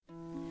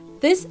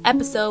This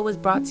episode was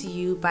brought to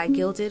you by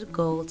Gilded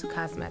Gold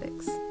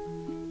Cosmetics.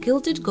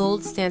 Gilded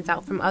Gold stands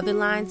out from other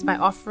lines by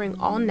offering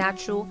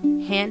all-natural,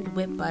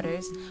 hand-whipped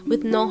butters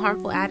with no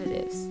harmful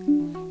additives.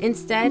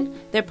 Instead,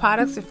 their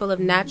products are full of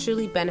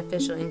naturally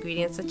beneficial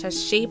ingredients such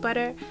as shea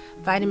butter,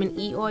 vitamin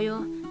E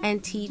oil,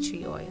 and tea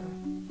tree oil.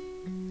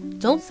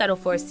 Don't settle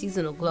for a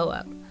seasonal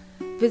glow-up.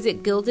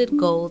 Visit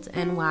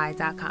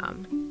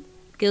gildedgoldny.com.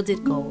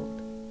 Gilded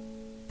Gold.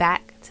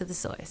 Back to the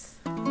source.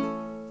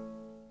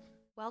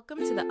 Welcome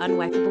to the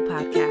Unwifeable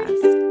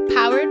Podcast,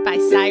 powered by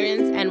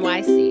Sirens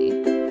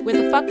NYC, where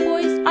the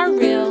fuckboys are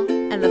real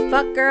and the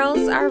fuck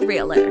girls are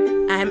realer.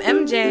 I'm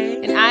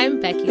MJ. And I'm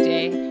Becky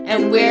J.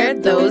 And we're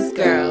those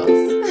girls.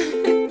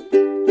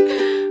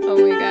 Oh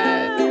my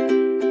God.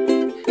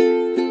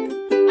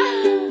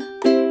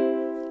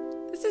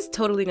 This is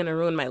totally going to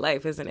ruin my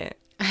life, isn't it?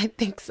 I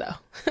think so.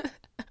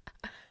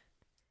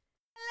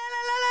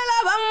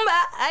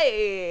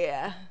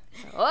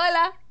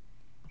 Hola.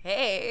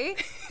 Hey.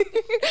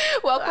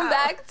 Welcome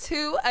back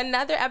to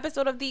another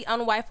episode of the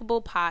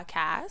Unwifeable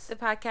Podcast. The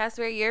podcast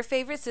where your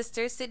favorite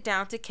sisters sit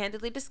down to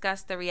candidly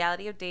discuss the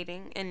reality of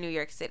dating in New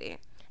York City.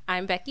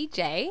 I'm Becky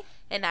J.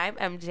 And I'm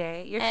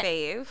MJ, your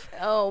fave.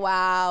 Oh,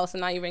 wow. So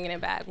now you're bringing it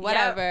back.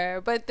 Whatever.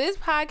 Yep. But this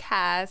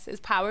podcast is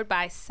powered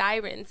by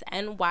Sirens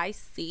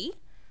NYC.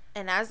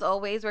 And as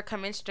always, we're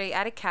coming straight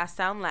out of Cast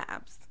Sound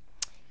Labs.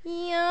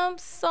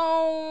 Yep.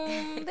 So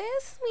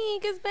this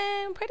week has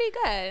been pretty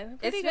good.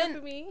 Pretty good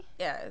for me.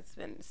 Yeah, it's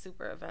been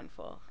super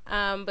eventful.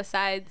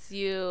 Besides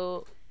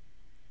you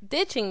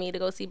ditching me to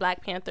go see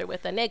Black Panther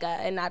with a nigga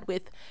and not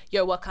with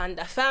your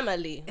Wakanda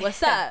family.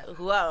 What's up?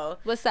 Whoa.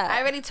 What's up? I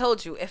already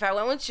told you. If I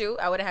went with you,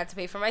 I would have had to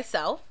pay for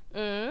myself.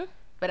 Mm-hmm.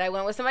 But I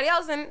went with somebody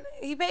else and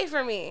he paid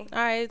for me. All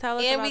right, tell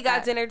us and about we got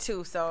that. dinner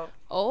too, so.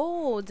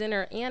 Oh,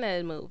 dinner and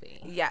a movie.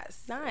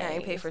 Yes. Nice. I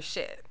ain't pay for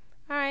shit.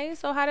 All right,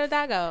 so how did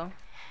that go?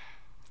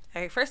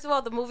 All right, first of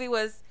all, the movie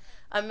was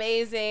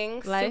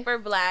amazing, super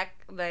black.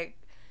 Like,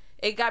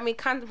 it got me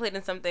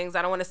contemplating some things.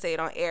 I don't want to say it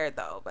on air,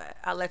 though, but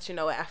I'll let you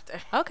know after.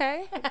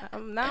 Okay.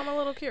 Now I'm a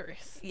little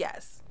curious.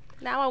 Yes.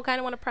 Now I kind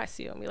of want to press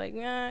you and be like,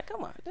 nah,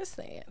 come on, just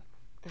say it.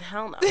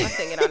 Hell no, I'm not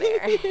saying it on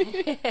air.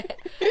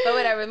 But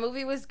whatever, the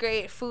movie was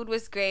great. Food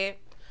was great.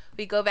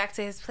 We go back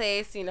to his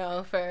place, you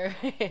know, for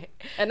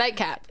a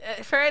nightcap.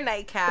 For a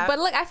nightcap. But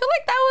look, I feel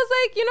like that was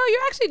like, you know,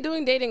 you're actually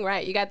doing dating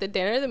right. You got the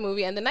dinner, the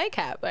movie, and the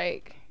nightcap.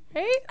 Like,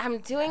 right? I'm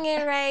doing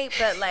it right,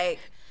 but like,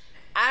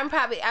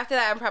 after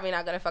that, I'm probably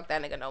not going to fuck that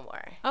nigga no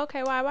more.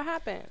 Okay, why? What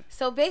happened?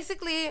 So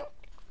basically,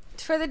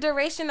 for the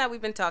duration that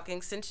we've been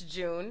talking, since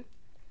June.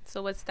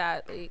 So what's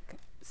that, like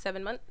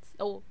 7 months?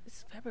 Oh,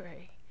 it's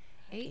February.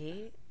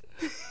 8?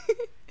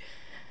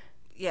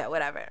 Yeah,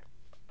 whatever.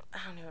 I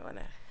don't even want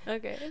to.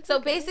 Okay. So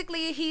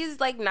basically,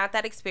 he's like not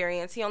that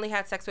experienced. He only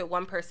had sex with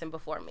one person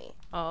before me.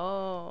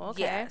 Oh,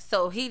 okay. Yeah.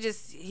 So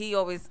he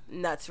always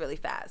nuts really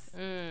fast.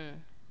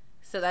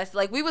 So that's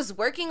like, we was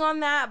working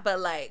on that, but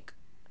like,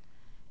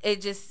 it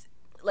just,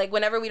 like,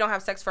 whenever we don't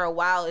have sex for a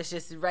while, it's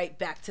just right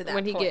back to that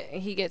when point.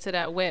 he get to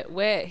that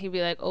wet, he'd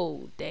be like,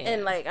 oh, damn.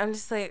 And like, I'm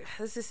just like,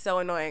 this is so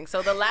annoying.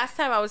 So the last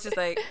time I was just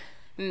like,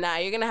 nah,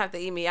 you're gonna have to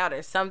eat me out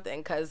or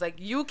something, because like,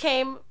 you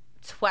came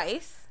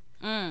twice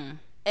and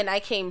I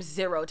came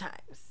 0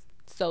 times.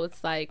 So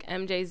it's like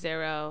MJ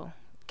 0,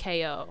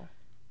 KO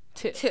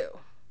 2.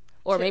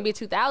 Or 2. maybe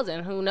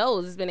 2,000. Who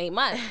knows? It's been 8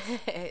 months.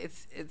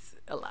 It's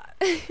a lot.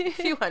 A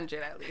few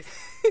hundred at least.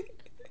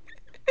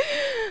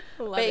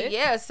 But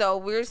yeah, so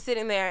we're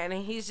sitting there and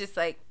he's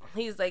like,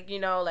 you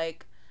know,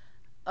 like,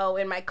 oh,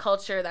 in my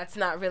culture, that's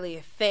not really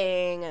a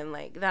thing. And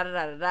like,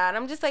 da-da-da-da-da. And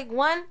I'm just like,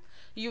 1,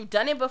 you've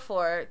done it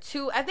before.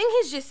 2, I think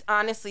he's just,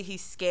 honestly,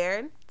 he's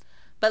scared.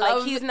 But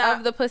like, he's not.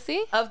 Of the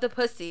pussy? Of the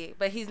pussy.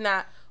 But he's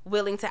not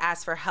willing to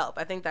ask for help.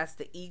 I think that's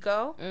the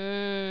ego.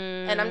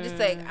 And I'm just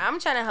like, I'm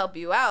trying to help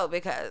you out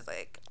because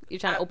like, you're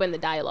trying to open the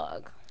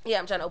dialogue. Yeah,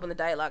 I'm trying to open the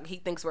dialogue. He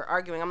thinks we're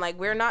arguing. I'm like,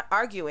 we're not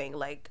arguing.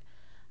 Like,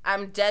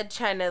 I'm dead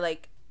trying to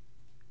like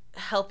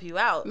help you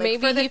out.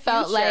 Like, maybe he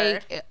felt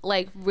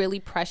like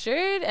really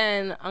pressured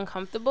and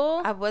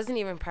uncomfortable. I wasn't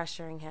even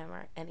pressuring him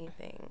or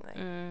anything. Like,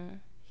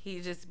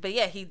 he just, but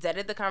yeah, he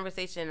deaded the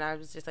conversation. And I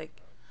was just like,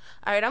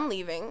 all right, I'm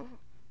leaving.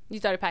 You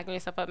started packing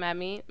yourself up mad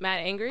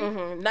angry?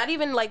 Mm-hmm. Not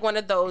even like one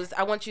of those,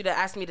 I want you to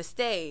ask me to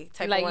stay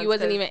type like of ones. You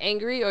wasn't even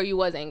angry, or you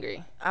was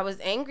angry? I was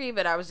angry,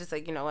 but I was just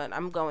like, you know what?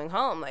 I'm going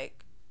home.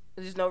 Like,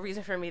 there's no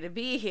reason for me to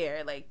be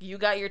here. Like, you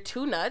got your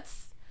 2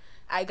 nuts.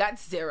 I got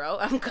 0.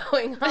 I'm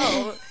going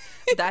home.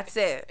 That's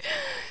it.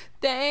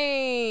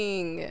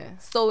 Dang.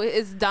 So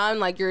it's done?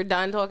 Like, you're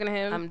done talking to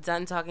him? I'm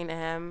done talking to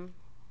him.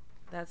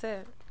 That's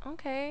it.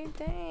 Okay,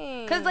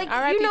 dang. Because, like,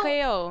 R.I.P. you know,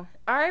 KO.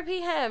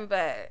 R.I.P. him,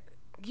 but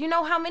you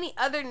know how many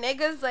other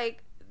niggas,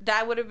 like,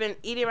 that would have been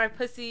eating my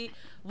pussy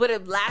would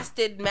have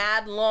lasted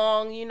mad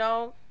long, you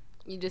know?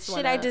 You just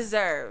Shit I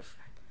deserve.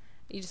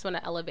 You just want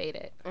to elevate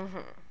it.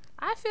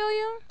 I feel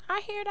you.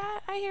 I hear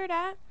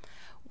that.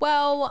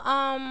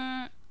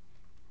 Well,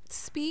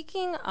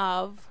 speaking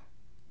of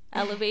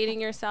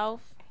elevating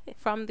yourself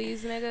from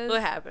these niggas.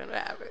 What happened?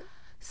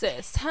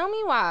 Sis, tell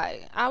me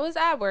why. I was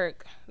at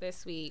work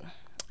this week.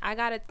 I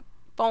got a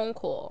phone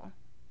call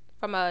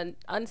from an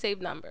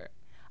unsaved number.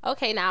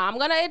 Okay, now I'm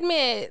going to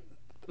admit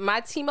my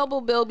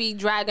T-Mobile bill be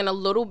dragging a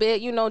little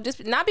bit, you know,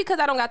 just not because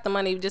I don't got the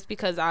money, just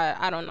because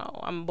I don't know,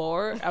 I'm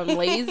bored, I'm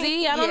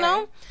lazy, I don't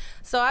know.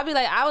 So I was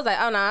like,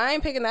 oh no, I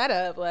ain't picking that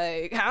up.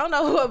 Like, I don't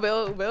know who a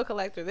bill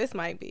collector this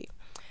might be.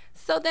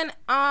 So then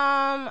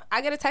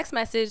I get a text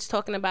message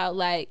talking about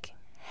like,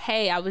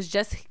 hey, I was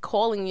just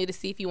calling you to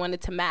see if you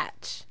wanted to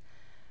match.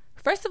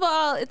 First of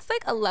all, it's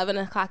like 11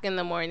 o'clock in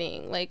the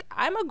morning. Like,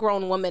 I'm a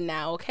grown woman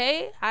now,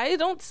 okay? I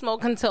don't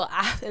smoke until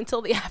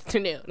the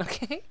afternoon,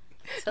 okay?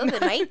 Till the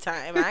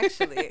nighttime,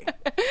 actually.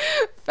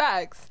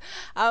 Facts.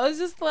 I was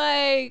just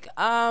like,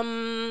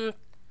 who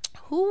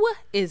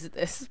is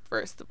this,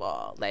 first of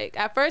all? Like,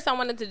 at first I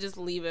wanted to just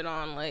leave it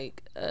on,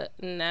 like,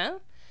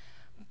 no.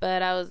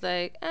 But I was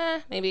like,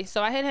 maybe.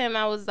 So I hit him.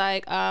 I was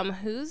like,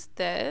 who's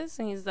this?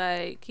 And he's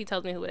like, he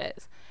tells me who it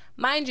is.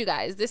 Mind you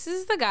guys, this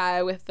is the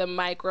guy with the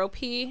micro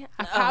P.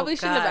 I probably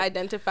shouldn't have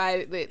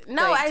identified it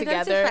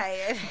together.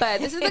 It. But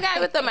this is the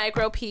guy with the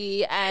micro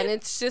P, and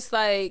it's just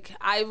like,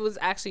 I was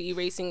actually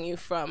erasing you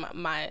from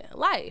my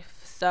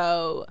life.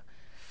 So,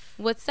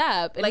 what's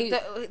up? And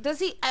like, does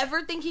he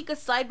ever think he could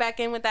slide back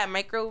in with that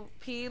micro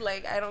P?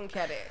 Like, I don't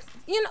get it.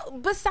 You know,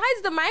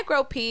 besides the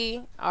micro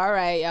P, all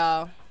right,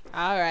 y'all.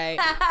 All right.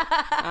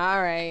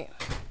 All right.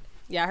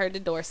 Yeah, I heard the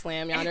door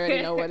slam. Y'all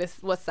already know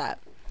what's up.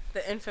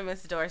 The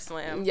infamous door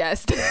slam.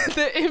 Yes,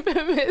 the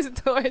infamous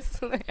door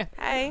slam.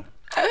 Hey.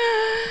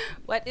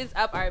 What is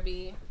up,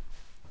 RB?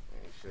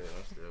 Shit,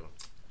 I'm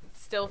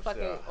still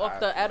fucking off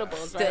the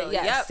edibles, still, right?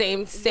 Yeah,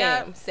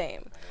 yep.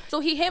 same.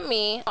 So he hit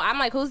me. I'm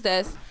like, who's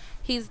this?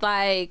 He's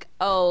like,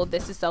 oh,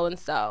 this is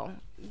so-and-so.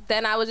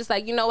 Then I was just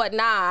like, you know what?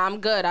 Nah, I'm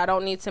good. I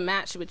don't need to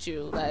match with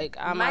you. Like,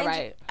 I'm all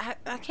right. I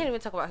can't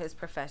even talk about his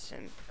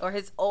profession or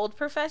his old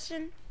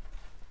profession.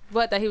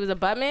 What, that he was a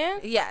butt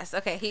man? Yes.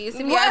 Okay. He used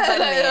to be a bud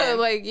man.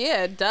 Like,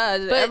 yeah, it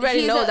does. But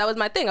everybody knows that was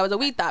my thing. I was a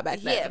weed thought back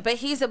then. Yeah, but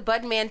he's a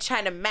bud man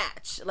trying to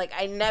match. Like,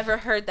 I never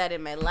heard that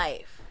in my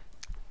life.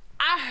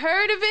 I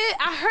heard of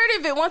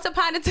it once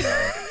upon a time.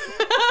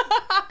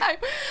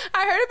 I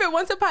heard of it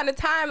once upon a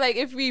time. Like,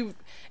 if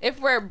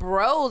we're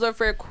bros or if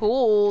we're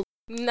cool.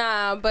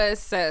 Nah, but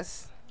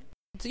sis,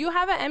 do you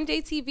have an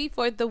MJTV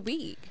for the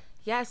week?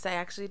 Yes, I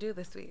actually do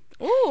this week.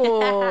 Ooh.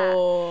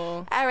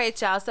 All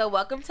right, y'all. So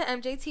welcome to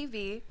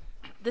MJTV,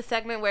 the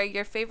segment where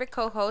your favorite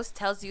co-host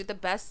tells you the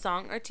best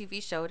song or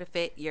TV show to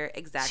fit your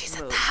exact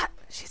mood.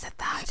 She's a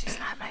thought. She's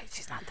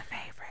not the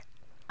favorite.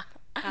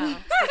 Oh.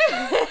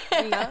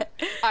 No?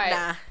 All right.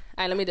 Nah. All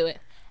right, let me do it.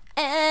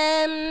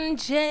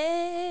 MJ.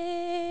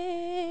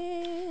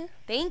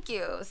 Thank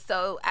you.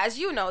 So, as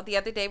you know, the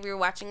other day we were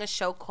watching a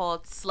show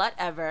called Slut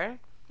Ever,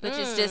 which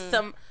is just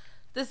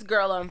this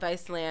girl on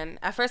Viceland.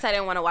 At first, I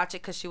didn't want to watch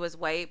it because she was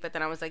white, but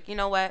then I was like, you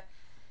know what?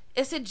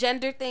 It's a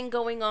gender thing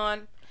going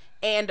on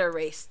and a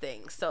race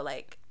thing. So,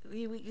 like,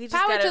 we just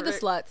power gotta to the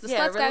sluts. The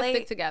sluts gotta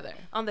stick together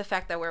on the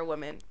fact that we're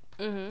women.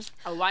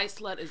 Mm-hmm. A white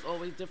slut is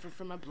always different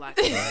from a black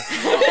slut. Not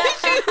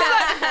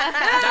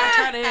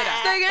trying to hear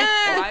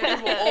that. White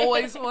people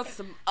always want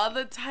some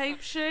other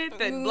type shit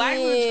that black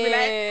women be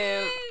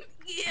like,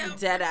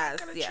 dead ass,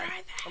 yeah.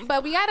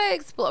 But we gotta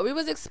explore. We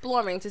was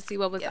exploring to see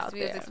what was out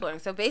there. Was exploring.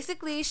 So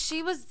basically,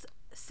 she was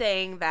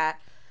saying that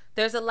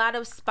there's a lot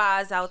of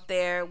spas out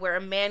there where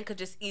a man could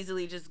just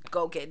easily just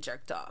go get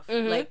jerked off,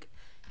 like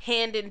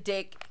hand and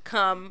dick,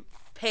 come,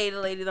 pay the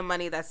lady the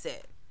money. That's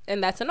it.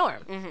 And that's a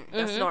norm.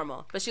 That's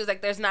normal. But she was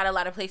like, there's not a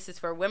lot of places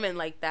for women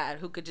like that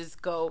who could just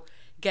go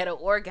get an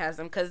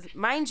orgasm. Because,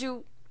 mind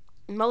you,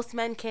 most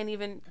men can't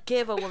even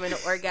give a woman an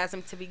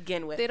orgasm to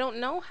begin with. They don't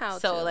know how to.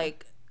 So,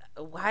 like,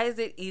 why is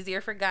it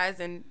easier for guys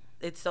and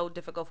it's so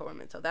difficult for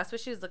women? So that's what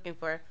she was looking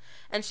for.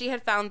 And she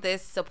had found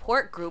this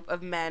support group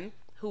of men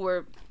who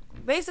were,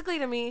 basically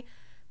to me,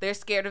 they're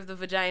scared of the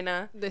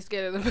vagina. They're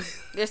scared of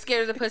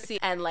the pussy.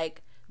 And,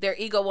 like, their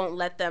ego won't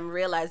let them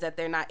realize that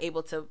they're not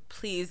able to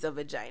please a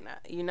vagina,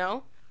 you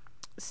know?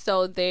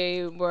 So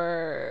the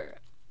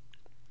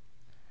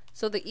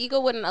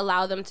ego wouldn't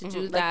allow them to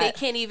do that. Like, they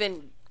can't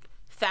even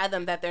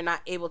fathom that they're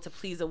not able to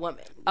please a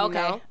woman. You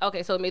know?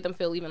 Okay, so it made them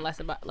feel even less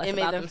about themselves. It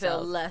made them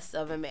feel less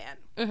of a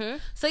man.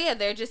 So, yeah,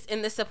 they're just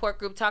in the support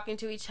group talking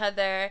to each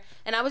other.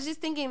 And I was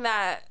just thinking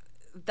that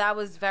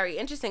was very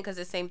interesting because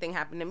the same thing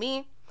happened to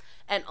me.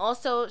 And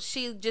also,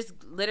 she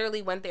just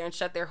literally went there and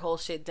shut their whole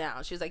shit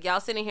down. She was like,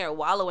 y'all sitting here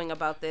wallowing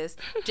about this.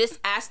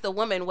 Just ask the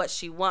woman what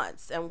she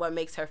wants and what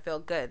makes her feel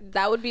good.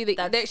 That would be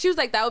she was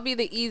like, that would be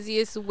the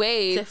easiest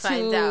way to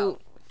find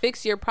out.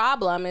 Fix your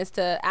problem is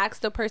to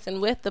ask the person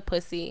with the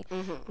pussy,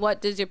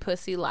 what does your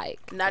pussy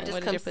like? Not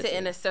just come sit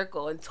in a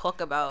circle and talk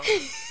about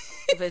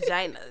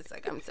vaginas.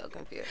 Like, I'm so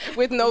confused.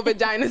 With no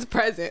vaginas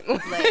present.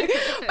 But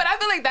I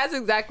feel like that's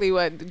exactly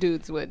what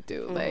dudes would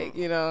do. Like,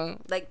 you know.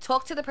 Like,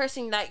 talk to the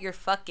person that you're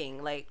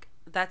fucking. Like,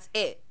 that's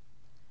it.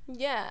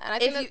 Yeah. And I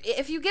think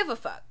if you give a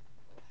fuck.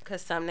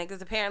 Because some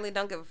niggas apparently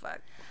don't give a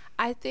fuck.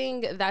 I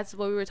think that's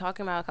what we were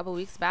talking about a couple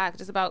weeks back,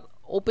 just about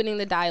opening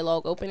the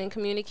dialogue, opening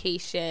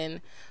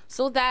communication,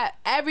 so that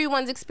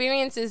everyone's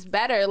experience is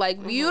better. Like,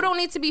 you don't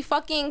need to be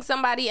fucking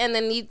somebody and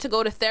then need to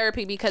go to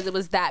therapy because it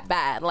was that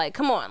bad. Like,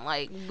 come on.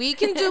 Like, we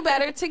can do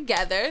better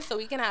together so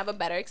we can have a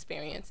better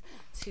experience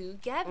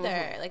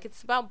together. Like,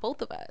 it's about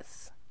both of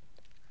us.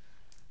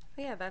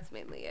 Yeah, that's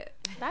mainly it.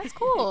 That's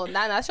cool.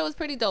 That show was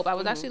pretty dope. I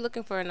was actually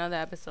looking for another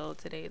episode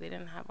today. They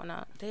didn't have one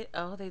up. They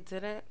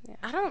didn't?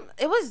 Yeah.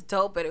 It was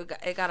dope, but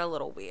it got a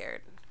little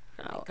weird.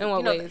 Oh, in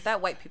what ways?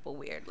 That white people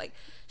weird. Like,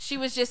 she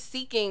was just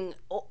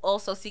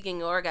also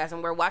seeking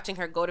orgasm. We're watching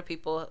her go to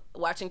people,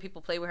 watching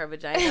people play with her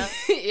vagina.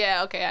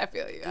 Yeah, okay, I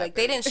feel you. Like,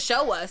 they didn't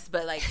show us,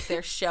 but, like,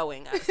 they're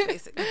showing us,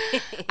 basically.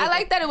 I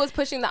like that it was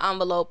pushing the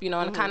envelope,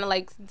 and kind of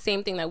like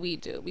same thing that we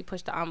do. We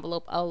push the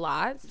envelope a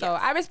lot. So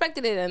I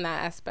respected it in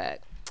that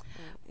aspect.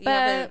 You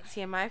have a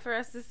TMI for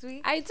us this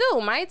week? I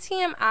do. My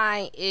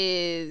TMI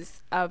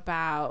is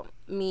about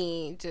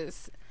me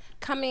just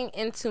coming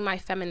into my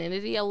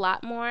femininity a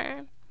lot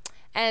more.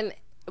 And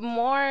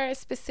more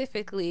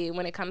specifically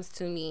when it comes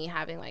to me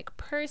having like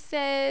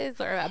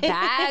purses or a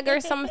bag or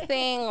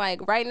something.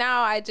 Like right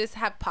now I just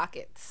have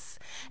pockets.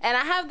 And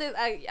I have this,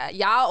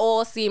 y'all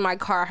all see my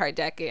Carhartt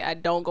jacket. I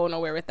don't go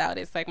nowhere without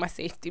it. It's like my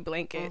safety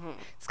blanket.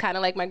 It's kind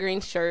of like my green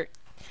shirt.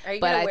 Are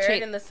you gonna wear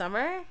it in the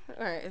summer?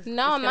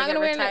 No, I'm not gonna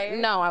wear it.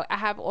 No, I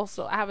have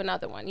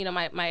another one.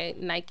 My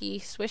Nike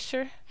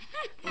Swisher.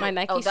 My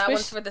Nike. Oh, that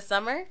one's for the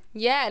summer.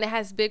 Yeah, and it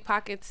has big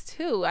pockets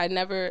too. I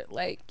never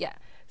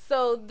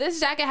So this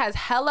jacket has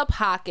hella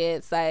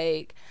pockets.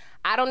 Like,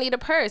 I don't need a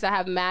purse. I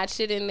have mad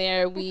shit in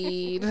there.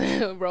 Weed,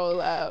 roll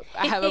up.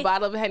 I have a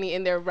bottle of Henny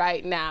in there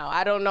right now.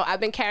 I don't know.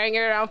 I've been carrying it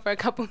around for a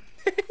couple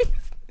days.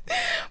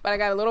 But I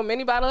got a little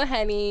mini bottle of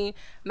Henny,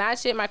 mad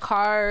shit, my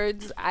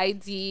cards,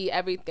 ID,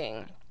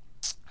 everything.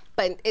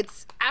 But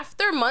it's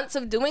after months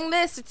of doing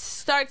this, it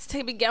starts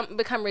to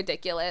become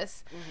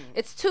ridiculous.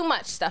 It's too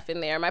much stuff in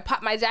there.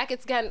 My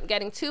jacket's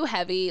getting too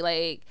heavy.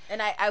 Like,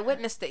 and I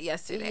witnessed it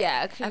yesterday.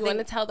 Yeah, you want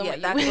to tell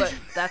them?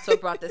 That's what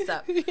brought this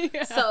up.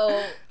 Yeah.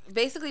 So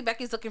basically,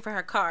 Becky's looking for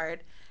her card,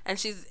 and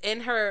she's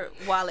in her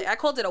wallet. I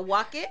called it a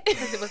wallet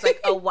because it was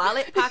like a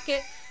wallet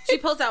pocket. She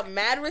pulls out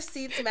mad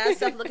receipts, mad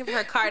stuff, looking for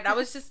her card. And I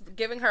was just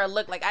giving her a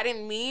look. Like, I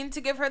didn't mean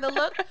to give her the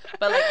look,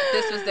 but like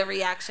this was the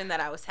reaction that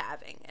I was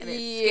having, and it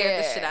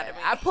scared the shit out of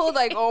me. I pulled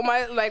like all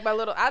my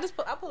little.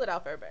 I'll pull it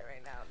out for everybody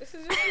right now. This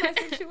is just my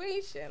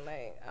situation.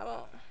 Like,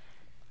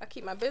 I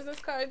keep my business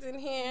cards in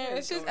here.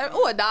 It's just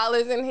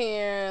 $1's in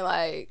here.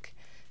 Like.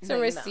 Some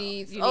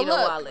receipts. You need a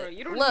wallet. Girl,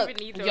 you don't even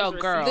need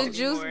those girl. The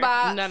juice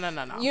box.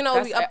 No. You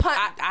know,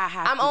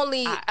 I'm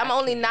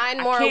only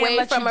 9 more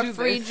away from a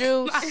free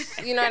juice.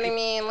 You know what I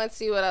mean? Let's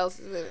see what else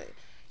is in it.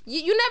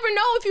 You never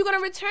know if you're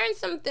gonna return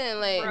something.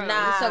 Like,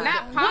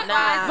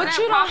 but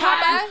you don't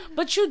have.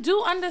 But you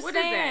do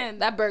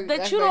understand that burger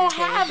that you don't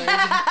have.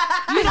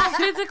 You don't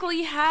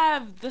physically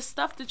have the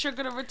stuff that you're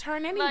gonna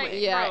return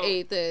anyway. Like, I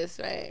ate this,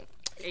 right?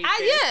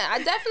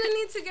 I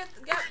definitely need to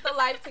get the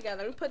life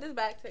together. Let me put this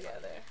back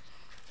together.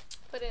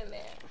 Put it in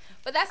there.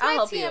 But that's my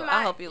TMI.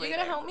 I'll help you later. You're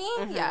going to help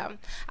me? Yeah.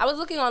 I was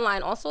looking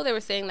online. Also, they were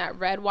saying that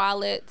red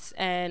wallets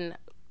and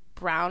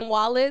brown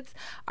wallets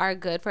are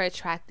good for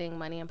attracting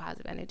money and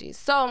positive energy.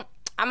 So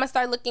I'm going to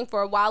start looking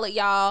for a wallet,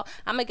 y'all.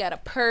 I'm going to get a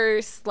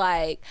purse.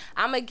 Like,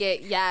 I'm going to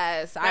get,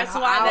 That's why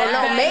I don't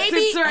know. Maybe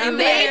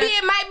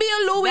it might be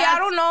a Louis. I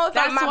don't know if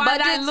that's my why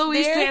budget's that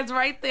Louis there. stands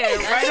right there.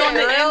 Right on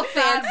the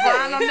inside,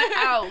 brown on the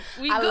out.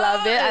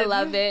 I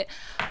love it.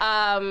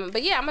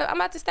 But yeah, I'm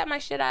about to step my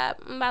shit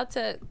up. I'm about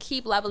to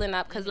keep leveling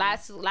up because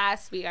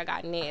last week I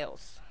got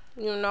nails.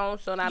 So now I'm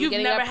getting a purse. You've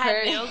never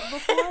had nails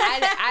before?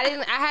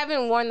 I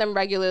haven't worn them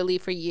regularly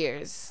for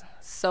years.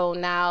 So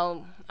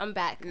now I'm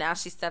back. Now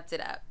she stepped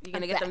it up. You're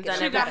gonna get them done.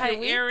 She got her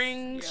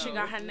earrings. She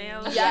got her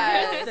nails.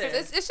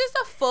 Yes, it's just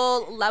a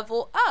full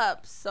level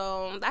up.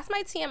 So that's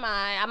my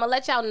TMI. I'm gonna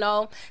let y'all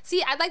know.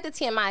 See, I like the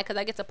TMI because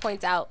I get to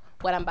point out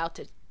what I'm about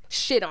to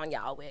shit on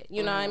y'all with.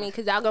 You know what I mean?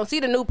 Because y'all gonna see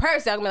the new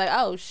person. Y'all gonna be like,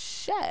 oh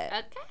shit.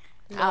 Okay.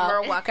 No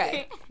more walk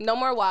it. No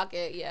more walk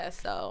it. Yeah.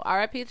 So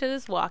RIP to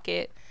this walk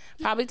it.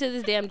 Probably to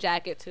this damn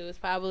jacket too. It's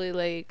probably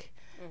like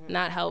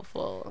not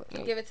helpful.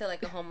 Give it to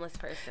like a homeless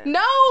person.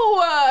 No,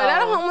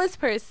 not a homeless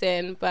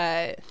person,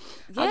 but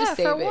I'll just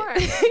save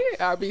it.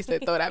 RB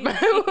said throw that back.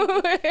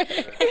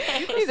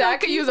 He said I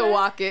could use a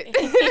walk it.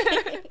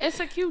 It's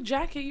a cute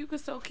jacket. You could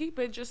still keep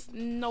it. Just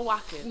no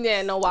walk it.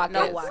 Yeah, no walk it.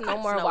 No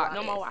more walk it.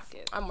 No more walk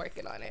it. I'm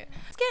working on it.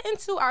 Let's get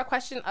into our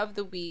question of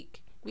the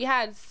week. We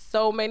had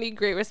so many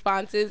great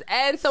responses,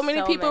 and so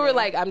many people were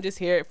like, I'm just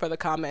here for the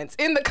comments.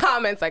 In the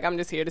comments, like, I'm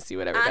just here to see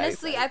what everybody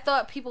Honestly, I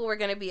thought people were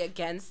going to be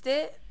against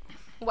it.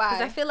 Why?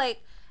 Because I feel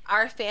like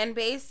our fan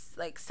base,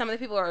 like, some of the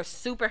people are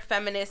super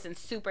feminist and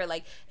super,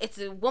 like, it's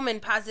a woman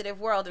positive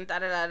world and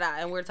da-da-da-da.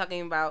 And we're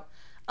talking about,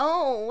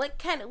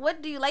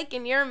 what do you like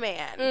in your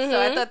man?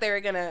 So I thought they were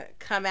going to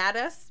come at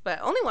us,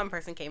 but only one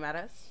person came at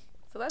us.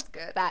 So that's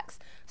good. Facts.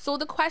 So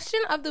the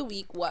question of the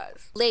week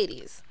was,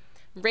 ladies,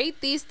 Rate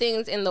these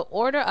things in the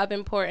order of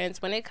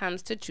importance when it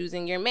comes to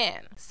choosing your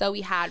man. So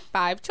we had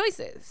 5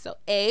 choices. So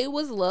A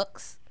was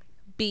looks,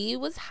 B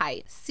was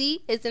height,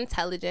 C is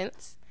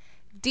intelligence,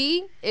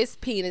 D is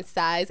penis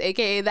size,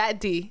 aka that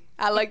D.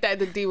 I like that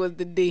the D was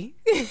the D.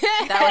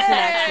 That was an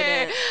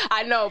accident.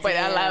 I know, but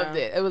I Damn. loved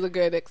it. It was a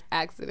good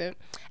accident.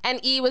 And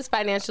E was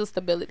financial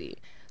stability.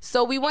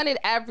 So we wanted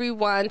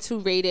everyone to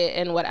rate it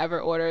in whatever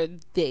order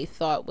they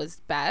thought was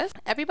best.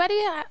 Everybody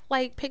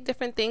like picked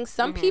different things.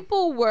 Some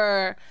people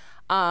were,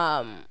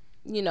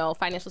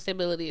 financial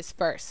stability is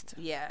first.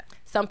 Yeah.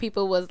 Some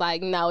people was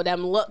like, no,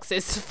 them looks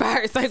is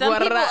first. Like, A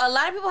lot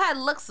of people had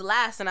looks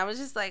last, and I was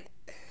just like,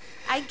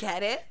 I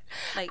get it.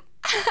 Like,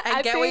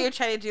 I get what you're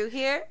trying to do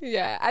here.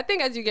 Yeah, I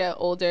think as you get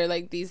older,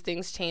 like these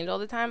things change all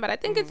the time. But I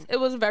think it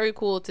was very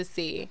cool to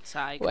see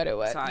what it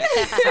was.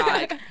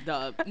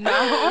 No.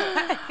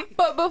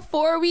 But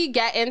before we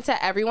get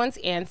into everyone's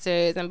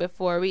answers and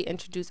before we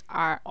introduce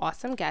our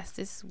awesome guest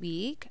this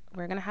week,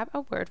 we're gonna have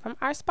a word from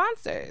our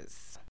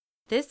sponsors.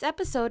 This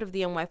episode of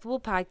the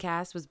Unwifeable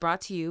Podcast was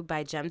brought to you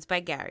by Gems by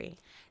Gary.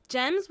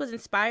 Gems was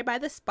inspired by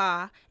the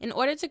spa in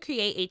order to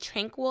create a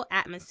tranquil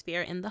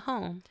atmosphere in the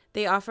home.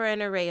 They offer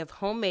an array of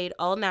homemade,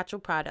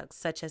 all-natural products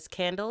such as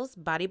candles,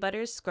 body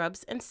butters,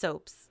 scrubs, and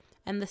soaps.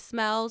 And the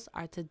smells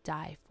are to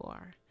die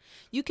for.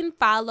 You can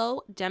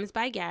follow Gems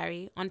by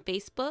Gary on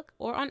Facebook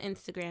or on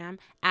Instagram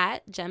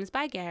at Gems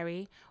by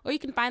Gary, or you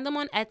can find them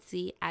on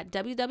Etsy at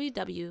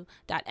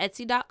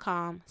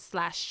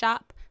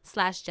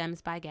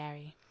www.etsy.com/shop/Gems by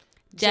Gary.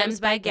 Gems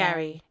by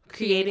Gary,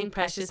 creating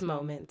precious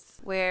moments.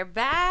 We're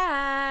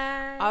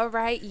back. All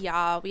right,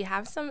 y'all. We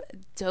have some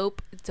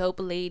dope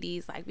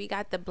ladies. Like, we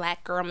got the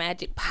Black Girl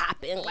Magic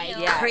popping like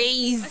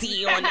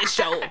crazy on the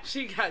show.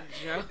 She got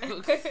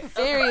jokes.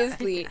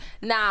 Seriously.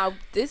 Now,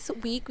 this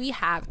week we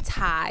have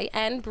Ty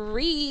and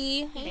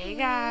Bree. Hey,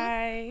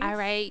 guys. All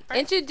right.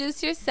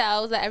 Introduce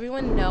yourselves. Let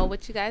everyone know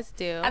what you guys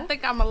do. I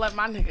think I'm going to let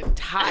my nigga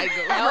Ty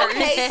go first.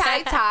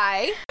 Okay,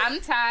 Ty. I'm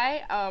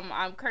Ty.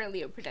 I'm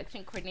currently a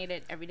production coordinator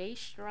at Everyday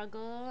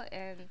Struggle,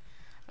 and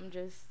I'm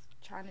just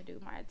trying to do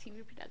my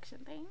TV production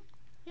thing.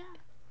 Yeah.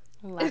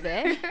 Love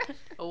it.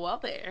 Well,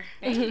 there.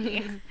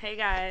 Hey,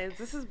 guys.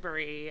 This is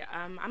Bree.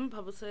 I'm a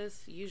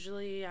publicist.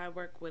 Usually, I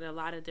work with a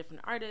lot of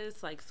different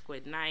artists like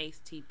Squid Nice,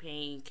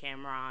 T-Pain,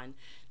 Cameron,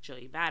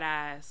 Joey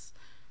Badass.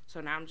 So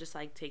now I'm just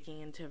like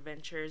taking into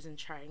ventures and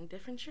trying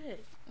different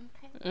shit.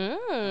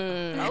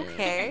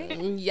 Okay.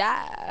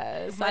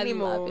 Yes. Money I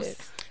love moves. it.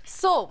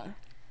 So,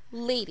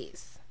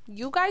 ladies,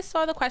 you guys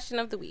saw the question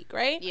of the week,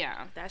 right?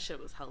 Yeah, that shit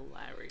was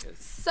hilarious.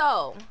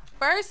 So,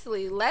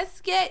 firstly,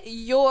 let's get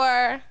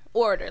your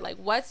order. Like,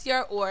 what's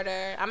your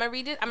order? I'm gonna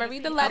read it. I'm gonna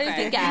read the letters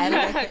again.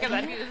 Because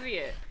I need to see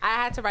it. I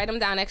had to write them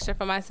down extra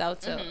for myself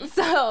too.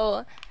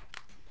 So,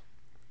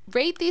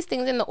 rate these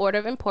things in the order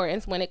of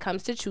importance when it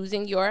comes to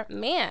choosing your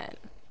man.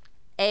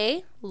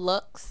 A,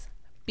 looks.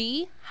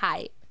 B,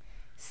 height.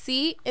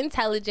 C,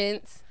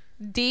 intelligence.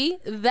 D,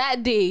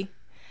 that D.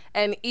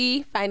 And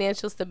E,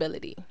 financial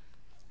stability.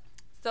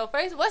 So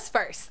first, what's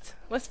first?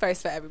 What's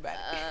first for everybody?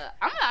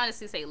 I'm gonna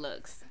honestly say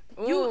looks.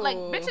 You like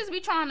bitches be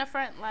trying to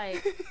front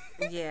like,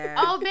 Yeah.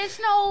 oh bitch,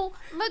 no,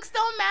 looks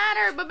don't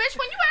matter. But bitch,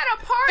 when you at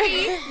a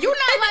party, you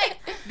not like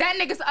that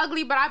nigga's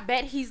ugly, but I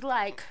bet he's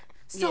like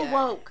so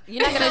woke.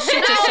 You're not gonna shoot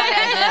your shot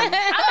at him.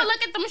 I'm gonna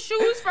look at them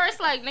shoes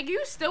first, like nigga,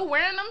 you still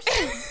wearing them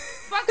shoes?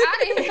 Fuck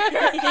out of here.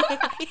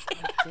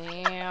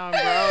 Damn,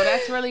 bro.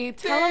 That's really...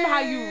 Tell them how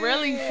you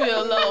really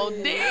feel, though.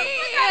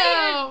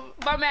 Damn.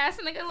 Bum ass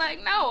nigga,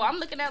 like, no, I'm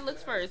looking at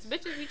looks first.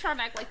 Bitches be trying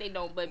to act like they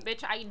don't, but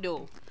bitch, I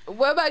do.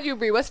 What about you,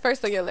 Bree? What's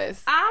first on your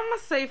list? I'm going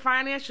to say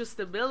financial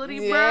stability,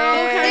 bro.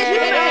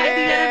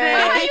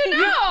 Yeah. How you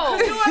know?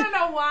 You want to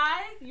know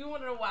why? You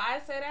want to know why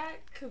I say that?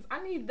 Because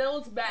I need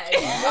those bags.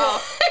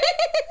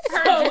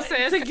 Heard you,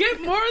 sis. To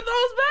get more of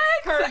those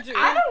bags, Heard you.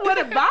 I don't want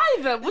to buy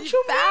them. What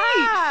you mean?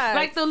 Facts.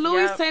 Like the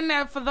Louis Yep.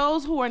 Saying for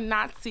those who are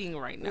not seeing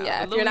right now.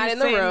 Yeah, the if you're not Louis in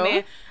the Saying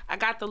room. I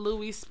got the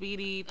Louis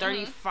Speedy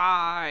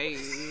 35.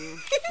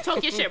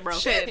 Talk your shit, bro.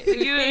 Shit,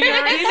 you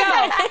already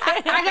know.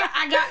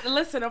 I got.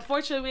 Listen,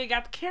 unfortunately, we ain't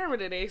got the camera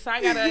today, so I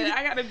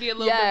gotta be a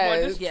little bit more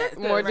descriptive.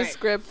 more right?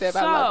 descriptive.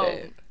 I love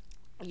it.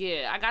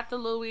 Yeah, I got the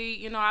Louis.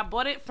 You know, I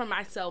bought it for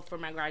myself for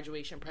my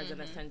graduation present,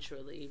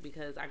 essentially,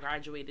 because I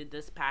graduated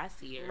this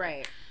past year.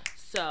 Right.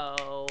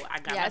 So I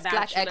got Yes, my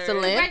Black bachelor's.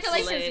 excellence.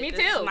 Congratulations, me This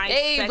is too. my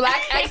Hey, second-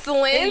 Black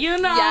excellence. You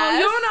know,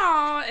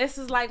 Yes. this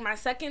is like my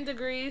second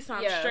degree, so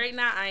I'm Yeah. straight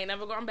now. I ain't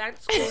never going back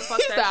to school.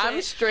 Fuck So that I'm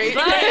shit. straight.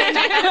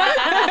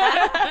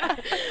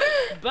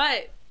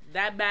 But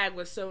that bag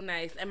was so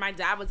nice, and my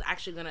dad was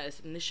actually gonna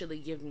initially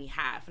give me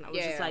half, and I was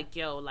just like,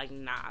 "Yo, like,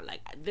 nah, like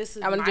this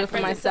is I'm gonna my do it for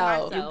present to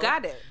myself. You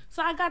got it.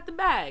 So I got the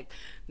bag.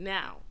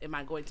 Now, am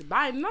I going to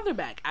buy another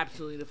bag?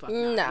 Absolutely the fuck not.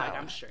 No. Like,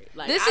 I'm straight.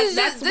 Like, This I- is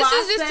that's just this why is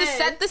I just to said-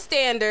 set the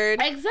standard.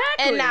 Exactly.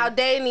 And now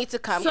they need to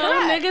come. so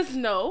correct. niggas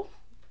know.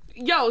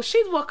 Yo,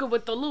 she's walking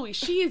with the Louis.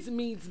 She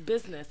means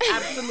business.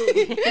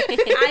 Absolutely.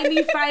 I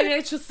need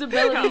financial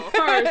stability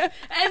first,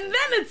 and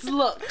then it's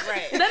looks.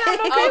 Right. Then I'm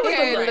okay with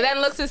Okay, the but looks.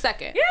 then looks a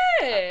second.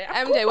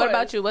 Yeah. of MJ, what course.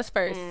 about you? What's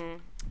first?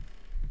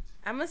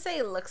 I'm gonna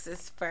say looks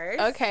is first.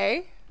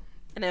 Okay.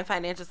 And then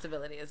financial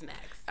stability is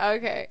next.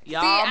 Okay.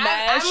 Y'all See, I'm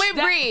mashed with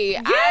that- Bree.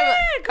 Yeah,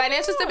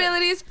 Financial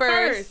stability is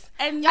first.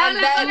 And Y'all And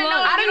not then- gonna know.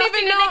 I if don't you even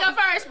see the know-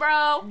 nigga first,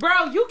 bro.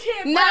 Bro, you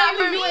can't Not tell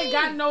for me you me. ain't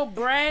got no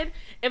bread.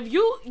 If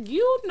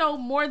you know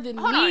more than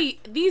Hold me,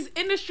 these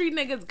industry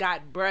niggas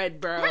got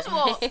bread, bro. First of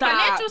all, Stop,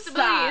 financial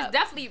stability is stop.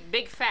 definitely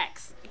big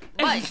facts.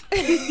 But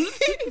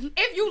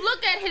if you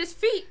look at his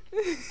feet,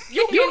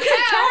 You can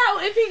tell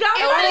if he got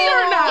money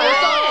or not.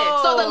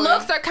 Yeah. So the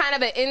looks are kind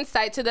of an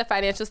insight to the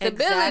financial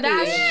stability.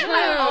 Exactly. yeah,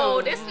 like,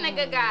 oh, this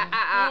nigga got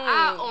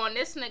on,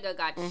 this nigga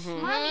got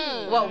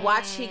money. What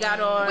watch he got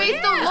on? Wait,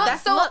 so looks.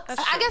 That's So looks.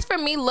 I guess for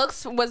me,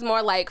 looks was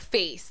more like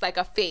face, like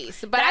a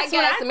face. But I That's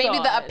what guess I maybe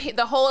thought.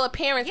 the whole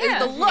appearance Yeah, is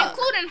the look.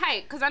 including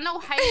height, because I know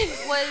height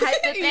was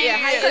the thing. Yeah,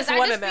 height Because is I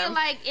one just of them. feel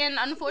like,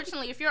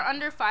 unfortunately, if you're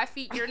under 5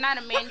 feet, you're not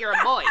a man, you're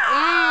a boy.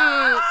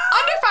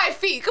 Under 5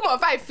 feet. Come on,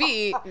 5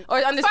 feet or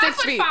under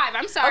 6 feet. 5'5".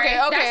 I'm sorry. Okay,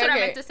 That's what I okay.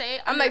 meant to say.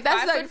 I'm Under like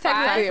that's 5'5". like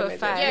technically a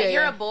 5'5". midget. Yeah,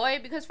 you're a boy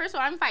because first of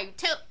all, I'm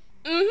 5'2".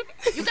 You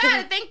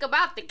gotta think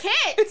about the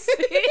kids.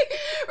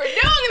 We're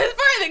doing this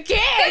for the kids.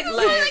 This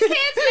is for the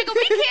kids, nigga.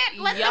 We can't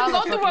let them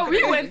go through what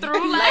we went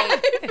through.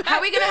 Like, How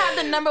we gonna have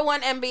the number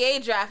 1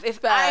 NBA draft if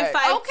I'm Facts.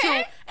 5'2"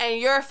 Okay. and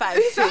you're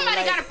 5'2"? somebody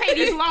Like, gotta pay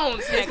these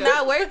loans, It's nigga.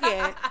 not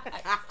working.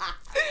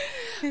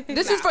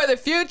 This is for the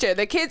future.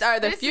 The kids are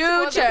the This is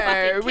for the future.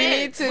 fucking We need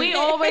kids. to We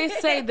always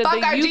say that fuck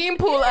the our youth. gene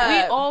pool We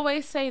up.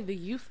 always say the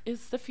youth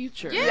is the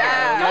future.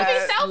 Yeah, don't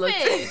be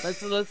selfish. Let's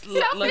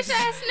Selfish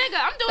ass nigga.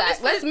 I'm doing this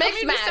for Let's mix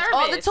community match. service.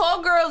 All the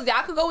tall girls,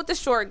 y'all could go with the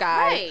short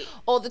guys. Right.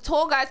 All the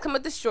tall guys come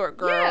with the short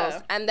girls,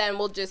 Yeah. and then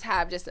we'll just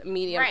have just a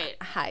medium Right.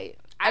 height.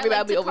 I Everybody like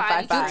will be to over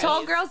climb 5'5". too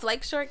tall girls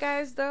like short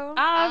guys though.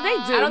 They do.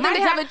 I don't think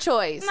they have a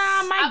choice.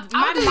 Nah, my I was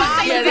mom gonna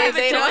say is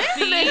they like have a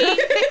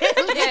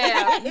 6 feet.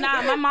 Yeah.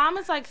 Nah, my mom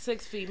is like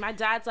 6 feet. My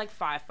dad's like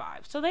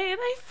 5'5". So they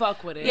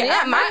fuck with it.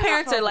 Yeah, my They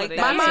parents fuck are like with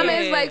that. My mom Yeah.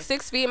 is like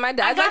 6 feet. My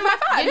dad's I like got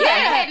 5'5". Your Yeah.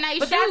 dad had nice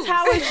But shoes. that's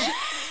how it.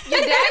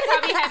 Your dad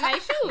probably had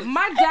nice shoes.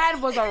 My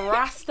dad was a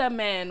Rasta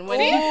man when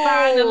he Ooh.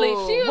 finally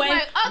She was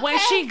like, when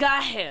okay. she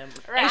got him.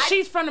 Right. And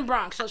she's from the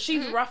Bronx, so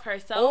she's rough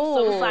herself.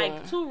 So Ooh. it's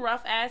like two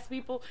rough ass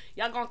people.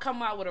 Y'all gonna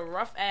come out with a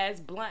rough ass,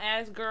 blunt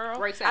ass girl.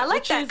 Breaks I out.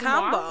 like Which that is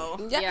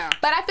combo. Yeah. Yeah.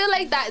 But I feel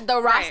like that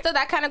the roster Right.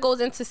 that kind of goes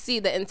into see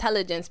the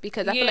intelligence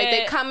because I feel like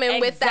they Yeah, come in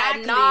with that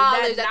exactly,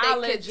 knowledge that that, they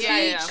knowledge, could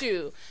yeah. teach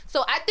you.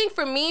 So I think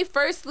for me,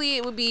 firstly,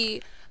 it would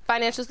be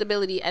financial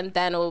stability, and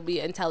then it would be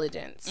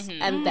intelligence,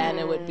 and then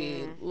it would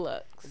be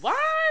looks. What?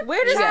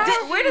 Where does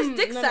Yeah. where does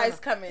dick No, size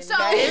come in? So-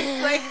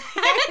 guys? Like,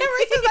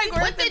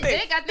 With the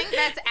dick, I think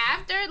that's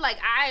after. Like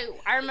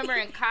I remember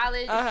in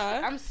college.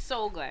 Uh-huh. I'm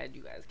so glad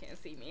you guys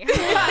can't see me.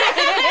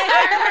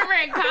 I remember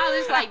in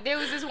college, like there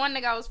was this one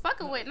nigga I was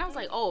fucking with, and I was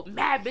like, oh,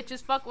 mad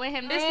bitches fuck with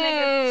him. This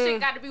nigga shit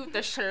got to be with the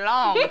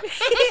schlong.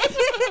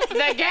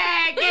 The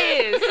gag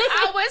is,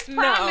 I was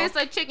promised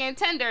a chicken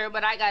tender,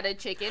 but I got a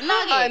chicken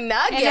nugget. A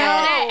nugget?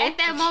 And at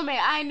that moment,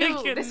 I knew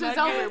Chicken this was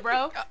nugget. over,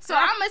 bro. So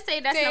I'm gonna say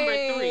that's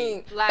number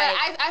 3. Like,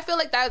 but I feel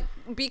like that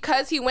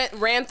because he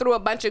ran through a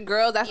bunch of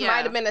girls, that Yeah.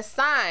 might have been a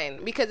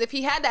sign. Because if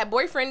he had that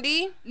boyfriend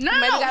D, No,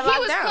 maybe got he locked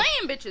was down.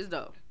 playing bitches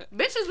though.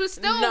 Bitches was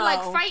still No.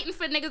 like fighting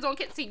for niggas on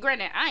kids. See,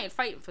 granted, I ain't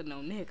fighting for no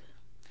nigga,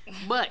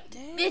 but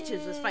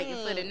bitches was fighting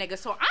for the nigga.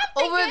 So I'm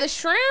thinking, Over the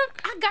shrimp?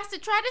 I got to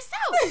try this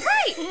out.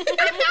 Right? I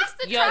got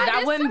to Yo, try that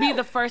this wouldn't be out.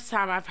 the first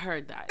time I've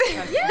heard that.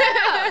 Trust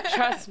Yeah. me.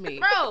 Trust me.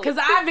 Bro. Because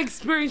I've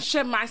experienced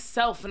shit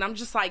myself, and I'm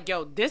just like,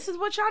 yo, this is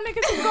what y'all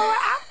niggas is going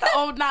after?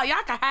 Oh, no, y'all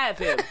can have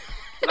him.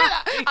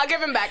 I'll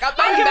give him back. I'll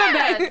I'll give him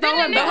back. back. Then Throw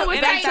the him nigga back. was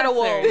It back ain't to the that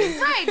wolves.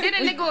 serious. Right? Then a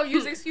nigga will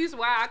use excuse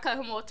why I cut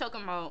him off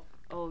talking about,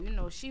 oh, you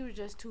know, she was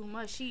just too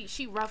much.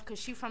 She rough because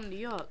she from New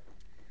York.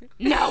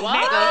 No,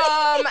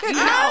 nigga.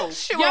 No.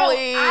 Actually.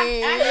 Yo,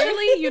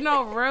 actually, you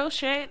know, real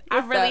shit, I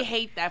What's really that?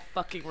 hate that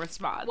fucking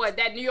response. What,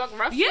 that New York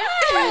rough? Yeah,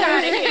 shit?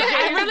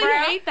 I James really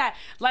Brown? hate that.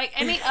 Like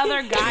any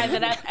other guy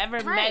that I've ever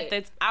met Right.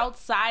 that's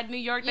outside New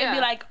York, they'd Yeah.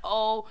 be like,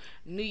 "Oh,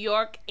 New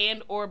York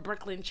and or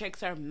Brooklyn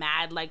chicks are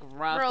mad like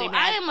rough." Bro, they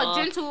mad, I am a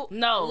gentle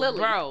No, lily.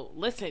 bro,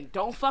 listen,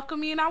 don't fuck with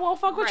me and I won't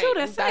fuck with Right. you.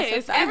 That's That's it. a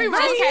It's fact. every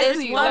Just really has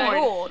easy. one Like,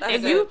 rule. That's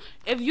If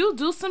it. you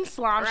do some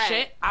slime Right.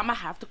 shit, I'ma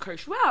have to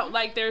curse you out.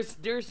 Like there's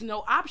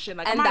no option.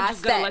 Like And I'm not that's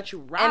just gonna it. let you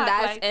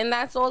rock. And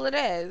that's all it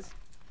is.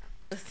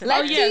 Listen,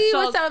 Let's yeah, see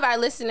so- what some of our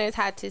listeners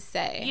had to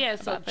say. Yeah,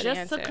 so about the just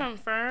to answer.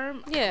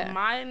 confirm, Yeah.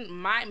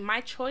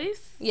 my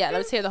choice Yeah,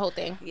 let's hear the whole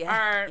thing. yeah.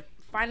 are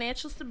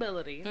financial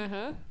stability,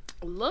 Mm-hmm.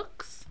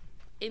 looks,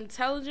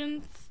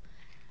 intelligence,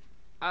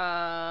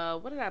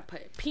 what did I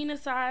put?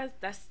 Penis size,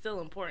 that's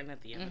still important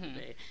at the end of the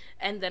day.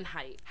 And then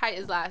height. Height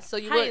is last, so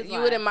Height is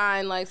last. wouldn't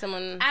mind like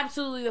someone.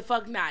 Absolutely the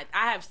fuck not.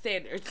 I have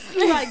standards.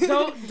 Like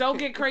don't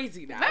get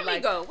crazy now. Let me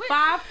like, go. Wait.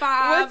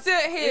 5'5" What's your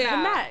is here? the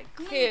max.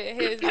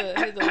 Here's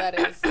the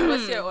letters.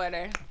 What's your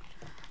order?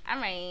 All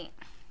right.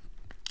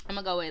 I'm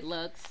gonna go with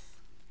looks.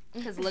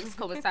 Because looks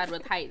coincide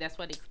with height. That's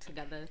why they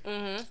together.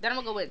 Mm-hmm. Then I'm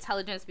gonna go with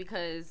intelligence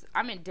because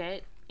I'm in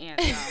debt and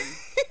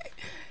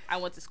I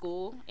went to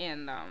school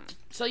and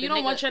So you the don't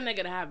nigga- want your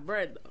nigga to have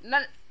bread though.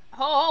 none,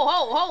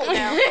 Hold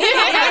now.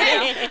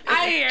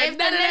 I hear If the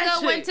none of that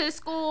nigga went shit. to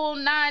school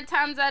 9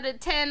 times out of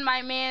 10,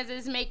 my man's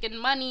is making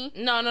money.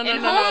 No, And that's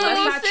hopefully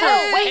not sis-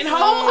 true. Wait, And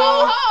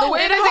ho. The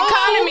way the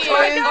economy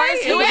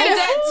is, the way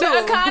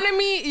the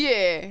economy,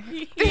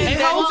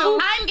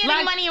 I'm getting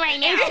Like, money right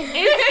now.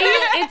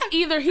 It's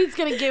either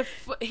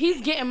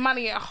he's getting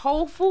money at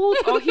Whole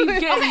Foods or he's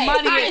getting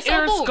money at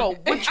Ersco.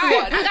 Which All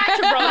right, one? I got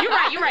you, bro.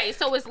 You're right.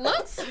 So it's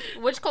looks,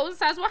 which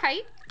coincides with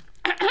height.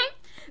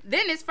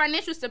 Then it's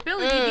financial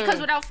stability, because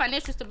without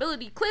financial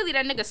stability, clearly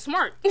that nigga's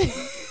smart.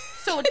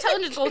 So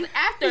intelligence goes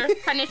after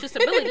financial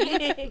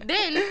stability.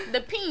 Then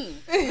the peen.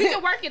 We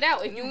can work it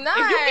out. If you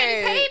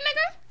getting paid,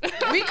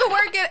 nigga. we could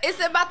work it.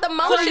 It's about the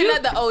motion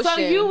of the ocean. So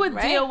you would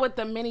right? deal with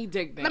the mini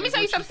dick niggas. Let me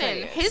tell you what something.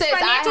 saying. His Sis, I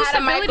financial had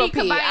a micro stability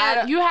could pee.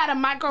 buy You had a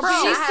micro Bro, pee.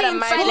 I had a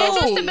micro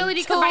financial pee.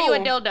 stability could buy you a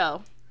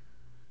dildo.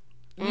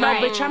 No,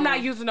 bitch, I'm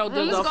not using no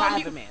dildo if I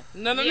have a man.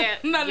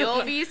 No.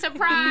 You'll be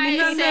surprised.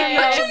 No.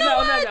 But you know No.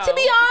 what? To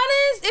be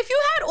honest, if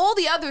you had all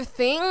the other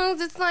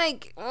things, it's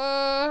like,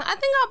 I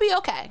think I'll be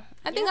okay.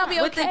 I think I'll be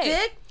okay. With the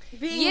dick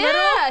being Yeah,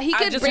 little? he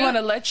could I just bring. want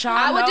to let y'all know.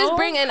 I would just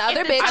bring in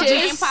other If the tongue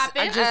ain't bitches.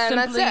 popping, I just and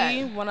that's simply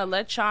it. want to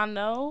let y'all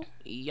know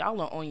y'all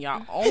are on your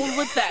own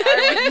with that.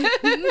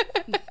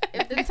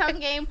 If the tongue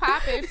game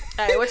popping.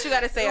 All right, what you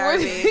got to say,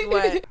 RB?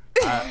 What?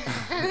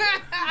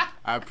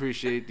 I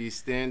appreciate these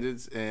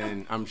standards,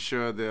 and I'm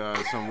sure there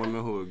are some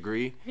women who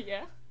agree.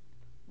 Yeah.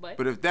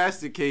 But if that's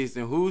the case,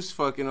 then who's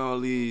fucking all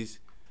these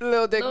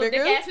Little dick Little dick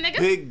nigga. ass niggas.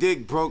 big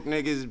dick broke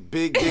niggas,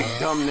 big dick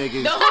dumb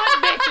niggas, The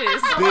hood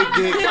bitches.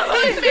 big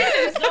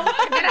dick?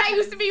 And I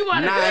used to be one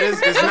of Nah, them.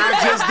 it's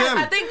not just them.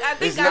 I think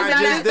It's I not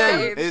got just that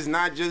them. stage. It's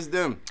not just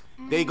them.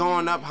 They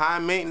going up high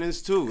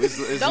maintenance too. It's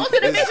Those are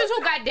the bitches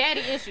who got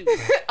daddy issues.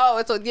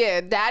 Oh, so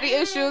yeah, daddy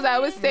issues. I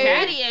would say.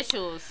 Daddy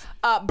issues.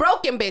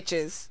 Broken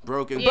bitches.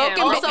 broken. Yeah,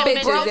 Broken also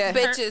bitches. broke yeah.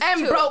 bitches And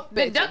too. broke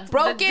The bitches. duck- the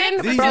Broken.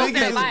 dick These broke niggas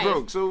their is life.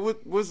 broke. So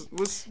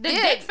what's The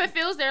Yeah. dick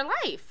fulfills their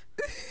life.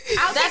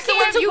 I'll That's take the care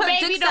one of to you, put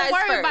baby. dick Don't size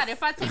worry first. about it.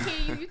 If I take care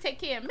of you, you take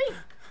care of me.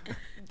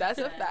 That's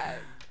a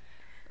fact.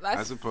 I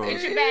Let's suppose.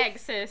 Get your bag,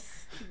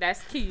 sis.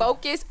 That's key.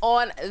 focus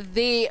on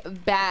the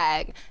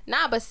bag.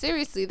 Nah, but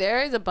seriously,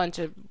 there is a bunch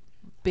of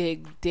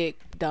big dick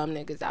dumb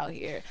niggas out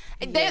here.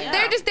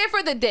 They're just there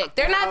for the dick.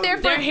 They're not there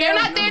for. They're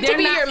not there to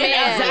be your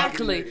man.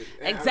 Exactly.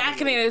 And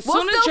as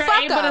We'll soon as still you're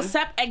fuck able to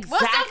them.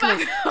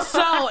 exactly.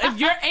 So if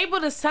you're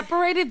able to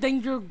separate it, then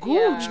you're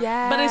good.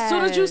 Yeah. But as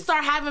soon as you Yes.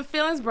 start having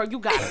feelings, bro, you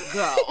gotta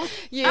go.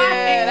 Yeah,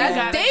 You that's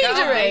gotta go,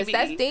 dangerous. baby.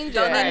 That's dangerous.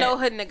 Don't let no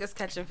hood niggas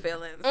catching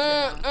feelings.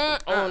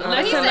 Oh, no.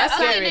 He Listen, said let's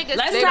other not, niggas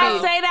let's they not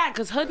be- say that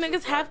because hood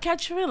niggas have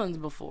catch feelings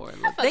before.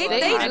 They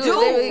They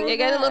do. They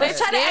get a little They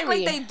try to act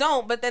like scary. they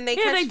don't, but then they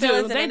Yeah, catch they do.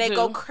 feelings and They then they do.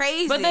 go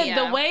crazy. But then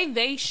Yeah. the way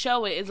they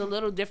show it is a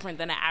little different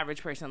than an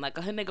average person. Like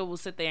a hood nigga will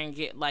sit there and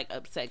get like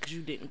upset because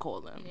you didn't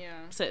call them. Yeah.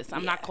 Sis,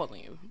 I'm not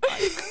calling you.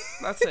 Like,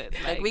 that's it.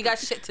 like we got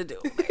shit to do.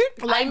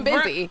 I'm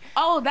busy.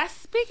 That's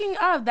speaking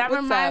of. That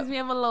What's reminds up? me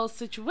of a little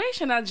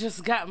situation I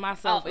just got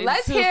myself into.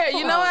 Let's hear.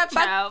 You know what?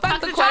 child. Fuck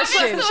Fuck the the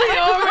question. topic. She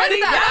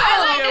already What's up? I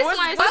like this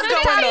one. What's the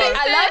going topic? on?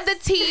 I love the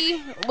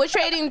tea. We're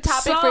trading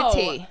topic for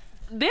tea.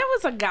 There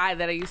was a guy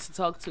that I used to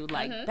talk to,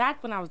 like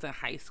back when I was in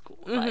high school.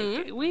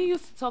 Like we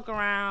used to talk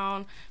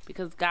around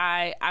because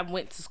I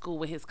went to school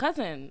with his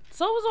cousin,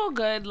 so it was all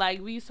good.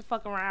 Like we used to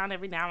fuck around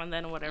every now and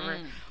then or whatever.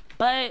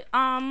 But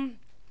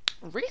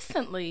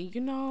recently,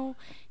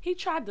 he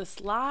tried to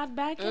slide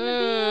back in the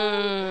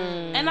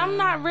DM, and I'm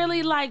not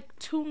really like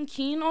too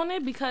keen on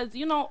it because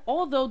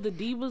although the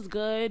D was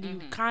good, you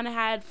kind of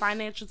had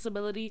financial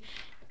stability.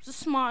 A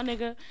smart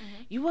nigga,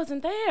 you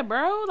wasn't there,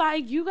 bro.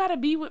 Like you gotta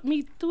be with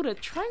me through the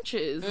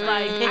trenches.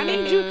 Like I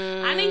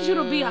need you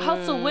to be a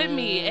hustle with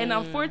me. And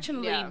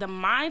unfortunately, Yeah. the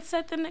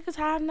mindset that niggas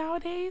have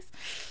nowadays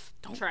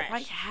don't Trash.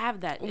 quite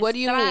have that. What It's do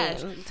you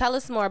trash. mean? Tell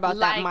us more about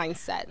that Like,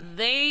 mindset.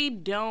 They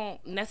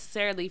don't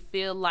necessarily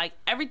feel like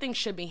everything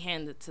should be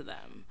handed to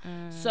them.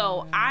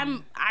 So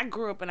I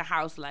grew up in a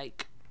house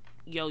like,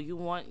 yo, you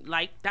want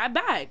like that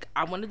bag?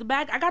 I wanted the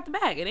bag. I got the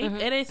bag.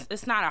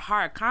 It's not a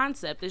hard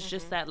concept. It's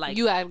just that like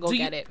You gotta go do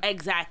get it.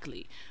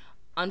 Exactly.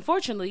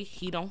 Unfortunately,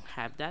 he don't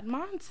have that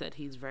mindset.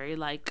 He's very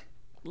like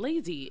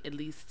lazy, at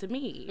least to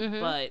me.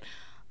 But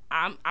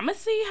I'm gonna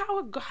see how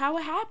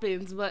it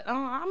happens. But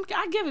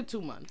I give it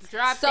 2 months.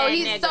 Drop So that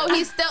he's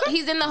nigga.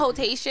 he's in the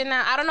hotation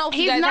now. I don't know if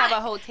you guys have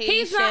a hotation.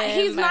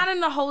 He's but- not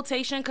in the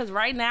hotation because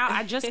right now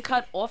I just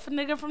cut off a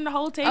nigga from the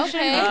hotation.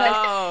 Okay.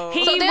 Because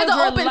he So there's was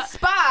an open relu-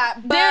 spot,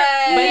 but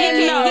But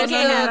he no,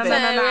 can't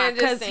no,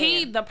 because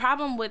the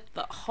problem with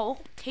the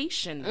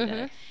hotation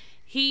nigga,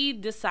 he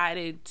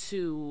decided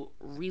to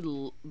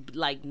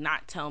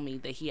not tell me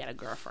that he had a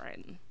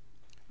girlfriend.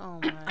 Oh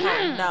my.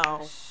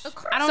 No.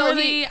 I don't So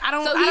really. he, I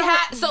don't. So I he don't-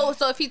 had.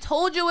 So if he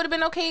told you, it would have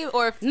been okay,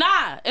 or if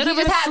Nah, it He would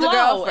just have has a been slow.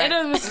 girlfriend. It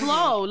would have been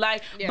slow.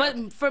 Like,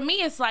 but for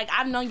me, it's like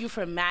I've known you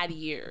for mad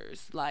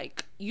years.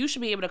 Like, you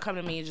should be able to come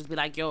to me and just be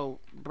like, yo,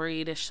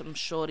 Bree, there's some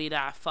shorty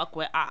that I fuck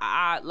with.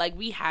 Like,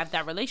 we have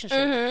that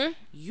relationship.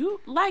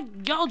 You, like,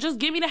 yo, just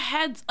give me the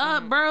heads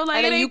up, bro. Like,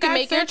 And then you can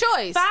make your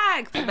choice.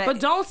 Facts. But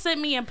don't sit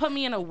me and put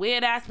me in a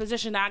weird-ass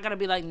position that I gotta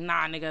be like,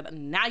 nah, nigga,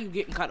 now you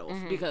getting cut off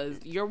because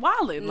you're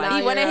wildin'. Like,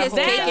 He wanted his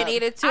cake and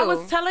eat it, too. I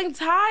was telling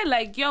Ty,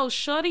 like, yo,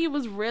 shorty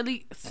was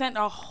really sent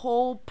a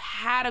whole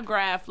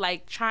paragraph,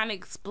 like, trying to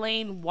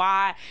explain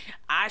why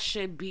I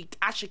should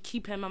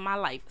keep him in my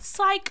life.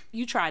 Psych,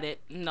 you tried it.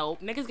 No,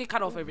 niggas get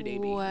cut off every day,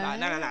 B. Nah.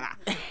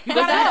 You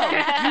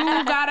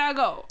gotta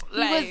go.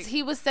 Like,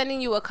 he was sending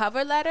you a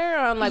cover letter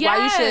on like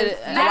why you should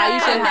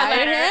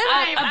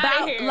hire him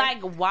about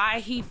like why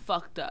he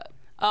fucked up.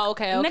 Oh,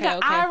 okay. Nigga,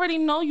 I already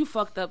know you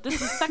fucked up. This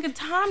is the second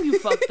time you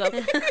fucked up.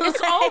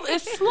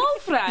 It's slow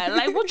fry.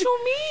 Like, what you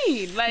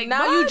mean? Like,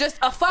 now what? you just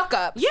a fuck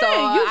up. Yeah, so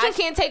I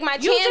can't take my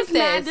chances. You just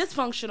mad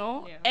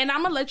dysfunctional, and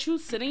I'm gonna let you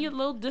sit in your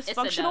little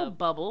dysfunctional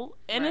bubble,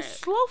 and it's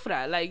slow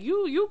fry. Like,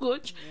 you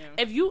good.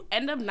 Yeah. If you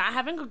end up not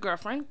having a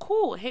girlfriend,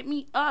 cool. Hit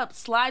me up.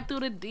 Slide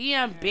through the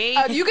DM,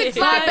 babe. You can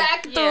slide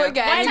back through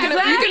again. You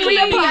can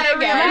reapply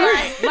again.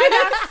 Like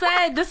I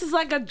said, this is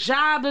like a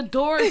job. The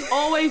door is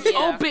always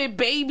open,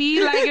 baby.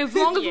 Like, as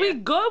long as we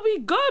good, we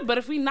good. But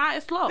if we not,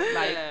 it's slow.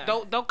 Like,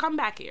 don't come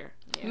back here.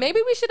 Yeah.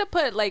 Maybe we should have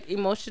put like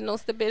emotional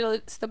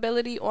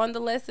stability on the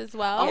list as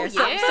well. Oh,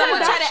 yeah.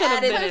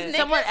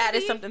 Someone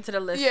added something to the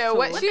list. Yeah,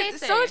 too.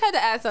 Someone tried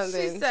to add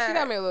something. She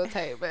got me a little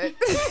tight, but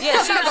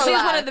yeah, she's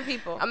one of the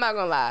people. I'm not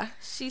gonna lie.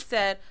 She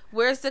said,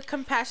 "Where's the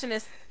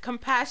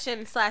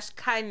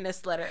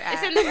compassion/kindness letter at?"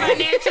 It's in the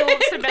financial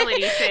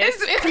stability.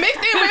 It's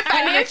mixed in with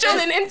financial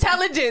and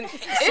intelligence.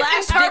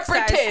 It's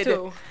interpreted.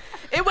 Too.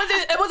 It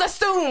was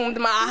assumed,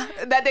 ma,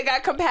 that they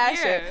got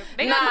compassion. Yeah.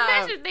 They got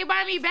compassion. They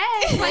buy me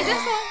bags like this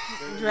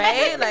one,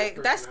 right?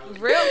 Like, that's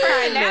real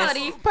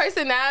personality.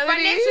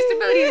 Financial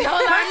stability. I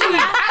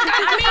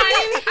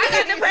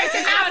got the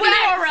personality.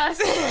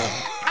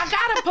 I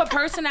gotta put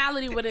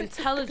personality with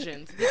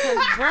intelligence because,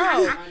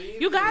 bro,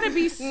 you gotta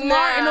be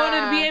smart in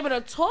order to be able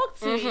to talk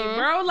to me,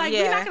 bro. Like,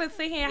 we're not gonna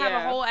sit here and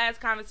have a whole ass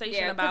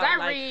conversation about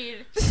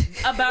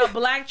about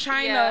Black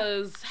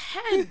China's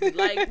head.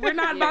 Like, we're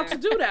not about to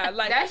do that.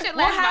 Like, that shit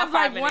we'll have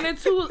like 1 or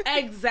 2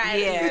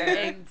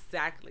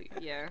 exactly.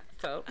 Yeah.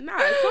 So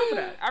it's over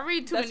that. I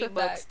read too many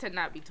books to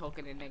not be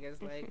talking to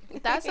niggas.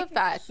 Like, that's a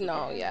fact.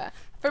 No, yeah.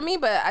 For me,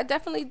 but I'm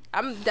definitely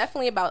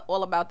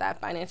all about that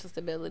financial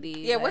stability.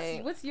 Yeah,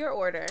 what's your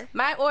order?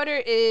 My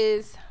order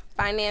is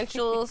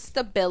financial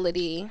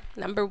stability,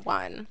 number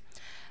 1.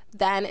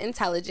 Then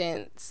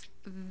intelligence.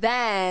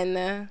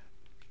 Then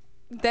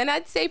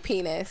I'd say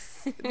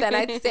penis. Then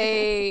I'd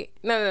say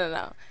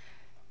no.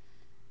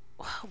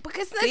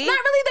 Because it's not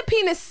really the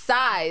penis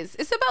size.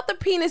 It's about the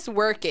penis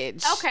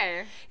workage.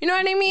 Okay. You know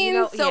what I mean?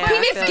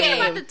 Penis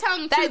game. About the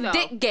tongue too, that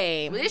dick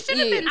game. It should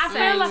have been sex.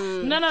 I feel like,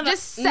 no.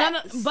 Just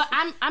sex. No. But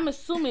I'm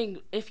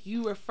assuming if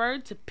you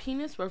referred to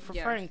penis, we're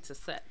referring to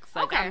sex.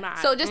 Like, okay. I'm not,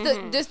 so just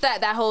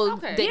that whole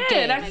dick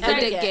game. That's the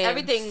dick game.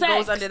 Everything sex,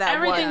 goes under that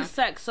everything's one.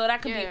 sex. So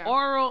that could be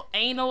oral,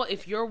 anal,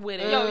 if you're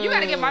with it. Yo, you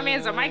gotta get my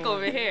man's a mic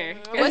over here.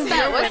 What's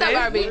up,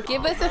 Barbie?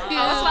 Give us a few.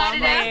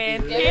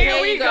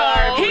 Here we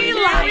go. He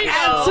like,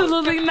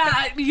 absolutely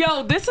not.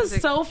 Yo, this is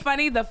so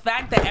funny. The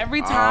fact that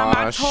every time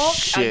I talk,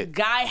 a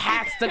guy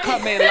has to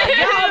come in. Like,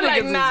 y'all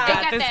niggas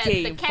got this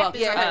game fucked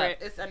up.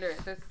 It's under it.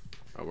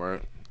 All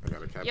right. I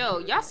got a cap. Yo,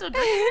 y'all still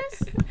drinking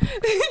this?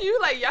 You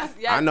like y'all?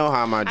 I know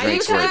how my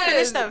drinks work.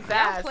 Finish them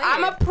fast.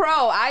 I'm a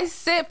pro. I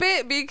sip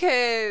it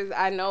because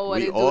I know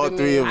what it do to me. All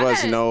three of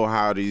us know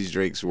how these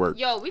drinks work.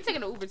 Yo, we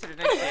taking an Uber to the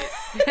next shit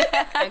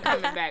and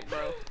coming back,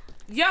 bro.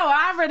 Yo,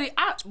 nigga,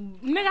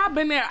 I've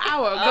been there an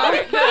hour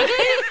ago.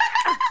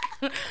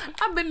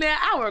 I've been there an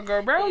hour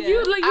ago, bro. Yeah. You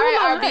all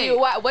right,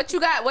 right. what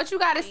you got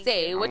to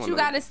say? What you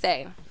got to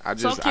say?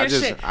 Talk your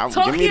shit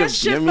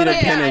give me the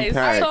pen and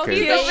pad.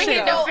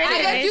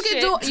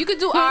 You could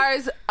do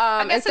ours.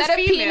 Instead of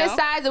penis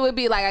size, it would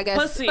be like, I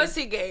guess,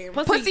 pussy game.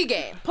 Pussy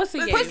game. Pussy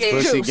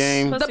juice.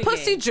 Game. The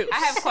pussy juice. I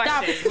have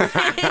questions.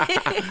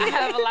 I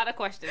have a lot of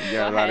questions. You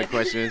got a lot of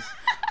questions.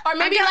 Or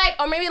maybe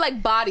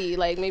like body,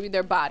 like maybe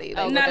their body.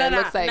 Like,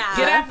 no. Looks like.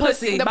 Get that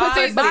pussy. The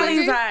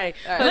body's right.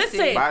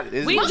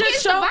 Listen, we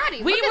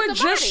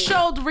just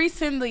showed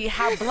recently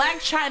how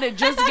Black China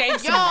just gave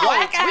some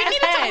whack ass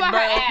head,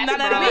 bro.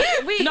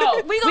 We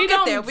gonna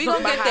get there. We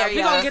gonna get there.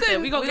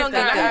 We gonna get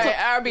there.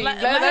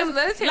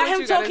 Let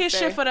him talk his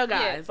shit for the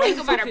guys. Think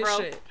about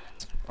it,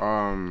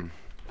 bro.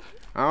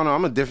 I don't know.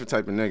 I'm a different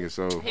type of nigga,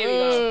 so. Here we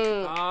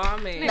go. Oh,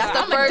 man. That's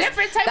I'm a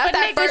different type of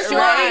nigga. First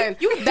line.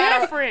 You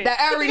different. That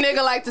every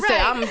nigga like to say,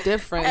 I'm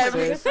different. I'm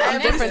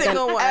different than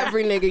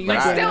every nigga you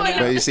know.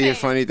 But you see, the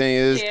funny thing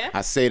is,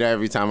 I say that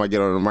every time I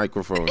get on the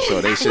microphone,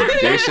 so they should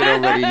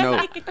already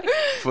know.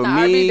 For me,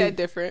 I'll be that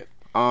different.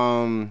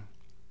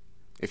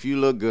 If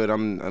you look good,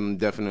 I'm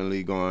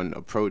definitely going to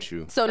approach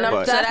you. So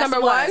that's number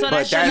 1. So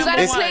but you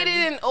gotta play it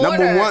in order.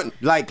 Number 1,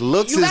 like,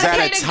 looks is at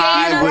a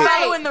tie with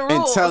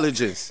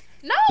intelligence.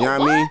 No, you know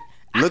what I mean?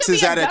 Looks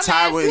is at a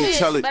tie with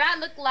intelligence. But I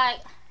look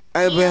like.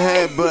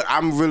 But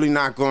I'm really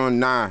not going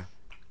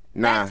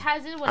Nah, That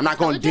ties in with I'm not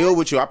gonna deal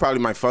with you. I probably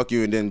might fuck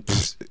you and then,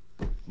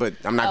 but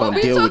I'm not gonna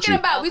deal with you.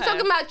 We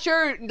talking about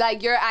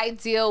your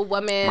ideal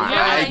woman. My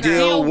your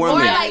ideal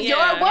woman. Or like your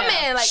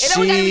woman. Like it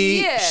don't gotta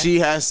be She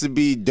has to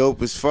be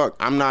dope as fuck.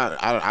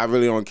 I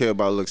really don't care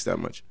about looks that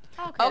much.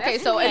 Okay,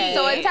 so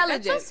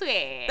intelligent. That's so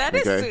sweet. That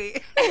is Okay.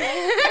 sweet.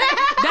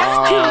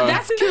 That's cute.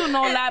 That's cute,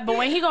 no lie. But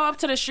when he go up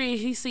to the street,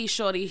 he see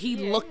shorty. He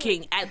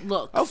looking at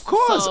looks. Of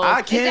course, So,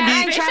 eye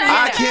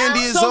candy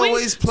is So we-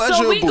 always so we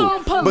pleasurable.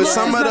 gonna put But looks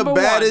some as of the number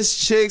one.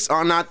 baddest chicks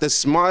are not the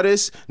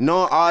smartest,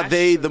 nor are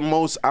they the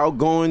most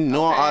outgoing,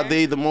 nor are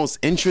they the most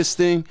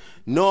interesting,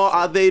 nor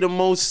are they the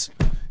most.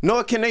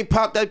 Nor can they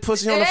pop that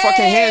pussy on the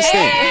fucking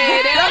handstand.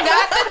 Hey, they don't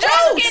got the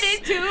juice. Get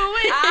into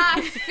it.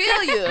 I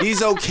feel you.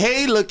 These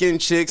okay looking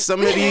chicks, some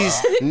of these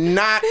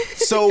not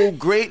so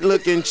great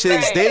looking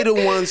chicks, they the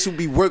ones who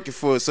be working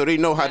for us, so they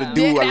know how to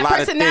do a That lot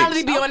of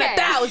personality things. be on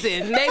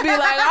 1,000. They be like,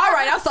 all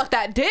right, I'll suck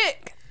that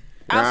dick.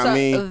 I'll Know what suck I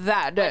mean?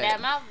 that dick.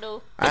 That mouth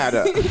though. I had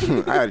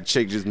a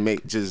chick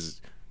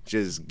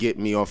just get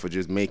me off of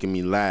just making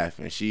me laugh,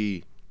 and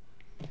she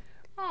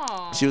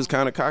was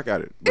kind of cock at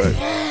it, but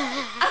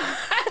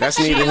that's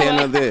neither here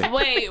nor there.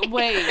 Wait.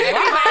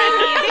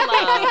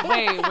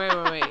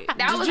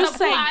 That Did was you a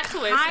say plot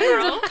twist, kind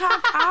bro. of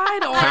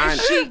cockeyed or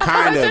is she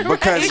Kind of,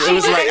 because it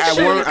was like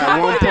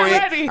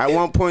already. at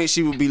one point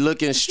she would be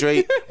looking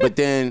straight, but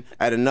then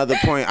at another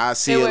point I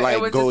see it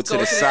like go to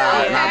the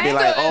side, and I'd be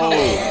like,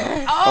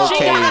 She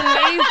okay, got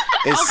a lazy.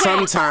 it's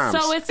sometimes.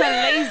 So it's a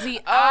lazy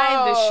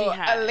eye that she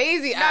has. A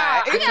lazy I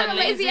eye. got a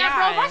lazy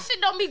eye, bro. My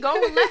shit don't be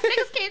going left.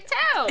 Niggas can't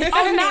tell.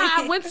 Oh no!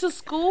 I went to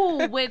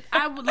school with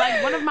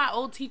one of my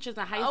old teachers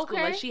in high school.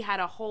 Okay. Like she had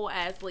a whole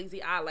ass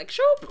lazy eye, like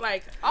shoop,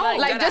 like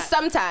Like just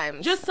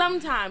sometimes. just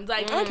sometimes,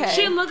 like Okay.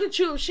 she look at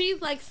you. If she's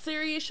like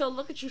serious, she'll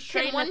look at you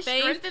straight Can in one the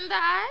face. strengthen the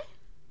eye?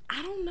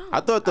 I don't know.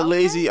 I thought the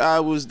lazy eye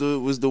was the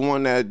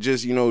one that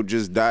just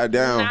just died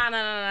down. Nah.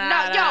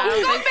 No,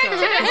 yo, go back to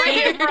the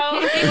brain, bro.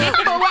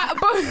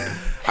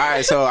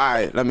 All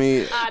right, let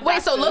me.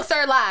 Wait, so looks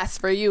are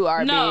last for you,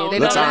 RB. No, They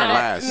Looks don't aren't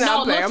have- last. No,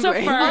 I'm playing, looks I'm are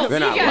playing. first. They're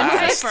not You gotta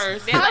say last.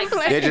 first. They're like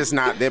They're just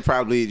not. They're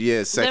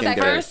probably secondary.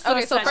 first.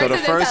 Okay, so second. So the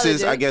is first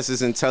is, I intelligence. guess,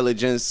 is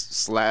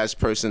intelligence /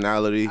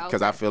 personality,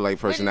 because I feel like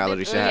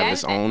personality should have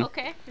its own.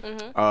 Okay.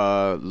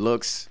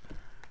 Looks,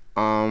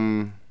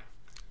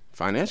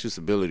 financial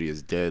stability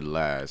is dead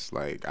last.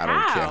 Like, I don't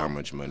care How? how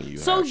much money you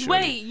So have. shorty.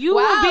 wait, you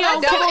Wow, would be that's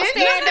okay? double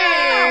interesting.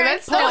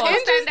 That's so Double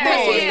interesting.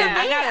 standard.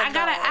 Yeah. I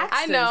gotta ask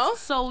I this. know.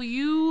 So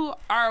you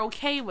are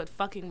okay with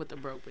fucking with a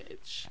broke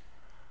bitch?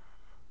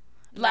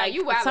 Like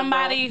you wildin',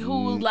 somebody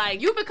who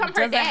like You become her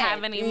doesn't dad.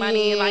 have any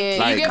money. Like Yeah.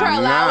 Like, you give her nah.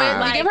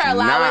 allowance. You give her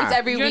allowance Nah.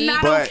 every you're week.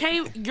 not But-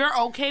 okay. You're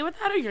okay with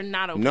that, or you're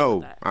not okay No,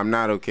 with that? I'm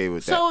not okay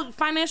with that. So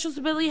financial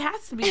stability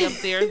has to be up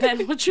there.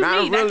 Then what you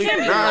Not mean? really, That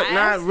can't be not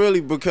last.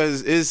 really,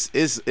 because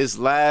it's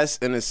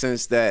last in the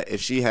sense that if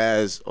she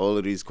has all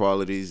of these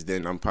qualities,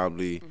 then I'm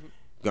probably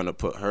gonna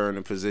put her in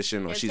a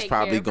position, or And she's take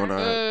probably care of her.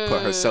 gonna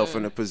put herself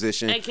in a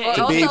position AKA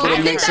to be able I to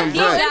think make some that's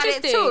bread. Got it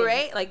Interesting. too,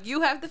 right? Like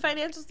you have the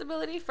financial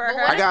stability for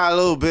her. I got a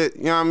little bit,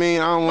 you know what I mean?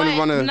 I don't want to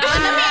run a. Nah,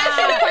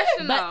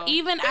 question, but though.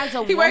 even as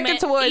a He woman, working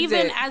towards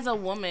even it. as a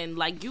woman,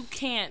 like you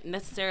can't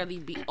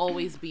necessarily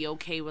always be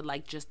okay with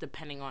like just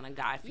depending on a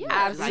guy. For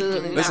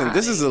absolutely Like, Listen,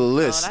 this is a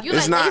list. that's- You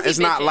It's like not. lazy It's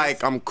not bitches.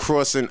 like I'm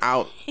crossing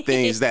out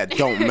things that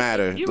don't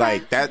matter. You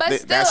Like right. that.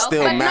 But That still,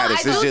 still but no, matters.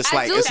 I It's do- just I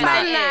like do it's not.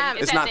 find that-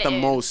 It's not the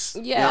most.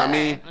 You know what I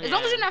mean? As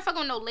long as you're not fucking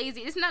with no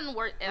lazy, it's nothing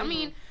worse. I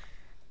mean,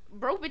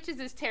 broke bitches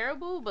is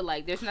terrible, but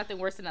like, there's nothing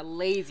worse than a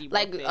lazy broke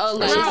Like bitch. a Like,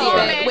 lazy no, bitch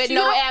man, with you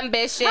no don't-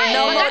 ambition, Right,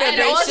 no and all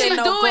motivation, she's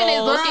no doing is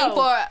goals. looking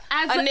for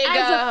As a a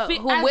nigga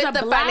who as with a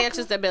the black-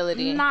 financial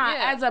stability. Nah,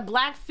 Yeah. as a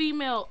black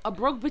female, a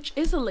broke bitch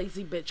is a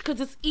lazy bitch because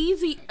it's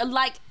easy.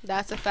 Like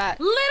That's a fact.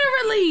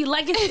 literally,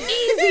 like it's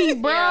easy,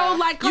 bro. Yeah.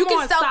 Like come You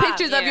can on, sell stop.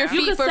 pictures of your Yeah. You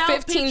feet can for sell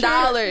 $15.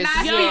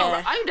 Nah, Yo.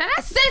 are you done?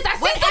 Sis, I seen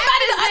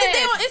somebody the other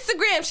day on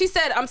Instagram. She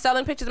said, "I'm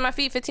selling pictures of my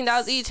feet,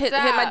 $15 each. Hit my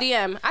Stop.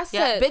 DM." I Yeah,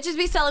 said, bitches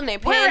be selling their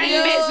We're in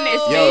panties.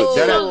 business. Yo,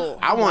 Yo.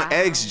 I want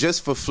eggs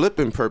just for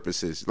flipping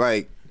purposes.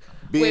 Like,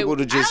 be Wait, able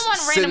to I just don't want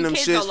send random them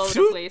kids shit. all over the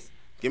Phew. place.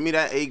 Give me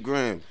that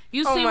 $8,000.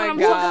 You Oh see my what I'm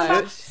talking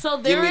about? gosh. So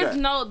Give me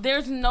that.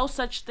 there's no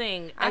such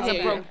thing as a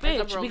hear broke you. As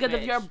a bitch broke because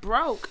if bitch. you're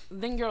broke,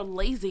 then you're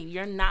lazy.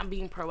 You're not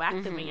being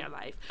proactive in your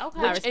life, Okay.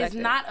 I which respect is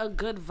it. not a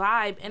good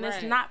vibe and it's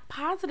Right. not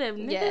positive.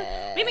 Nigga.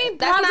 Yeah. We need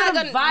That's not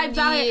positive gonna- vibes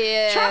out here.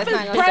 yeah, Trump it's is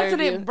not gonna serve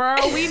president, you. bro.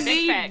 We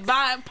need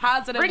facts.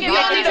 positive Bring it we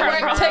back all vibes. need to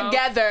Trump, work bro.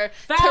 together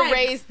to Facts.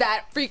 raise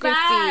that frequency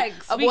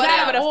Facts. of We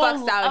whatever gotta the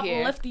fuck's all out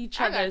here. uplift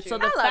each I other. got So you.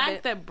 the I love fact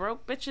it. that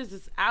broke bitches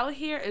is out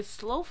here is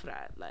slow for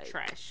that. Like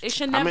Trash. It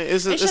should I never. mean,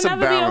 it's it a should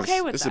never balance. be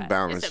okay with It's that. a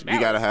balance. It's a We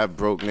gotta balance. have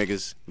broke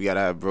niggas. We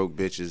gotta have broke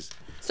bitches.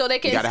 So they We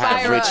can gotta inspire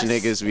have rich us.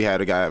 niggas. We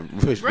gotta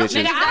have rich Broke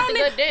bitches. niggas got the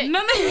good dick.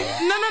 No.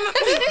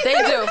 They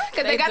do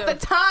because they got do. the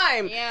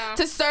time Yeah.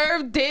 to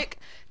serve dick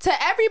to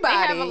everybody.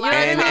 They have a You know lot what of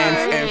I And mean?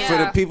 time. and for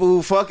Yeah. the people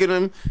who fucking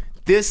them,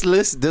 this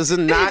list does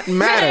not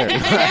matter.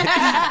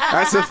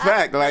 That's a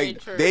fact.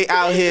 Like true. they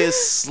out here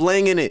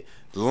slinging it.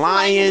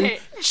 lying,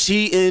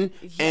 cheating,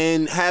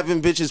 and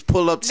having bitches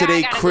pull up to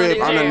their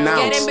crib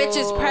unannounced. Getting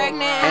bitches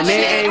pregnant. And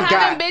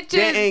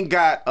they ain't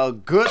got a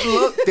good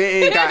look.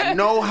 They ain't got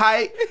no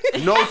height,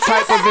 no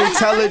type of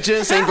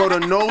intelligence. Ain't go to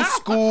no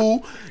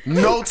school,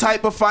 no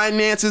type of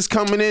finances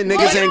coming in.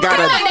 Niggas ain't got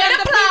a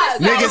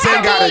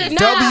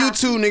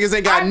W-2. Niggas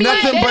ain't got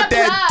nothing but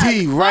that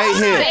D right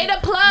here. They the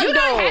plug. You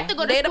don't have to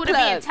go to school to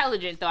be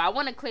intelligent, though. I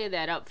want to clear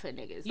that up for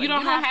niggas. Like, you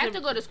don't have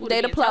to go to school to be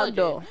intelligent.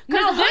 Though.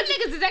 Because hood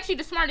niggas is actually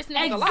the smartest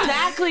niggas alive.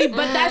 Exactly,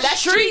 but that's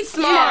street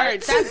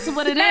smart. That's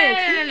what it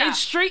is. No. It's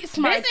street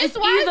smart. Business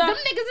wise, them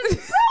niggas is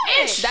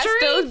brilliant. That's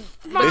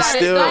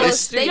still.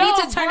 They need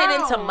to turn it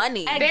into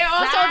money. Exactly. They're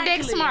also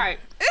dick smart.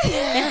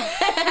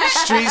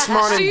 Street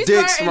smart and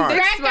dick smart.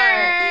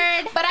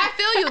 But I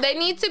feel you. They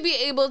need to be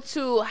able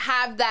to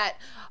have that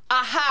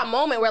aha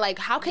moment where, like,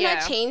 how can I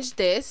change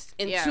this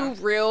into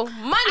real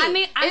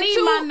money? I need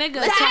my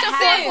niggas to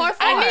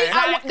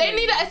have. They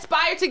need to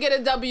aspire to get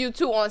a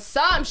W-2 on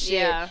some shit.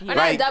 Yeah. Or like,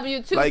 not a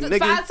W-2, like, nigga,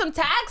 file some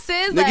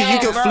taxes. Nigga,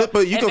 like, you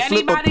can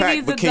flip a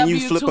pack, but can you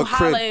flip a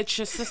crib? At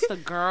your sister,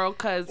 girl,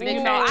 because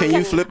you know. Can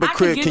you flip a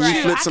crib? Can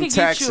you flip some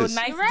taxes?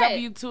 I can get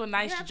you a nice W-2, a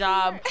nice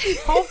job.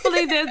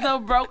 Hopefully, there's no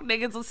broke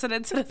niggas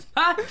listening to this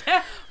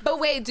podcast.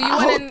 But wait, do you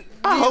want to?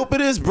 I hope it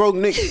is broke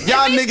niggas.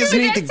 Y'all niggas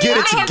need to get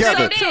it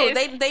together.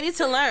 They need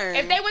to learn.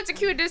 If they went to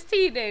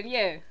QDST, then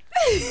yeah.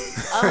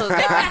 Oh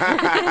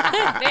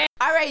God.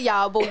 All right,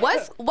 y'all. But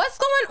what's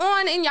going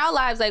on in y'all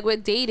lives, like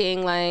with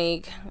dating?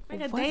 Like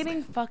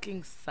dating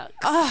fucking sucks.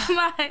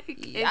 Like,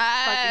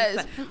 yes.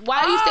 Fucking sucks.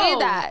 Why do you say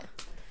that?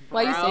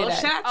 Why you say that?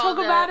 Should I talk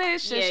about it?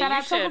 Should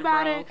I talk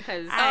about it?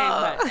 Because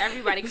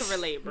everybody can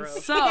relate, bro.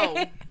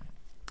 So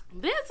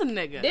there's a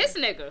nigga. This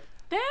nigga.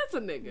 There's a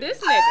nigga. This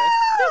nigga.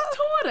 There's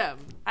two of them.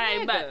 All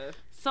right, but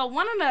so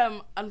one of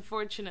them,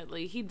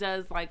 unfortunately, he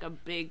does like a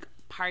big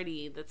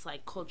party that's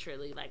like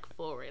culturally like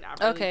forward. I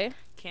really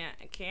can't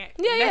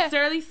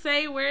necessarily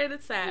say where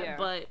it's at,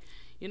 but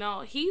you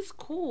know, he's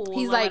cool.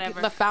 He's like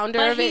whatever. The founder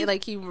but of it.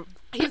 Like he's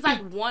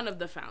like one of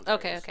the founders.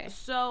 Okay.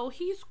 So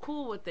he's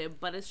cool with it,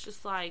 but it's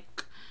just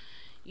like,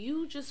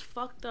 you just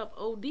fucked up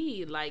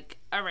OD. Like,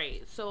 all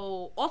right,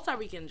 so All-Star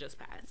Weekend just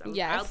passed. I was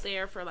out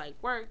there for like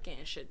work,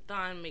 getting shit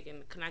done,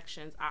 making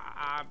connections,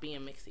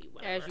 being mixy,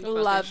 whatever.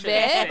 Love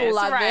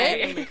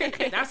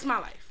it. That's my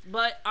life.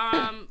 But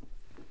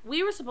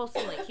we were supposed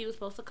to he was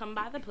supposed to come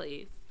by the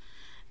place.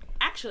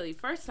 Actually,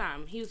 first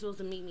time he was supposed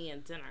to meet me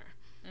at dinner.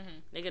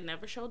 Nigga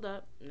never showed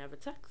up, never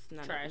text,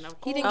 never called.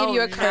 He didn't give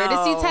you a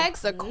courtesy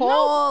text, a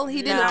call.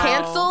 He didn't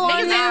cancel.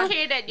 Niggas didn't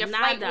care that your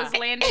flight was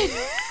landing.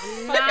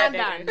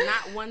 Nada,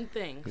 not one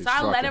thing. So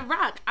I let it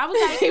rock. I was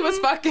like, he was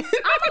fucking. I'm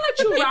gonna let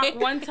you rock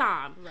one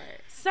time.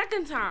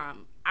 Second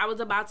time, I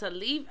was about to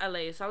leave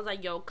LA, so I was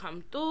like, yo,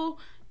 come through.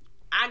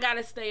 I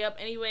gotta stay up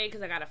anyway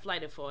because I got a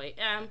flight at 4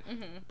 a.m.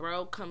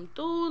 Bro, come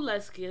through.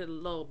 Let's get a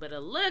little bit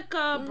of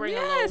liquor. Bring a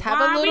little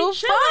have a little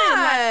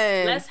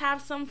fun. Let's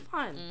have some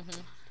fun.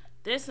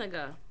 This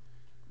nigga,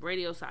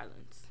 radio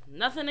silence.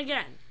 Nothing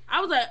again.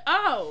 I was like,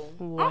 oh,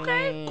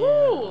 okay,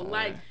 cool.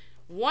 Like,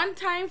 one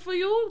time for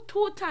you,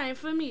 two time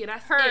for me.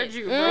 That's heard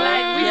you, bro.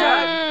 Like, we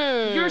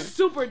done. You're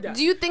super done.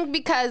 Do you think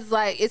because,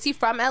 like, is he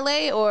from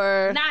LA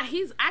or? Nah,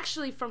 he's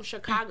actually from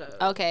Chicago.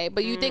 Okay,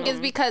 but you think it's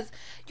because,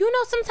 you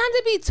know, sometimes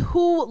it be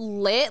too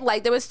lit.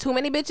 Like, there was too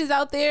many bitches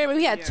out there.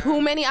 Maybe we had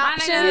too many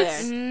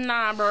options.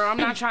 Nah, bro, I'm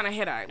not trying to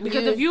hit her.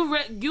 Because if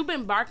you've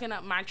been barking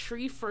up my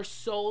tree for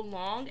so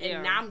long,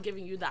 and now I'm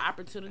giving you the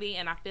opportunity,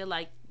 and I feel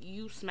like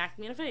you smacked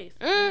me in the face.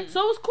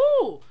 So it's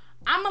cool.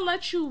 I'm going to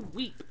let you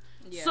weep.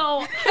 Yeah. So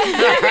yesterday,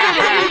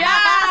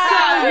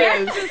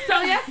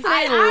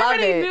 I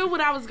already knew what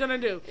I was gonna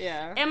do.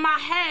 Yeah. In my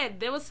head,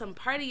 there was some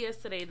party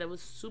yesterday that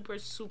was super,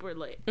 super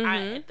lit.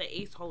 At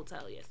the Ace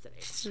Hotel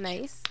yesterday.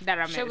 Nice. That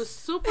I missed. It was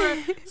super,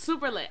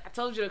 super lit. I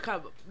told you to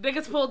come.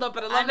 Niggas pulled up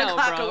at 11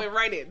 o'clock and went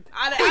right in.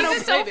 I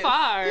don't so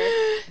far.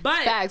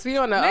 But facts, we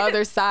on the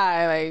other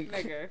side.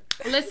 Like,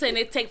 listen,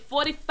 it take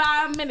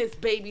 45 minutes,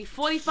 baby.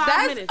 45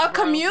 minutes. That's a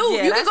commute.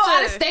 Yeah, you can go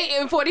out of state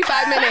in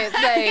 45 minutes.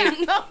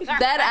 Like,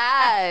 that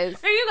ass.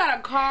 And you got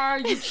a car,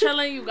 you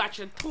chilling, you got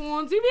your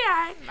tunes, you be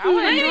alright.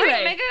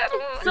 Anyway,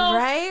 so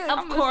right?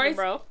 Of course,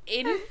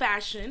 in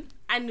fashion,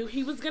 I knew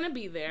he was gonna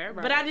be there,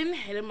 but I didn't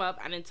hit him up.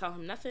 I didn't tell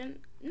him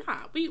nothing.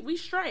 Nah, we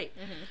straight.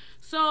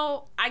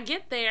 So I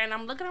get there and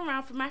I'm looking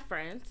around for my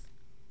friends,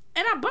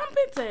 and I bump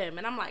into him,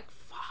 and I'm like,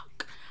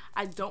 fuck.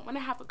 I don't want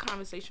to have a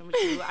conversation with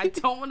you. I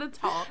don't want to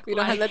talk. We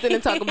don't have nothing to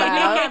talk about. We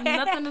don't have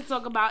nothing to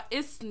talk about.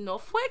 It's no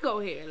fuego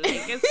here.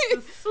 Like,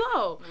 it's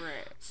slow.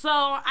 Right. So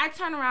I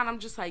turn around. I'm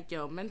just like,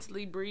 yo,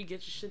 mentally, Bree,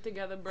 get your shit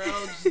together, bro.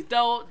 Just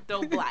don't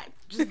black.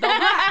 Just don't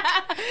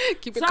black.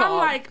 Keep it calm. So I'm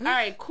like, all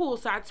right, cool.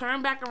 So I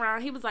turn back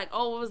around. He was like,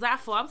 oh, what was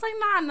that for? I was like,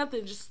 nah,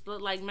 nothing. Just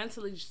like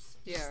mentally, just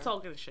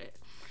talking shit.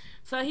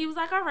 So he was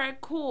like, all right,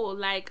 cool.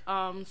 Like,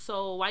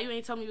 so why you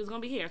ain't tell me you was gonna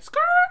be here?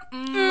 Skirt.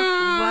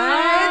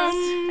 What?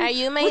 Are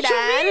you my dad?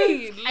 What you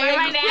mean? Are you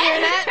my dad?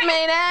 You're not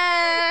my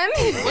dad.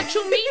 What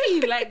you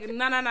mean? Like,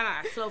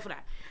 nah. Slow for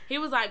that. He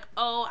was like,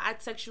 "Oh, I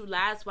text you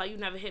last. Why you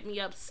never hit me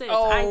up, sis?"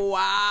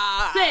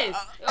 Wow. Sis,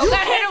 You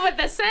got hit him with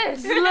the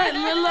sis.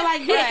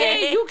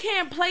 like you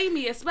can't play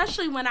me,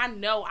 especially when I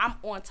know I'm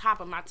on top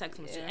of my text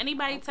message.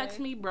 Anybody text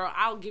me, bro,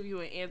 I'll give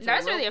you an answer.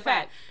 That's really a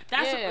fact.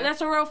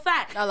 That's a real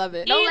fact. I love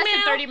it. No less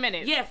than 30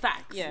 minutes. Yeah,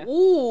 facts. Yeah.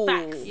 Ooh.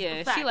 Facts.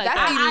 Yeah, Facts. she like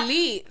That's that.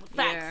 elite.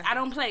 Facts. Yeah. I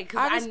don't play because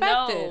I I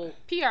respect know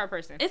PR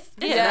person. it's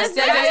That's business.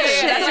 your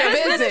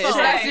It's business. phone.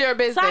 That's your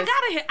business. So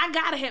I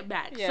gotta hit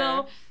back. Yeah.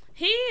 So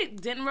he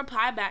didn't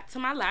reply back to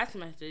my last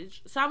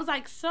message. So I was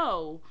like,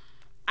 so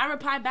I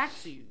replied back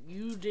to you.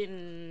 You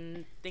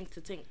didn't think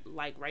to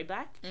like right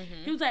back?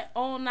 Mm-hmm. He was like,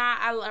 oh nah,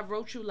 I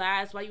wrote you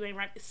last. Why you ain't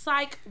right?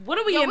 Psych. What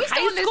are we in we high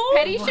still in this school?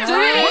 petty shit, What?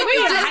 right? What are we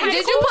in high Did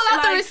you school? pull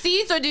out the Like,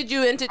 receipts or did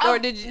you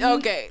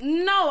okay.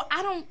 No,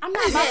 I'm not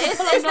about to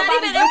pull up It's not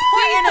nobody's even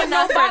important receipts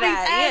enough or for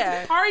nobody's that,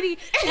 ass party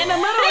in the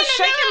middle of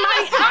shaking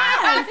my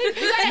ass.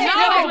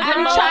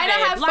 I'm trying to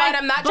have fun.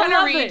 I'm not trying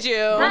to read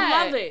you.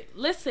 Beloved,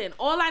 listen,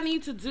 all I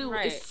need to do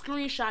Right. is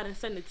screenshot and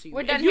send it to you.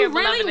 We're done If you here,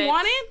 really beloveds.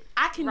 want it,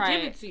 I can give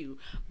Right. it to you.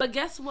 But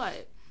guess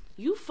what?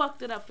 You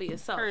fucked it up for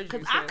yourself. Heard you,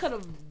 Because I sis. could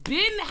have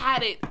been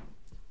had it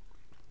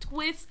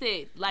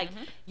twisted. Like,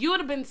 you would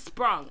have been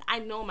sprung. I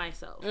know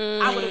myself.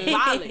 I would have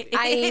violated.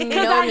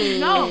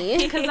 I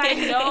Because I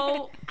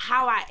know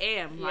how I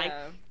am. Like,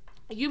 Yeah.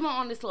 you been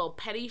on this little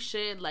petty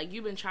shit, like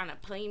you been trying to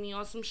play me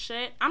on some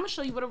shit. I'm gonna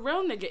show you what a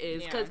real nigga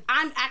is, because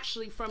I'm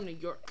actually from New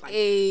York. Like,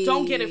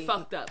 don't get it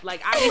fucked up.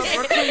 Like, I'm a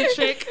Brooklyn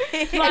chick.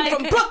 Like,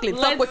 from Brooklyn.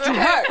 Fuck what you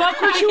heard.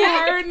 Fuck what you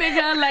heard,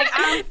 nigga. Like,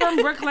 I'm from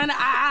Brooklyn.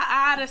 I'm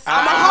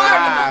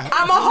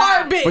I'm a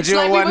hard bitch. But you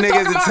don't like want we was niggas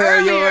talking to about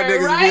tell you earlier,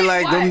 niggas right? be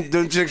like,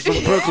 them chicks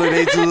from Brooklyn,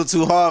 they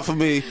too hard for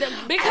me.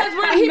 Because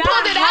we're He not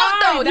pulled it out,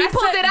 hard. though. He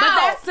pulled it out. But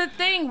that's the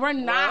thing. We're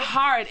not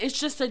hard. It's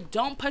just that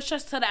don't push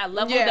us to that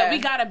level Yeah. that we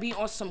gotta be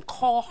on some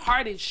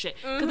cold-hearted shit.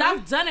 Because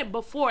I've done it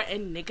before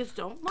and niggas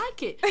don't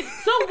like it.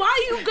 So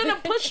why you gonna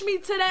push me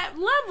to that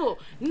level?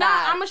 Nah,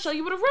 I'm gonna show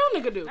you what a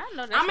real nigga do. I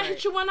know that's I'm gonna right.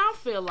 hit you when I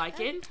feel like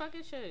You it.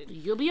 fucking should.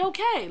 You'll be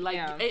okay. Like,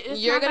 Yeah. it's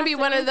You're not gonna that be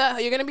one of serious.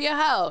 the. You're gonna be a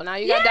hoe. Now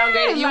you Yeah, got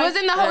downgraded. You like- was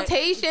in the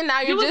rotation.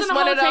 Now You you're was just in a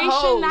one of the rotation,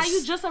 hoes. now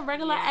you just a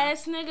regular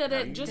ass nigga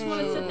that just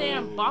want to sit there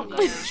and bark up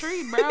the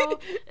tree, bro.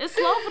 It's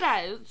slow for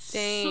that. It's super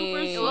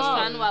Dang. slow. It was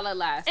fun while it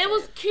lasted. It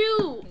was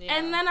cute. Yeah.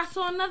 And then I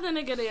saw another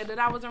nigga there that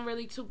I wasn't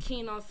really too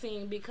keen on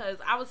seeing because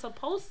I was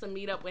supposed to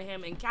meet up with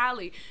him in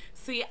Cali.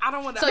 See, I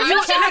don't want to. So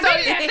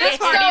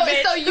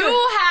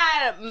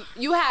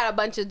you had a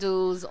bunch of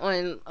dudes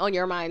on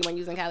your mind when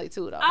you was in Cali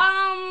too, though.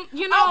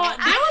 You know,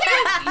 there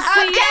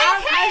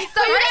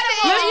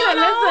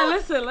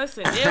was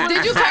listen.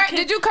 Did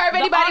you curve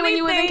anybody when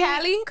you was in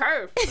Cali?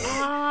 curve.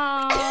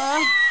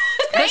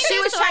 But she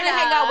was trying to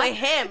hang out with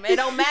him. It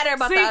don't matter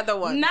about the other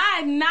one.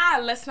 Nah,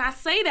 let's not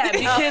say that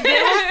because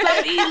there was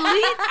some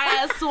elite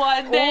ass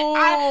one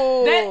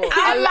that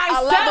I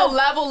myself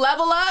level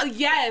up.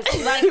 Yes,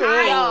 like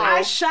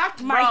I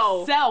shocked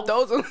myself.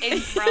 Those are After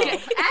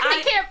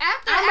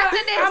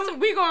this,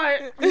 we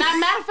going.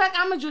 Matter of fact,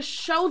 I'm gonna just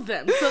show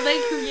them so they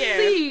can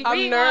see.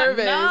 I'm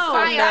nervous.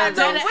 I'm nervous.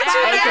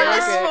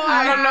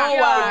 I don't know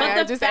why. But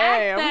I the just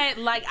fact am. that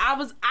like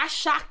I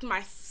shocked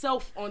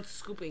myself on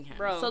scooping him.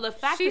 Bro, So the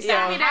fact she that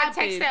sent me that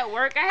happened, text at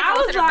work. I I had to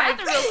go was to the like,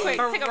 bathroom real quick.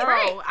 Take a bro,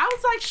 break. I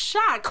was like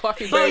shocked.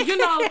 Coffee But break. you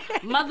know,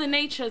 Mother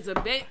Nature's a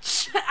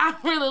bitch. I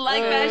really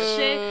like that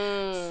shit.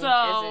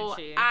 So Isn't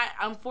she? I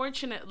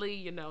unfortunately,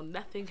 you know,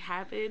 nothing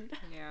happened.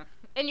 Yeah.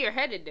 In your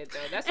head it did though.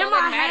 That's In all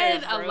my that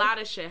matters, head, bro. a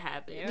lot of shit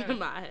happened. Yeah. In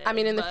my head. I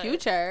mean, in the but-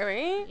 future,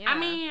 right? Yeah. I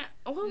mean,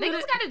 what would niggas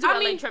it- got to do I LA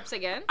mean, trips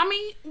again. I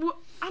mean,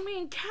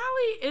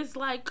 Cali is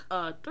like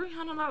a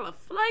 $300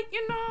 flight,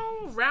 you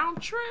know,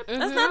 round trip.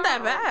 That's not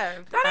that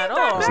bad That at ain't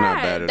all. It's not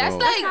bad at That's all.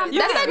 like not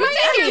that's bad. like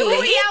Miami. You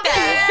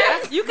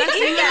can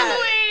eat that.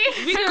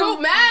 We scoop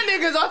mad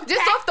niggas off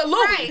the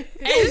loop. Right.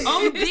 And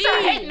OD. You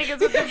start hitting niggas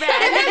with the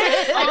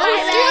bag.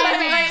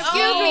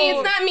 Excuse me,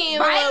 it's not me.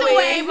 By the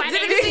way, my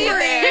Didn't niggas see you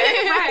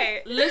there.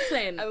 Right.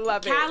 Listen, I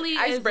love it. Cali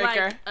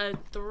Icebreaker. is like a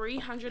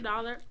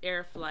 $300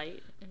 air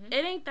flight.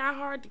 It ain't that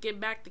hard to get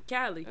back to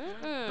Cali.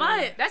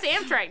 But That's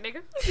Amtrak,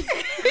 nigga.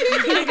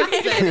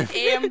 nigga said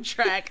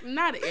Amtrak,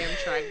 not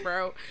Amtrak,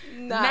 bro.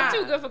 Nah,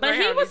 too good for but he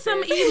Greyhound was these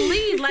some days.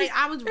 elite. Like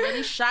I was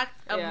really shocked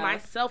of Yeah.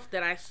 myself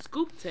that I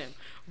scooped him.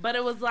 But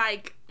it was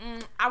like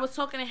I was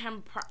talking to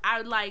him.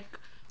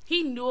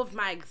 He knew of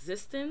my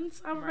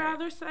existence. I would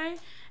rather say.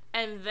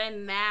 And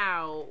then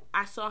now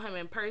I saw him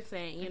in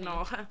person, you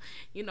know,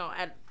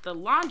 at the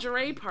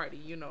lingerie party.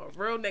 You know, a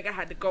real nigga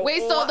had to go.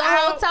 Wait, so all the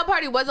out. hotel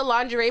party was a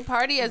lingerie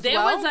party as There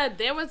well?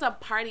 was a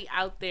party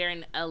out there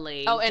in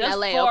LA. Oh, in just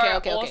LA. for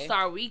Okay.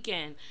 All-Star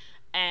Weekend.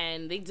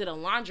 And they did a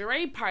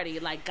lingerie party.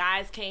 Like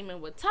guys came in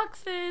with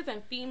tuxes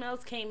and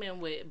females came in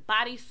with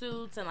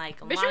bodysuits and like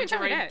Bitch, you didn't tell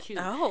me lingerie that. cute.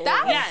 Oh,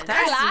 Yes.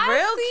 that's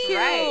real cute.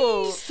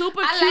 Right.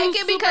 Super I cute. like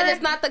it because super-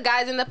 it's not the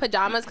guys in the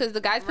pajamas, because the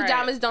guys' Right.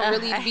 pajamas don't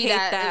really I be hate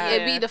that.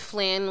 It'd be the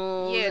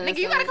flannels. Yeah, and nigga,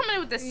 you stuff. gotta come in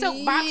with the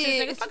silk boxers,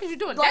 Yeah. nigga. Fuck is you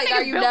doing? Like, That are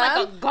nigga's you built like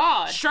done? a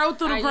god. Stroll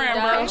through the Are you gram,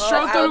 done? bro.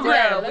 Stroll through the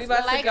gram. We about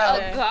to Like go a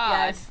there. god.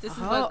 Yes, this is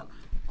what.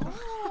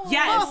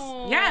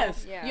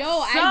 Yes. Yo,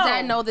 So, I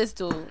didn't know this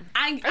dude.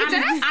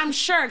 I'm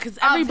sure because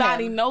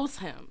everybody knows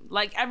him.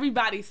 Like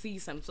everybody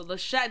sees him. So the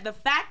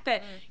fact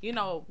that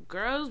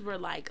girls were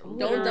like,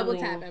 Don't double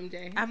tap,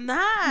 MJ. I'm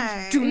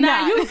not.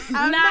 Nah,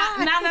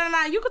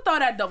 you could throw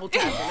that double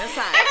tap in. It's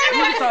fine.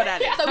 You can throw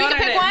that in. So we can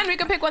pick one. We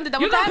can pick one to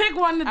double You tap. can pick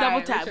one to double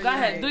right, tap. Go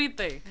ahead, do your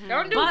thing.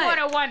 Don't do more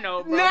than one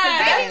though, bro. Nah,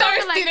 That's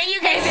thirsty, like, then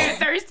you get get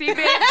there thirsty, bitch.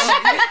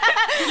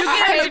 You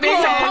get to be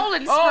some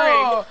Poland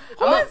Spring.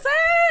 Who is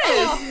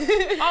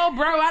this? Oh,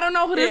 bro, I don't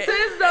know who this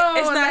is though.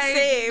 It's not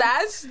safe.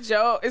 That's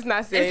Joe. It's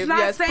not safe. It's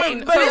not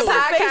safe. But it's So-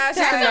 podcast. That's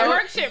so- some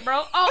work shit,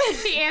 bro. Oh,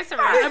 she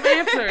answering. I'm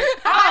answering.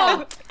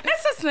 Oh,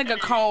 it's this nigga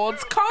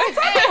Coles. Coles,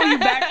 I'll call you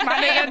back, my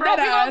nigga. Yeah, bro, we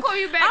gonna Deadass. call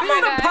you back, I'm my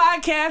on a guy.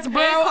 podcast,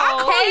 bro. Hey, I'll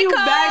call Hey, you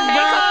Cole. back,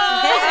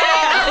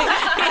 Hey,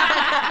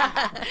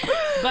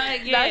 bro.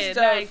 But yeah, That's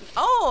like,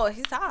 Oh,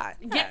 he's hot.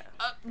 yeah.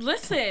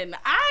 Listen,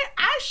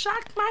 I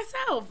shocked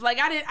myself. Like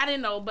I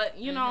didn't know, but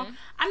I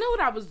knew what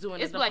I was doing.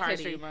 It's at the Black party.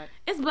 History Month.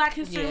 It's Black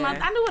History Yeah. Month.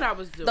 I knew what I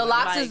was doing. The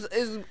locks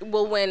Like,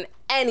 will win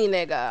any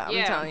nigga. I'm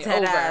Yeah, telling you,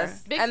 dead over.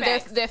 ass. Big And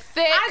facts. they're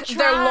thick. I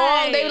They're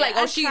long. They tried. like,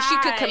 I she could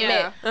tried. commit.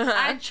 Yeah.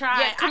 I tried.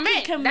 Yeah, I can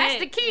commit. commit. That's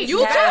the key. You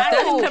Yes,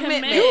 too. that's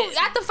commitment. You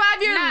at the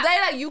 5 years, Nah, they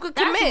like you could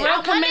that's commit. real I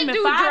wanna commitment.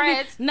 do 5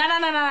 dreads. dreads.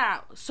 No.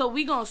 So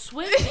we gonna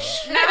switch.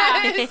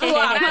 Nah. So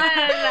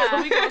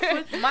we gonna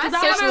switch. My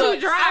 'Cause shit's I wanna- too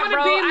dry, I wanna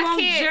bro. be I can't.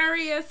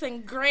 luxurious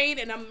and great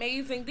and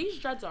amazing. These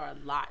dreads are a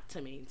lot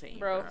to maintain,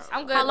 Bro, bro.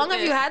 I'm good. How long with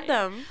have you this. had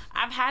them?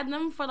 I've had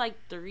them for like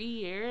 3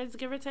 years,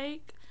 give or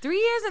take. 3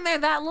 years and they're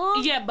that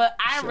long? Yeah, but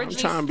I Shit, I'm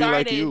originally trying to be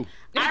started. like you.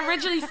 I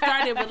originally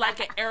started with like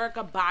an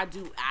Erica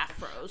Badu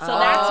afro, so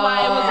that's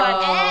why it was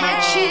like my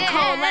cheat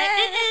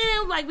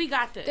code, like we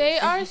got this. They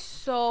are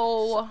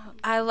so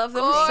I love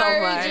them gorgeous.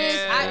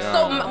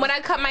 so much. So when I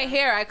cut my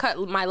hair, I cut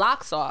my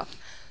locks off.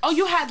 Oh,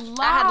 you had locks.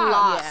 I had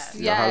locks.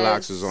 Yeah, her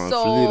locks is on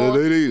So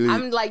fleek.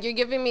 I'm like, you're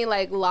giving me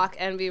like lock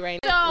envy right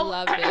So, now.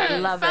 Love it.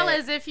 Love it.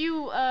 fellas, if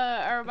you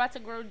are about to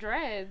grow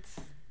dreads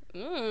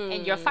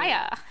and you're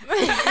fire,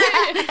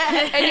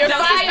 And you're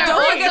fire.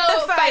 don't forget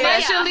Also the fire.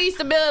 Financially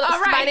stable. All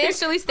right.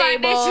 Financially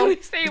stable.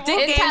 financially stable,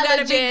 Dick game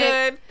gotta be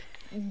Intelligent.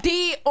 good.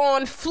 D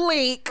on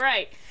fleek.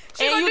 right?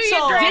 She And gonna you do your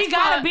told. dreads You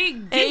gotta for- be,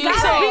 And you you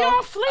gotta told. be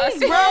on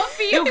fleek, bro.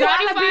 fee You of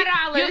gotta be.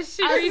 $25.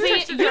 She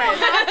retouched the You dreads.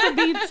 have to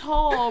be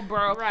tall,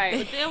 bro. Right.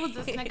 But there was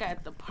this nigga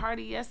at the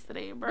party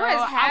yesterday, bro. What is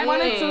I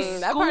wanted to happening?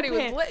 That scoop party was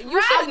him. lit. You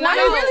Right, should. No, you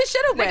no. really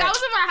should have Like, went. I was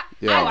in my.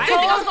 Yeah. Oh, I didn't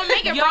think I was gonna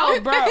make it, bro.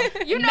 Yo,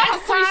 bro. You know next how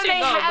quick time shit they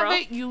go, have bro.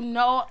 it, you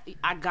know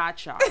I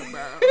got y'all,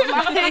 bro.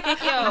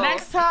 Yo.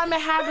 Next time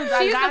it happens,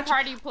 I She's got the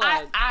party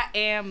plug. I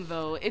am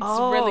though. It's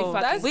Oh, really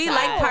fucking. we sad.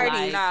 like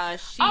parties. Nah,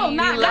 Oh, We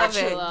not love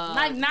got you. it.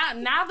 Like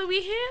now that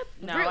we here,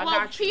 no, I well,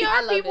 got you. I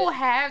PR love people it.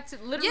 have to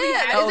literally. Yeah,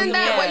 have isn't to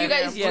that be what there. you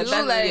guys Yeah, do?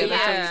 that's- Like, yeah, We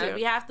that's have true.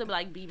 we have to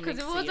like be mixy. Because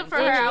if it wasn't and for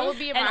her, I would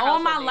be in my and house all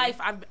my day. life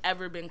I've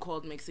ever been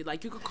called mixy.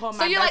 Like you could call my.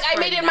 So you're like, best I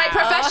made it friend my now.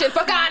 profession.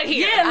 Fuck out of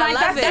here. Yeah, like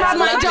love that's it. That's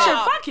my my profession.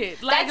 job. Fuck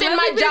it. Like, That's in let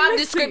my me be job mixy.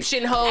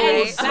 description,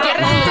 hoes. Exactly.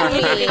 Get around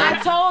me.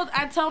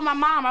 I told my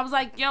mom, I was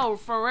like, yo,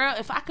 for real,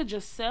 if I could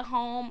just sit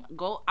home,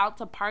 go out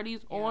to parties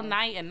all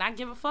night and not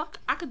give a fuck,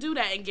 I could do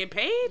that and get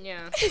paid.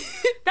 Yeah.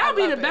 That would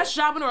be the love best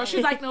job in the world.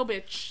 She's like, no,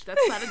 bitch, that's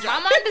not a My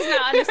job. mom does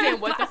not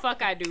understand what the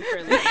fuck I do for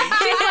a living.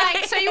 She's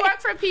like, so you work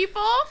for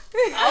people?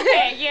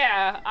 Okay,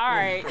 yeah, all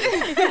right.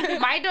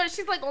 My daughter,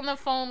 she's like on the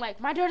phone, like,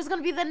 my daughter's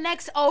gonna be the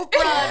next Oprah.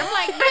 And I'm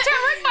like, bitch, I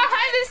work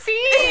behind the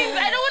scenes.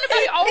 I don't want to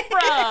be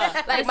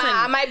Oprah. Like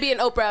I might be in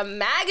Oprah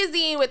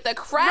magazine with the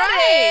credit,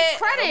 Right,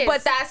 credits.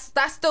 but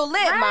that's still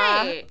lit,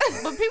 Right.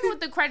 ma. But people with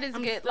the credits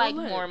get still like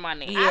lit. more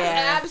money.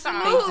 Yeah.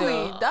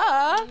 Absolutely,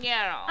 duh.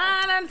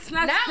 Yeah. That's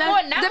Not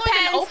more than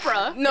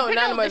Oprah. No, Depending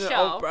not on more the than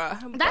show.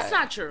 Oprah. That's but-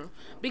 not true.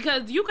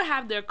 Because you can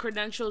have their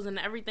credentials and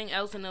everything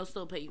else and they'll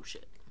still pay you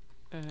shit.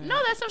 No,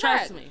 that's a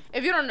Trust fact. me.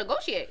 If you don't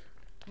negotiate.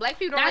 Black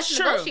people don't That's like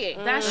to true.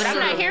 negotiate. That's but I'm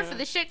not true. here for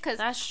the shit because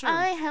That's true.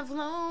 I have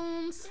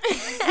loans.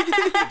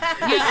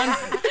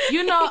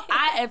 You know,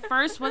 I at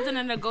first wasn't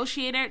a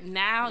negotiator.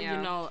 Now, Yeah.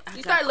 you know, I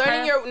You got start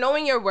learning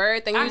knowing your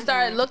worth, and you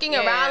start looking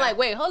Yeah. around like,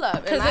 wait, hold up,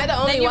 am I the then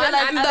only you one?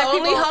 realize I'm the other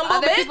only people- humble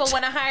other bitch. people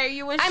want to hire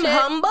you and I'm shit.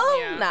 humble.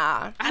 Yeah.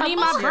 Nah. I need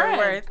my Your bread.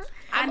 worth.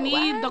 I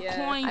need the Yeah,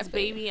 coins, I feel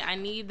baby. I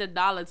need the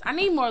dollars. I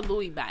need more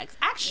Louis bags.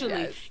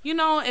 Actually, Yes. you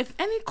know, if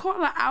any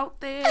caller out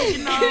there, you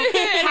know,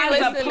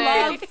 has a Listening.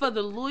 plug for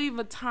the Louis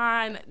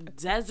Vuitton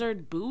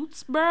desert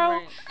boots, bro,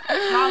 Right.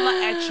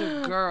 holla at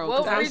your girl. We'll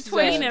 'cause I'm retwist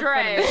fiending for them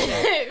dreads.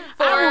 shit.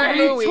 For I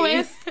will Louis.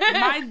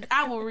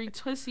 I will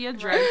retwist your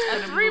dreads. for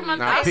them 3 Louis. month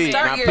Now, I'll P,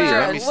 start now, your P, let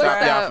dreads. me What's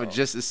stop y'all up? for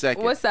just a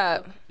second. What's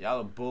up?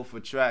 Y'all are both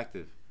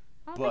attractive,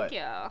 Oh, but thank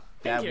y'all.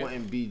 that you.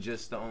 wouldn't be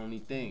just the only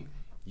thing.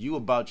 You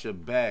about your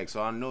bag,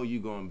 so I know you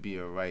gonna be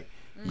alright.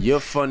 You're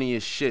funny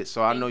as shit,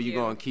 so I know Thank you're you.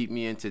 gonna keep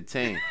me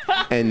entertained,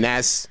 and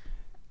that's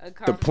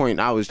the point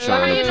I was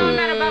trying to It prove. don't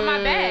matter about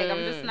my bag. I'm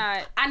just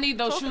not. I need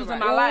those talking shoes in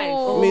about my it. life.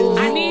 Ooh,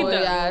 I need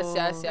them. Yes.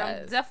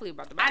 I'm definitely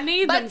about the bag. I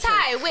need them. But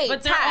Ty, shoes. wait,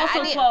 But they're Ty, also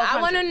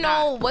I want to 1200.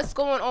 know what's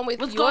going on with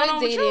What's your going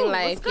on with dating you?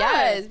 life. What's good?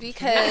 Yes,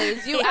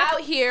 because you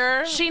out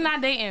here. She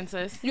not dating,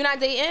 sis. You not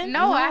dating?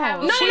 No, I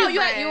have. No,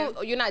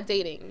 a you're not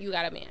dating. You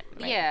got a man.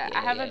 Right? Yeah,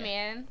 I have a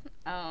man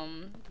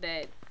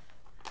that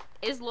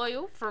is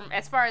loyal from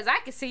as far as I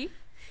can see.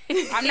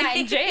 I'm not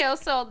in jail,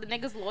 so the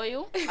nigga's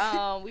loyal.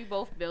 We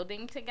both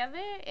building together,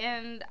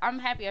 and I'm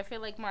happy. I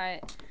feel like my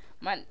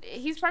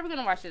he's probably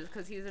gonna watch this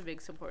because he's a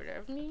big supporter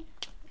of me.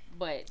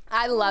 But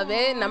I love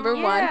it. Number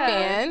one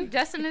fan.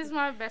 Justin is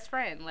my best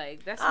friend.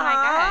 Like that's my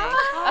guy.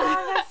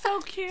 Oh, that's so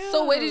cute.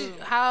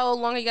 So how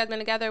long have you guys been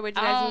together? Where'd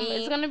you guys meet?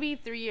 It's gonna be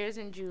 3 years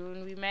in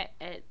June. We met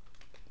at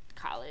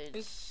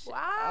college.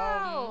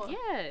 Wow.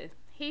 Yeah,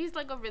 he's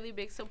like a really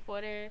big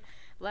supporter.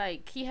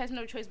 Like he has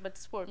no choice but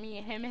to support me.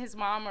 And him and his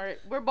mom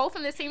we're both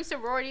in the same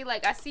sorority.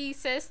 Like I see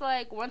sis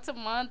like once a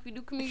month. We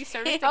do community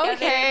service together.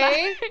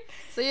 Okay. Like,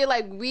 So you're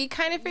like, we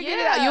kind of figured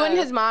it out. You and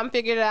his mom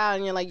figured it out,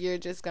 and you're like, you're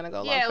just gonna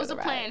go. yeah, it for was the a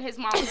ride. plan. His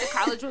mom went to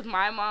college with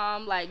my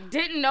mom. Like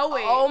didn't know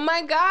it. Oh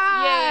my gosh.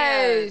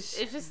 yeah.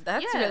 It's just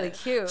That's yeah. really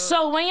cute.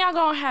 So when y'all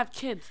gonna have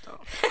kids though?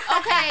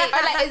 Okay.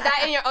 Or like, is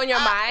that on your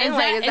mind? Is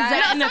Like,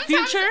 that in the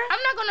Sometimes future? I'm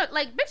not gonna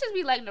like bitches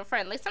be like no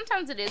friend. Like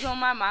sometimes it is on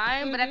my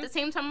mind, but at the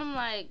same time I'm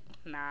like,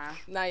 nah,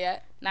 Not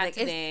yet. not Like,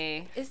 it's-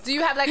 today. Do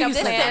you have like a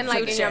This plan, is like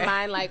in your future.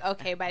 mind, like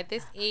okay, by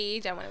this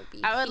age, I want to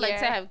be. I would like here.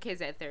 to have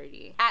kids at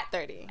 30. at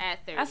 30.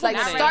 At 30. That's Like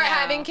Not Not right start now.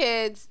 having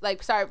kids.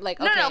 Like start like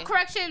okay. No,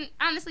 correction.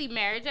 Honestly,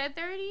 marriage at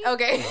 30.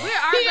 Okay. We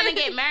are gonna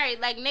get married.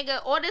 Like,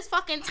 nigga, all this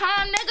fucking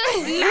time,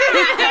 nigga. Nah. We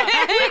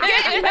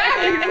getting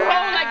married, bro.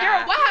 Like,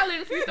 you're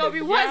wildin' if you thought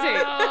we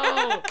wasn't.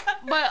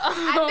 But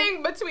I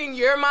think between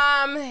your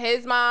mom,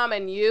 his mom,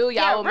 and you,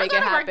 y'all will we're make it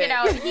gonna happen. work it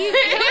out. He'll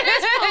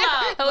just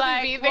pull up. He'll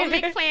just be Like, we'll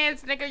there. make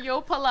plans, nigga.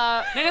 You'll pull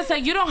up. Nigga say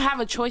you don't have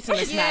a choice in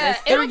this Yeah, matter.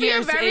 It's it'll 3 be a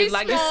years very in.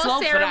 Like it's small slow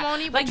for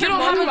ceremony, that. but Like you you're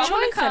don't have more a than welcome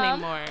choice to come.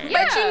 anymore.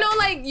 Yeah. But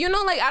you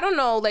know, like I don't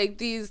know, like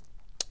these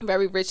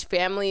very rich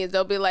families,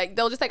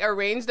 they'll just like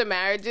arrange the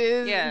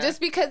marriages, Yeah. just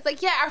because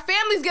like our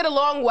families get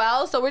along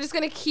well, so we're just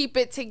gonna keep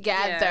it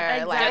together,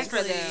 Yeah, like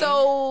exactly.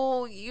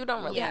 so you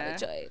don't really Yeah.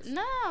 have a choice.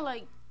 Nah,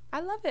 like, I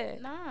love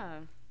it. nah.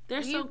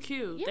 They're so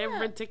cute. They're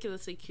yeah.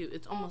 ridiculously cute.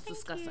 It's almost thank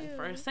disgusting. you.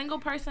 For a single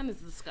person, it's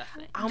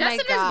disgusting. Oh Justin my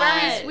is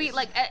God. very sweet.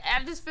 Like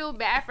I just feel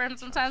bad for him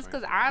sometimes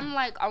because I'm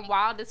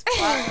wild as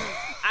fuck.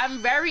 I'm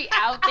very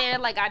out there.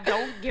 Like I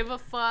don't give a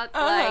fuck.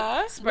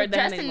 Like Spread but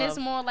the Justin honey is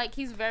love. more like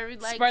he's very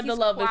like Spread the he's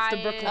love. It's quiet the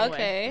Brooklyn way.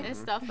 Okay, and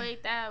stuff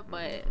like that.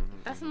 But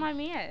that's my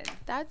man.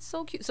 that's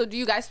so cute. So do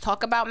you guys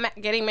talk about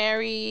getting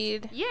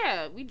married?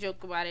 Yeah, we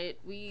joke about it.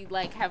 We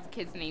like have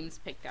kids' names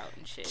picked out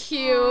and shit.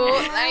 Cute.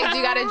 Like, do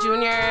you got a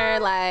junior?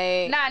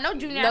 Like, Nah, no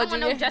junior. No I don't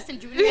want no junior? Justin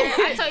Jr.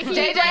 I told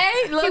you,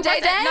 JJ, little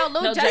JJ. No,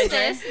 little No,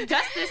 Justice. JJ.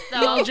 Justice though.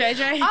 Little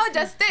JJ. Oh,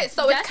 Justice.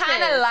 So it's Justice.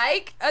 kind of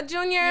like a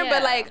junior, Yeah,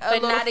 but like a but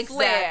little not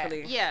flair.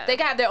 exactly. Yeah. They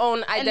can have their own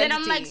identity. and then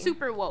I'm like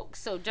super woke,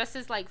 so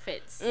Justice like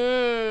fits.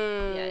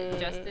 Mm. Yeah,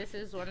 Justice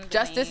is one of the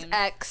Justice names.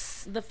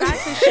 X. The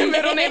fact that she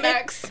Middle name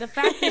X. The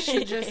fact that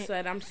she just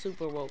said I'm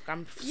super woke.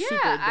 I'm super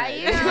Yeah, dead.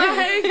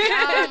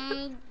 I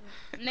am.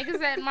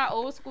 Niggas at my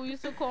old school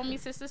used to call me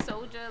Sister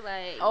Soldier.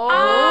 Like,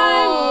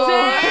 Oh,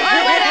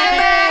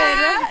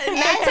 dead.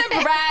 not to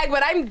brag,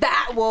 but I'm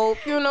that woke,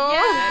 you know.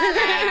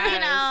 yeah, you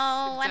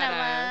know,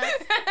 whatever.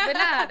 But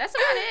nah, that's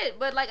about it.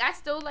 But like, I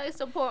still like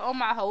support all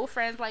my whole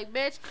friends. Like,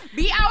 bitch,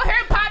 be out here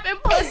popping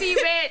pussy,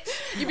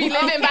 bitch. You be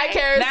living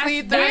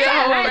vicariously through your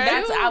yeah, whole I friends.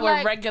 That's do, our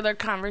like- regular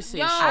conversation.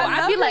 Yo,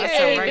 I'd be like, That's a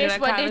hey, regular bitch,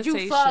 what did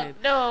you fuck? conversation.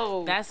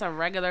 No. That's a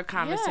regular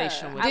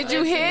conversation. Yeah. With Did us.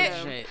 you hit?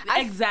 Shit.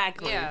 I-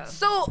 Exactly. Yeah.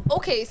 So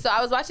okay, so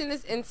I was watching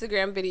this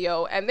Instagram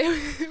video, and it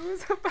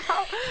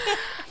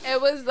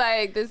was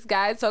like this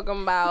guy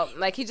talking about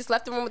like he just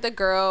left the room with a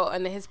girl,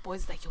 and then his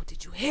boy's like, "Yo,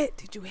 did you hit?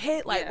 Did you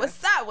hit? Like, Yeah.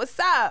 what's up? What's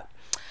up?"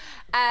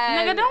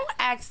 And Nigga, don't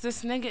ask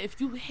this nigga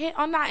if you hit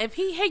or not. If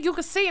he hit, you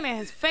can see it in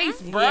his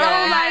face, bro.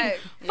 Yeah. Like,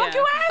 fuck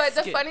you But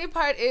asking. the funny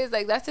part is,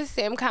 like, that's the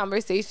same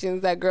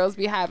conversations that girls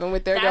be having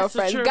with their That's a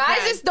girlfriends. true Guys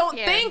fact. just don't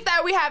Yeah. think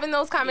that we having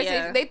those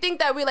conversations. Yeah. They think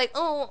that we like,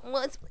 oh,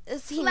 well,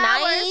 is he flowers.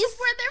 nice?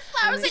 Where their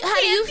flowers and How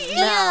do you candy?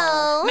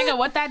 feel? Nigga,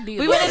 what that deal?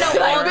 We want to know all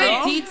Like, the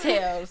girl?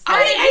 details. Oh,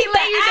 he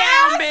lay you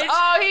down, bitch.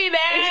 Oh, he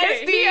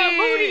nasty. He a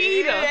booty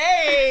eater.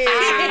 Hey.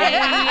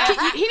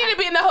 he need to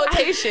be in the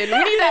rotation. We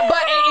need that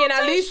butt in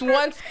at least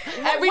once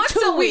every Once 2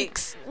 a week.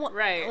 weeks.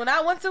 Right. Well,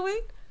 not once a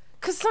week.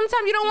 Cause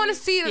sometimes you don't want to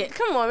see. Yeah.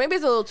 Come on, maybe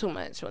it's a little too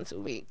much once a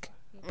week.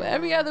 But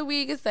every other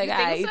week, it's like, You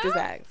I think eat so? this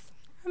ass.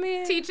 I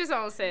mean, Teach his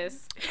own,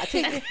 sis. I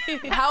take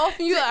how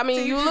often you? I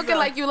mean, you looking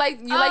like you like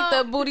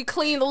the booty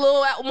cleaned a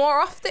little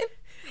more often.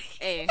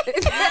 Hey.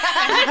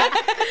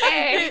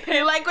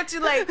 You like what you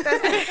like.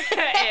 That's it.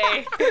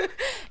 Hey.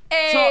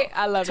 Hey,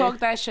 I love Talk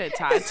that shit,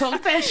 Ty.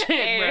 Talk that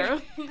shit, bro.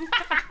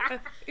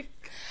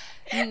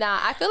 it. Nah,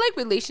 I feel like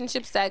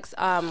relationship sex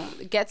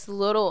gets a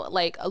little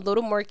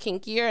more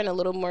kinkier and a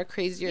little more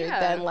crazier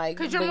than like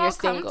because when you're more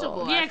single.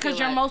 comfortable. Yeah, I because feel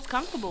you're like. most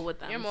comfortable with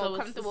them. You're So more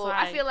it's comfortable. just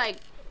I feel like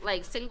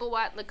like single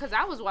wild, because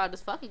I was wild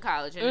as fuck in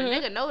college, and the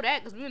nigga know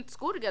that because we went to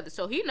school together,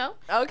 so he know.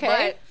 Okay.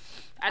 But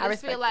I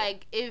just feel respect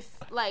like if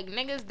like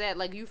niggas that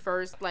like you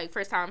first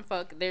time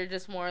fuck, they're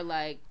just more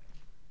like,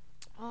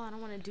 oh, I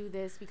don't want to do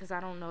this because I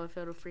don't know if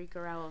it'll freak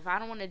her out. If I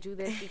don't want to do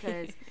this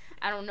because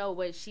I don't know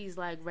what she's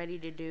like ready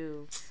to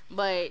do.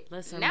 But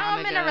Listen, now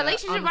I'm in a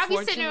relationship. I be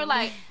sitting there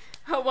like,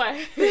 what?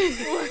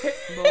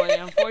 Boy,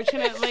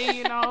 unfortunately,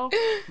 you know,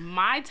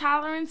 my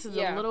tolerance is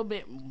a little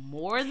bit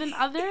more than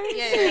others.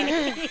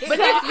 Yeah. But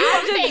So I'm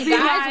just saying be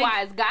guys like-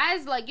 wise,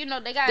 guys like, you know,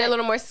 they got They're a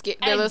little more scared.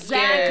 They're a little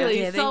scared. Exactly.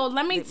 Yeah, So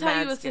let me they're tell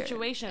you mad a scared.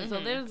 situation. So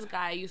there's a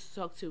guy I used to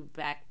talk to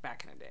back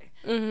in the day.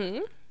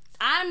 Mm-hmm.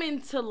 I'm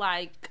into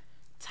like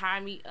tie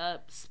me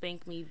up,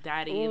 spank me,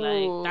 daddy.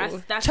 Ooh.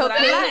 Like that's Choke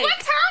what me. I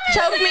like.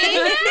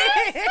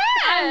 Choke me.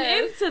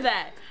 I'm into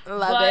that.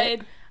 Love but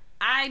it.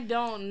 I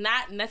don't,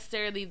 not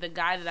necessarily the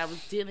guy that I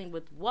was dealing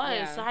with was,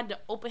 Yeah. so I had to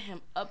open him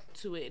up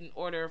to it in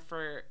order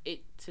for it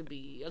to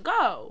be a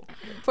go.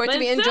 For it But to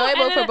be it still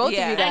enjoyable ended for up- both of you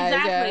guys.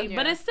 Exactly. Yeah.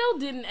 But it still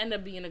didn't end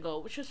up being a go,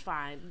 which was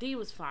fine. D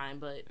was fine,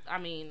 but I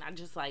mean, I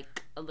just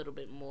like a little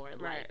bit more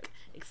like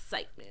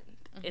excitement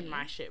in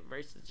my shit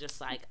versus just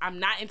like, I'm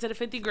not into the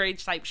 50 grade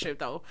type shit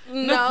though.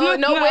 No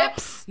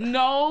whips.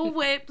 No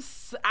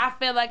whips. I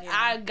feel like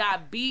I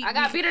got beat. I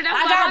got beat enough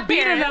I by got my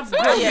beat parents. enough.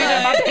 Beat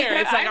up my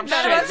parents. Like I'm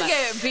None shit. of us Like,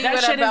 get beat that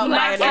with shit is about not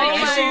my getting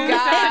issues. issues.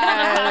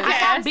 God. I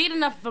got beat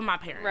enough for my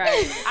parents.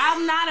 Right.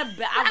 I'm not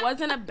I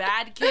wasn't a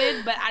bad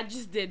kid, but I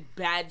just did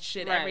bad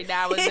shit every Right.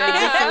 now and then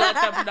just to let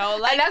them know.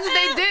 Like And that's what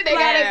they did. They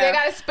Yeah.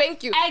 gotta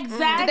spank you.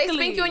 exactly. Did they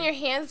spank you on your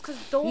hands? Cause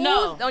those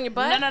No, on your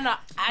butt. No.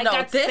 I No,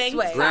 got this spanked.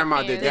 way.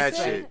 Grandma did that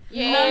This shit.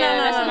 Yeah, No,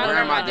 that's what my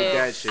Grandma did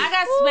that shit. I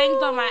got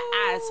spanked on my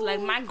ass.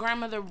 Like my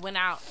grandmother went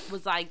out,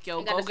 was like,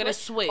 "Yo, got go a get a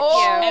switch? switch."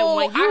 Oh, And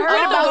when you I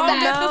heard about Oh,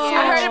 that. no.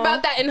 I heard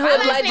about that in My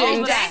Hood last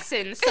name Legends. is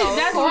Jackson, so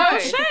That's of real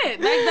course.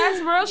 shit. Like that's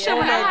real shit.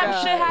 When I Yeah.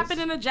 have shit happen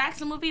in a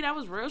Jackson movie, that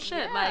was real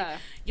shit. Yeah. Like,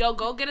 yo,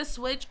 go get a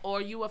switch,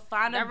 or you will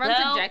find a That runs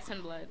in belt,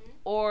 Jackson blood.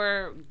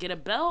 or get a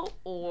belt,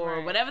 or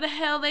Right. whatever the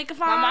hell they can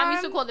My find. mom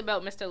used to call the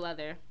belt Mr.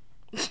 Leather.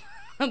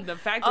 the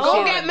fact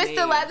Go that get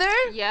Mr. Leather.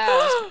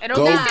 Yeah. And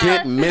Go on this get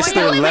side- Mr.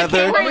 When you Leather.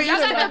 live in Cambridge, you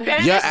got the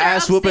banister Your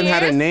ass whooping had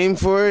a upstairs. name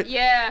for it.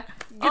 Yeah.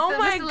 Get Oh the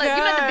my Mr. Leather.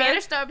 You know the God.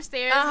 banister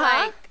upstairs, Uh-huh.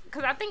 like,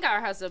 because I think our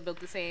house is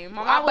built the same.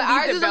 My mom But would leave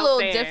ours the is a belt little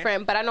there.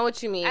 different. But I know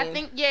what you mean. I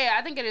think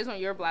it is on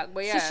your block,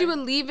 but yeah. So she would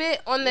leave it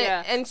on the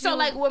Yeah. and So she-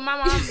 like with my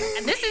mom,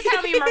 and this is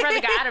how me and my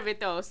brother got out of it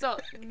though. So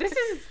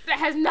that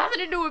has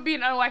nothing to do with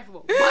being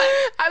unwifeable. But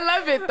I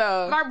love it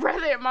though.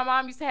 my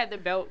mom used to have the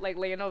belt like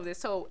laying over this.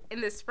 So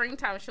in the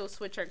springtime, she'll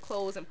switch her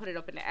clothes and put it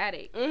up in the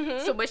attic.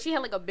 Mm-hmm. So but she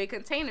had like a big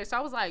container. So I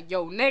was like,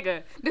 yo,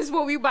 nigga, this is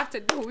what we about to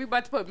do. We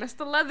about to put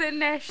Mr. Leather in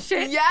that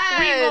shit. We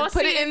Yes, gonna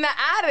put see it in the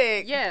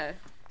attic. Yeah.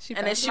 She And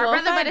found then she it. My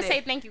won't brother find better it.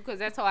 say thank you because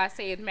that's all I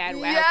say is mad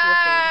with house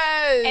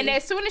Yes. And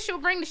as soon as she'll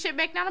bring the shit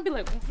back down, I'll be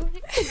like,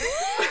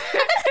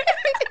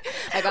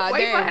 like, oh,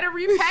 wait for her damn. to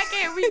repack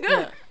it and we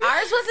good.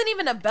 Ours wasn't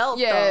even a belt,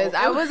 Yes, though.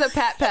 I was a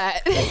pat.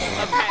 A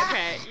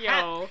pat,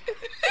 yo.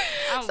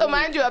 So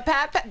mind you, a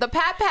pat. The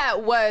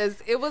pat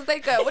was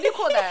like a, what do you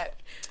call that?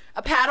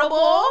 A paddle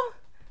ball.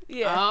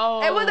 Yeah.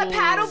 Oh, It was a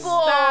paddle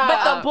ball.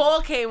 But the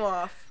ball came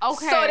off.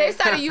 Okay. So they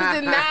started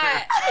using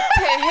that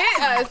to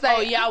hit us.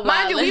 Like, yeah,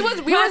 mind you,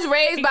 wildin'. we was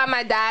raised by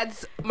my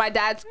dad's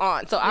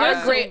aunt. So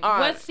our great aunt.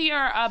 What's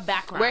your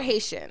background? We're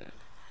Haitian.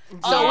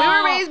 So we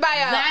were raised by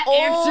that an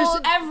answers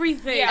old,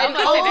 everything. Yeah, an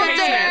I'm gonna say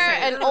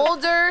that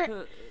older, an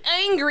older,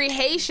 angry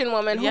Haitian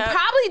woman who Yep.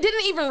 probably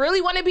didn't even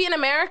really want to be in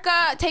America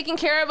taking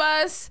care of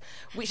us.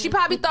 She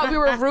probably thought we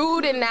were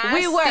rude and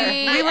nasty. We were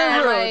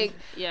and, rude. Like,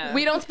 Yeah.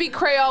 we don't speak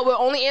Creole. We'll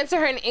only answer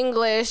her in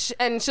English,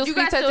 and she'll You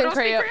speak guys to us still in don't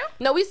speak Creole. Creole?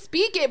 No, we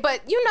speak it,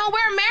 but you know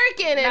we're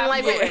American and Not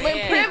like fluent, we're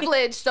yeah.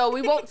 privileged, so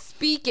we won't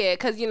speak it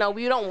because you know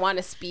we don't want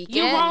to speak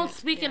You it. won't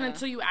speak it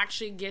until you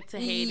actually get to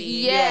Haiti.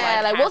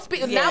 Yeah, like we'll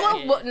speak now.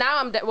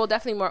 Yeah. We're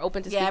definitely more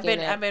open to Yeah, speaking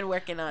it. I've been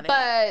working on it.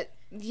 But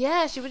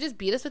yeah, she would just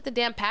beat us with the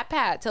damn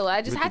pat till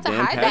I just With had the to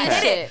damn hide pat-pat.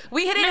 that shit.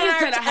 we hit it Niggas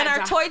said I in had our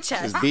to- toy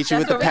chest. Just beat you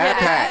with the That's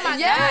what we pat did.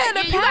 Yeah,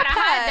 the you gotta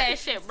hide pat. that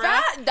shit, bro.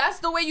 That's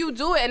the way you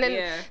do it, and then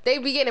Yeah. they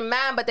be getting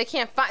mad, but they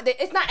can't find.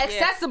 It's not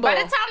accessible. By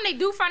the time they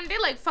do find it, they're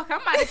like, fuck,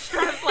 I'm about to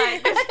strip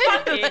like this.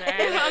 Fuck it.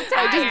 I'm Like,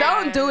 tired. just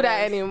don't do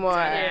that anymore.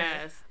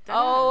 Yes.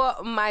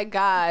 Oh my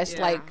gosh!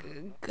 Yeah.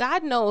 Like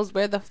God knows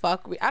where the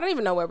fuck I don't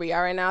even know where we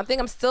are right now. I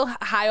think I'm still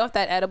high off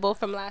that edible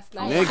from last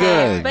night.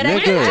 Nigga, But I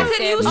nigga.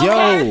 can use Yo,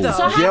 that, though.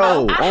 So how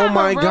yo, about- I oh have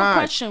my a real God.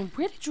 question.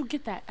 Where did you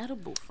get that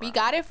edible from? We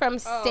got it from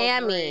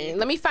Sammy. great.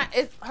 Let me find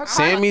it. Her card,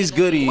 Sammy's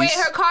goodies. Wait,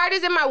 her card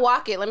is in my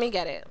wallet. Let me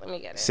get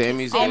it.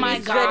 Sammy's Oh my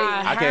goodies.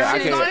 God. I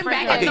can She's going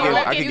back in the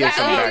wallet. I can You get got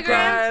some Instagram?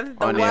 background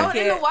The on wallet.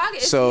 there. In the wallet.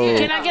 It's So- here.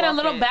 Can I get a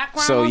little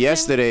background? So on things?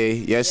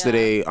 yesterday,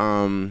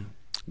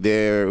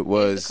 there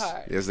was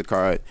card. there's the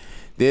card.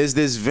 There's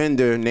this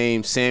vendor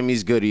named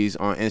Sammy's Goodies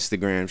on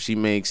Instagram. She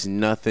makes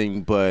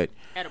nothing but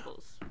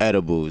edibles.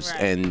 edibles,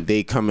 and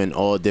they come in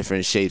all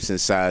different shapes and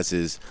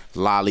sizes.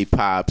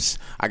 Lollipops.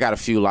 I got a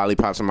few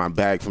lollipops in my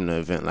bag from the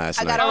event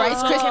last night. I got a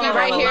Rice Krispie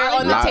right here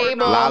on the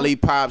table.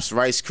 Lollipops,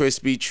 Rice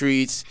Krispie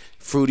treats,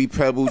 Fruity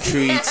Pebble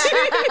treats,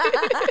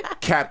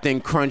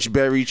 Captain Crunch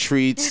Berry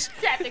treats,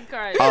 Captain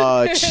Crunch.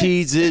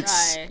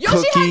 Cheez-Its, Right.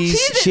 cookies.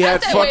 She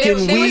had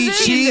fucking weed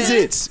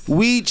Cheez-Its.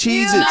 Weed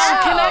Cheez-Its.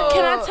 Can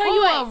I tell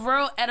you a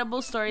real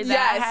edible story that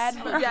I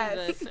had? Bro?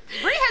 Yes.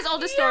 Bree has all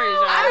the stories,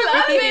 y'all. I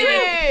love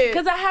it.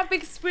 Because I have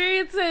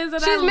experiences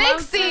and She's I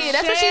love mixy. to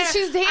That's what share.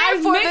 she's here I'm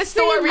for, the mixing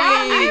story.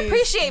 I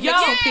appreciate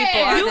mixing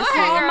people. If you, honestly.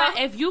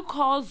 call if you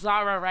call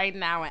Zara right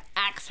now and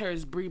ask her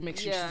is Bree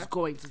mixed, she's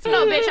going to tell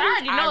No, you. bitch, I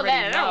already know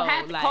that. I don't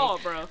have to like, call,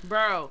 bro.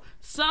 Bro,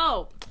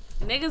 so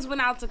niggas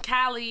went out to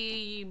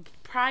Cali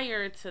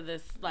prior to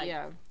this, like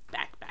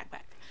back.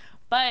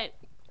 But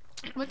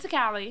went to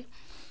Cali.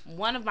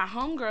 One of my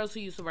homegirls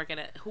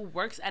who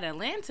works at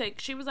Atlantic,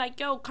 she was like,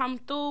 "Yo, come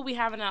through. We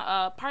having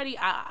a party.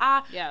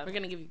 Yeah. We're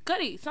gonna give you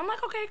goodies." So I'm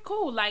like, "Okay,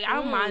 cool. Like I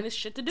don't mind. This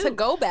shit to do. To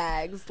go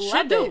bags. Shit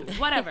Love do. it.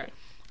 Whatever."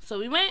 So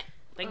we went.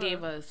 They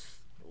gave us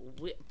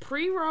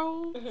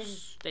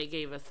pre-rolls. They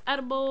gave us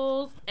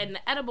edibles, and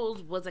the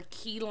edibles was a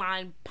key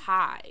lime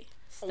pie.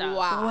 Stuff.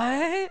 Wow.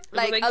 What?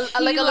 Like It a was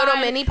key little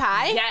lime- mini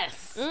pie?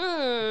 Yes.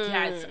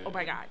 Yes. Oh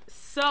my god.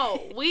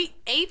 So we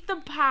ate the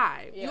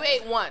pie. You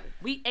ate one.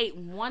 We ate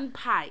one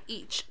pie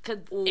each because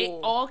it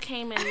all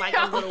came in like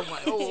a little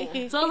one. So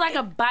it was like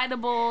a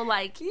biteable,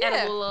 like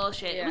edible little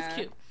shit. It was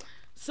cute.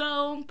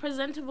 So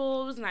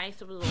presentable. It was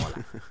nice. It was all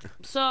that.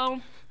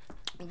 So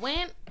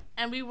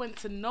we went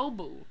to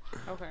Nobu.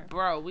 Okay.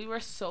 Bro, we were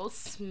so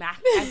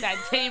smacked at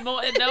that table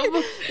at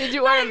Nobu. Did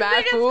you order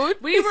mad food?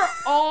 We were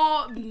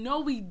all, no,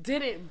 we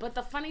didn't. But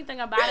the funny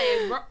thing about it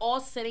is we're all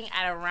sitting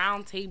at a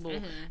round table,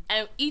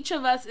 and each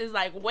of us is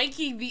like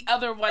waking the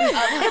other one up.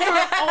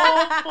 We're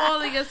all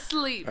falling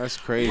asleep. That's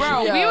crazy.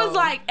 Bro, we was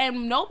like,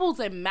 and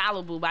Noble's in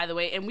Malibu, by the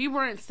way, and we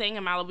weren't staying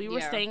in Malibu. We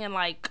were staying in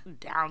like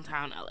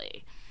downtown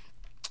LA.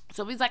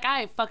 So we was like, all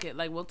right, fuck it.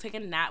 Like, we'll take a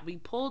nap. We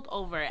pulled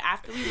over.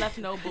 After we left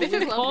Noble, we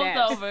pulled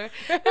over.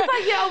 It's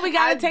like, yo, we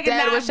gotta take a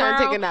nap, was trying to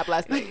bro. take a nap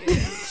last night.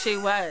 She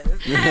was.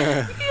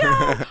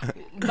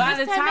 By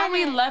the time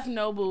we left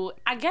Nobu,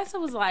 I guess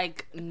it was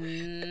like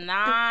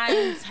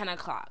 9, 10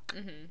 o'clock.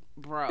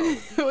 Bro.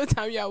 What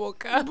time y'all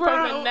woke up?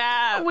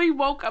 Bro, we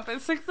woke up at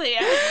 6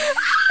 a.m.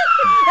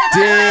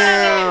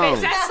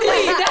 Damn. That's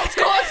sleep. That's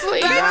called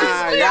sleep.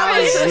 Y'all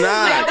is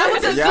not. That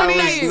was a Y'all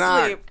sleep. is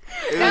not.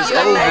 It was was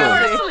over.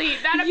 amazing. Sleep,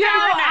 not a Yo,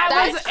 power nap.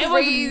 That's it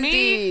was crazy.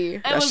 me.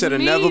 It That was shoulda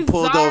me, never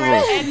pulled Zara,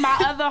 over. And my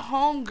other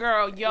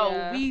homegirl.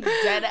 Yo, we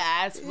dead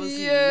ass was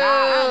Yo.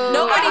 not.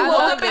 Nobody I woke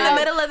woke up in the up.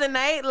 middle of the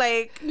night,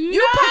 like.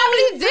 You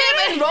probably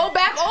did and rolled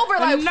back over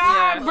like,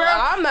 Nah, bro.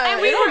 I'm not,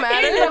 And we it don't were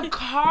matter. in the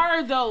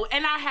car though,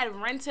 and I had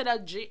rented a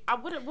Jeep.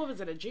 What was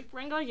it? A Jeep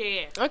Wrangler?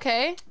 Yeah.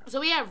 Okay.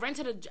 So I had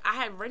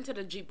rented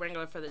a Jeep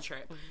Wrangler for the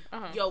trip.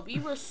 Yo, we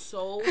were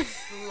so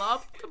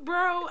slumped,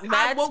 bro.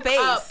 Mad I woke space.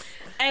 up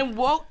and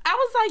woke. I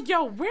was like,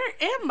 yo, where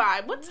am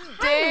I? What time is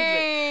it?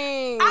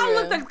 Dang. I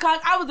looked at the clock.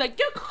 I was like,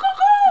 yo, go.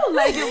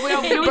 Like,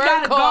 we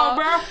gotta call.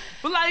 go,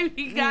 bro. Like,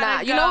 we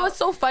gotta go. You know what's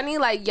so funny?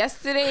 Like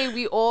yesterday,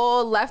 we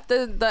all left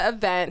the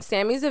event,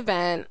 Sammy's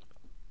event.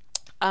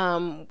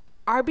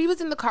 RB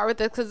was in the car with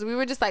us because we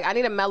were just like, I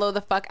need to mellow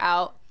the fuck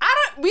out.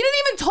 We didn't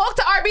even talk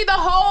to RB the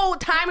whole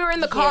time we were in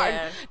the car.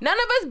 Yeah. None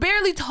of us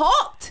barely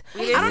talked.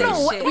 didn't I don't say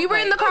know what shit, we were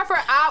in the like- car for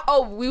an hour.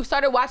 Oh, we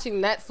started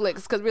watching Netflix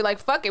because we're like,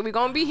 fuck it, we're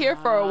gonna be here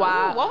for a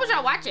while. What was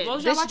y'all watching? What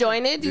was y'all watching?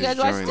 Disjointed. You guys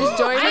watch Disjointed.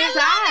 Disjointed?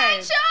 I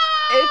love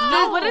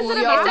It's what is it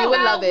yo, about? you would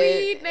It's love about it.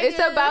 weed, It's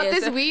nigga. about It's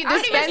this a- weed I don't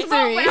even dispensary.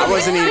 smoke,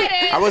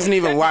 but I wasn't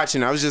even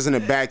watching. I was just in the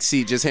back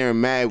seat, just hearing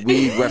mad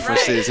weed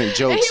references and And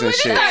jokes he and was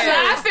just shit. like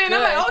laughing.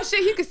 I'm like, oh shit,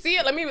 he could see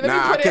it. Let me Nah, put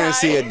I it couldn't on.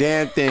 see a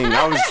damn thing.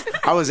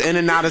 I was in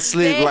and out of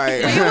sleep.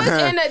 Like we was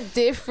in a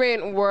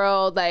different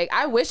world. Like,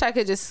 I wish I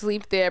could just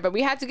sleep there, but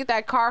we had to get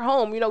that car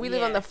home. You know, we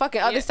live on the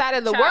fucking other side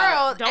of the Child,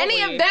 world. don't Any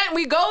we? event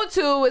we go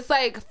to, it's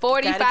like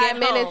 45 get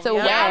minutes home,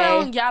 away. yeah.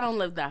 Y'all don't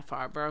live that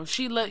far, bro.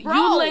 You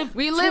live.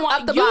 we live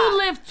up the You block.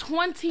 live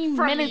 20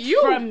 From minutes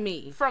you. from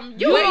me. From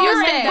you. Where you You're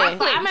in stay?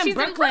 Brooklyn. I'm in She's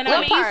Brooklyn. Brooklyn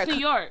I'm in Park. East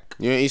New York.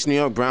 you're in East New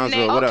York,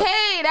 Brownsville. What up?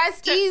 Okay,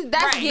 that's easy.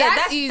 That's easy.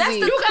 that's the You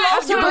guys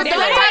closest. are But there.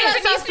 don't tell us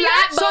East a New York.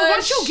 Flatbush. So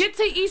once you get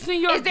to East New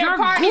York, Is there you're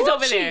parties Gucci.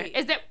 over there?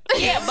 Is there?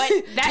 Yeah, but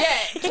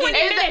that's 20 Are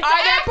minutes there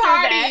after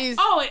parties?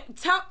 Oh,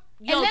 tell.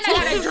 Yo, And then I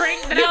got a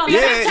drink. Then Yo, I- let me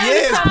Yeah, tell you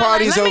it's something.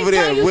 parties Let me over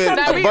tell there you with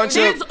something. a bunch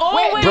There's of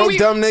always- broke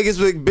dumb niggas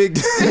with big.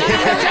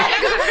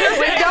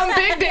 With dumb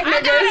big dick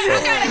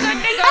niggas.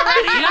 Let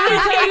me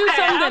tell you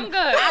I'm something.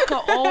 good. I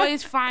could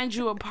always find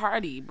you a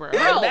party, bro.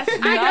 Bro, That's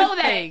I know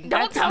nothing. that.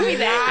 Don't tell me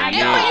that. I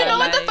Yeah, know. but you know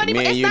what the funny Me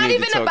part? and It's you not need to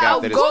even talk about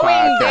after this going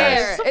podcast.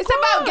 there. Of It's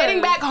about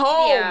getting back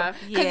home. Yeah.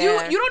 Cause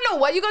Yeah. you don't know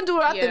what you're gonna do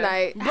throughout the Yeah.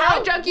 night.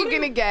 How drunk you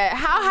gonna get?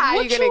 How high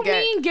What you gonna you get?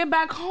 mean get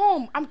back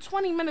home? I'm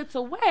 20 minutes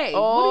away.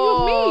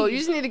 Oh, What do you mean? you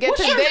just need to get What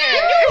to you there.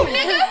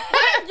 Nigga,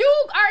 what if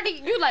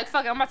you like,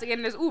 fuck it, I'm about to get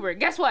in this Uber.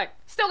 Guess what?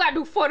 Still gotta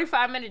do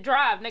 45-minute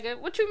drive, nigga.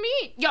 What you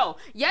mean? Yo,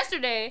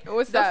 yesterday,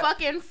 What's the that?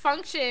 fucking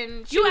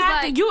function. You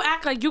you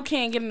act like you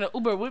can't get in the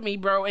Uber with me,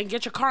 bro, and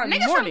get your car in the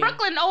Niggas from morning.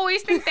 Brooklyn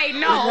always think they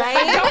know. Like,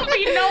 don't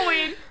be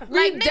knowing.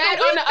 We Like, dead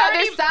nigga, on the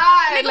other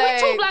side. Nigga,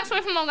 Like, we 2 blocks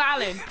away from Long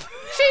Island.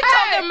 She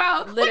talking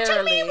about, what you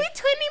Literally. mean we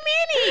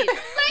 20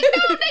 minutes? Like,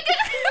 no,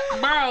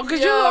 nigga. Bro, because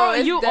Yo,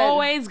 it's you dead.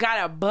 always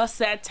gotta bust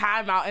that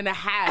time out and a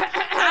half.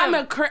 I'm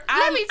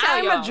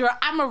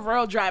a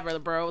real driver,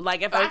 bro.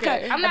 Like if I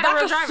Okay. could, I'm not if a real I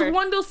could driver.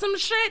 swindle some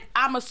shit,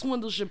 I'm a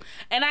swindle shit.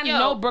 And I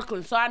know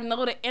Brooklyn, so I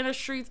know the inner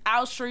streets,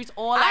 out streets,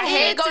 all that. I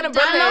hate going to I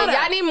Brooklyn. know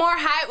that. Y'all need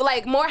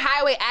more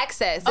highway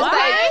access. It's Okay.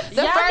 like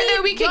the Y'all further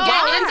need- we can yo,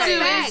 get that's into a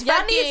is fact.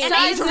 Y'all need fucking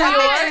sides East to New that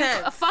York. makes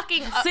sense. A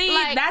fucking See,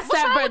 like, that's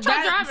what's that, wrong but with y'all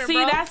that, driving, see,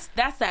 bro?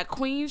 that's that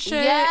queen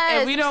shit. Yes,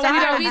 and we don't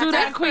sorry, do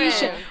that queen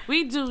different. shit.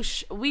 We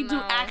do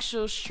No.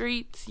 actual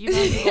streets. You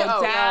know, you go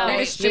Yo, down yo.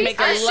 to Streets make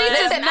a are left.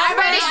 Listen, I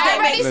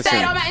already Listen.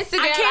 said on my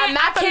Instagram, I'm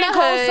not from the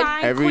hood.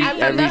 co-sign Every queen. I'm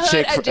from the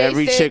hood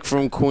every adjacent. chick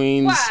from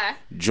Queens Why?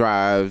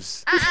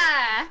 drives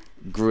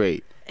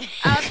great.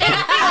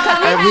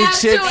 Every Every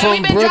chick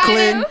from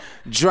Brooklyn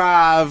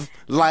drive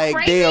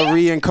like they a Crazy?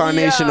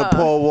 reincarnation of Yeah.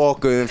 Paul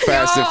Walker in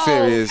Fast and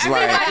Furious.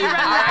 Like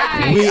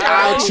Everybody we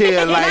out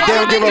here, like they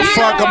don't give a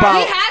fuck We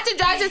about. had to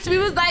drive since we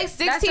was like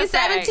 16, a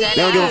fact. 17. They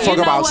don't give a fuck You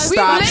know about what? We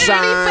stop literally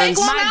fake signs,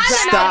 Long Island out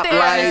stop there.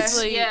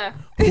 lights. Yeah.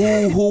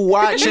 Who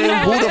watching?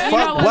 Who the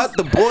fuck? What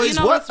the boys? You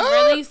know What? what's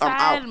really I'm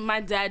sad? out.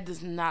 My dad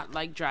does not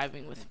like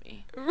driving with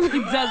me. He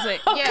doesn't.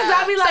 Yeah. Cause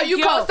I be like, So you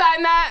yo,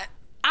 co-sign that?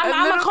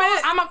 I'm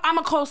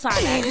a co-sign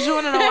that. Cause you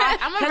wanna know why?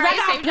 I'm a Cause very I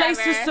got safe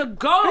places driver. to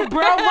go,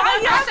 bro.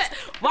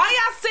 Why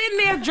y'all sitting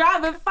there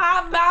driving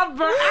 5 miles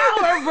per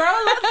hour, bro?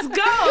 Let's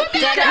go.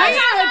 That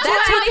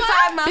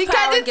 25 miles per Because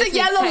hour it's a gets me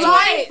yellow tight.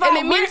 light and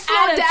it We're means slow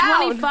at a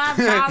down. 25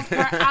 miles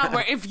per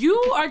hour. If you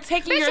are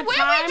taking your Bitch, where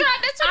time, we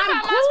drive this 25 I'm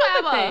miles cool per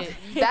hour? with it.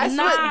 That's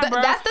Nah,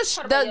 bro. that's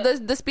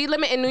the speed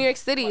limit in New York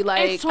City.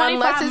 Like It's 25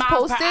 unless it's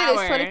miles per posted,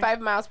 hour. it's 25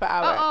 miles per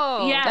hour.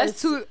 Oh. Yeah,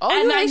 That's too. Oh,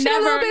 and you I ain't shit a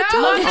little never bit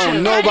too. Oh,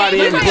 nobody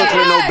in Look at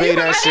Brooklyn that. obey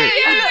that shit.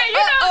 You know that.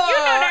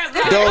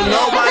 Don't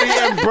nobody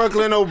in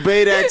Brooklyn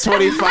obey that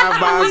 25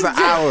 miles an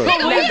hour.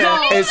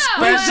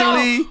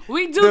 Especially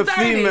we do the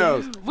 30.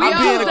 females. We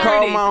I be in the do car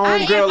with 30. my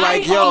homegirl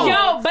like,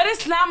 yo. But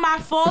it's not my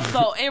fault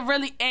though. It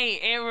really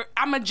ain't.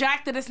 I'm a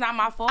jack that it's not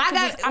my fault. I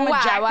got- I'm a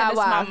why, jack why, that it's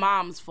why? my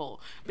mom's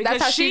fault. Because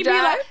That's how she be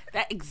drive? like,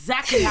 that's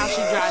exactly how she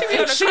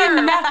drives. She be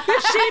on the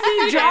she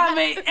curb. be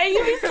driving, and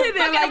you be sitting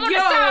there Fucking like, on the yo,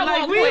 sidewalk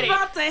like we with it.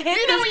 about to hit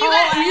You know this when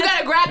whole you ass-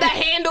 gotta grab that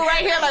handle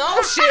right here, like,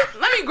 oh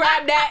shit, let me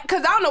grab that,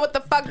 cause I don't know what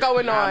the fuck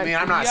going on. I mean,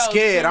 I'm not Yo,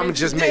 scared. I'm gonna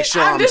just make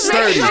sure I'm just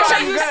sturdy. making sure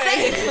You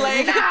safe,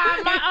 like.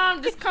 Nah, my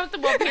arm just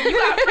comfortable. You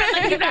got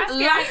friendly. You not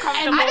scared.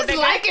 Comfortable. I just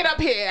like it up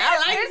here. I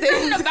like There's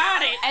something this.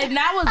 about it. And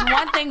that was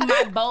one thing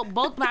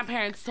both my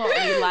parents taught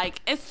me.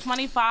 Like, it's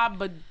 25,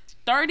 but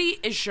 30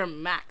 is your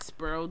max,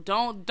 bro.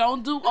 Don't do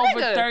over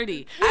Nigga.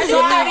 30. I So do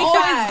I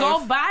 35. always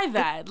go by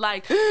that.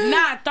 Like,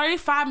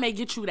 35 may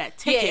get you that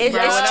ticket, it's-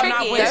 bro. it's and I'm not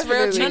tricky. with It's it.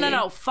 real No, tricky.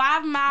 no.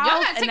 5 miles. Y'all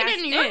got and ticket that's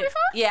in New York it.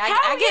 before? Yeah, Hell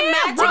I get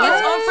mad bro.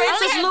 tickets on I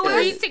Francis had 3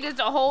 Lewis. tickets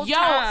the whole Yo,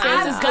 time.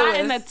 Francis I've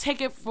gotten Lewis. a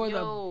ticket for the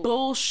Yo.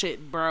 bullshit,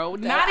 bro.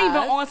 Not even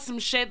on some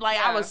shit like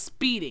I was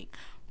speeding,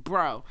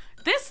 bro.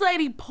 This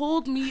lady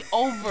pulled me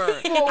over.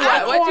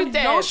 what? What you on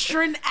did?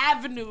 Nostrand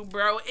Avenue,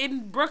 bro,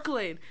 in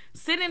Brooklyn.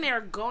 Sitting there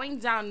going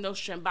down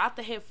Nostrand, about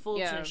to hit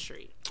Fulton Yeah.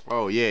 Street.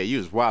 Oh yeah, you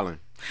was wildin'.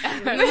 I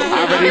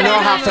already know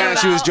how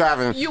fast you was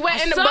driving. You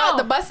went in the, So,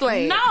 the bus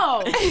lane.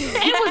 No,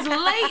 it was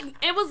late.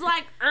 It was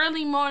like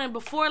early morning,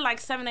 before like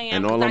 7 a.m.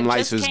 And all 'cause them I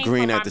lights just was came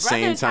green from at my the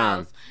same brother's time.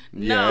 house.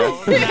 No,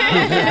 no.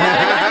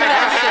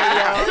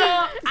 So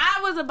I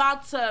was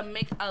about to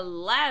make a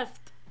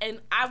left, and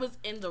I was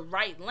in the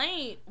right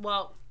lane.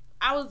 Well,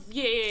 I was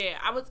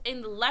I was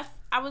in the left.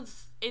 I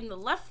was in the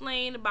left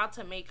lane, about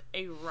to make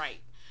a right.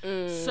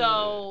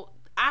 So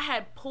I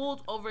had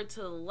pulled over to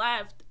the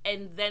left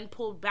and then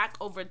pulled back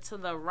over to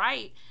the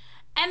right.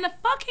 And the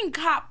fucking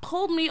cop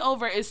pulled me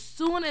over as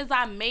soon as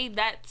I made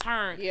that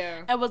turn.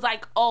 Yeah. And was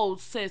like, oh,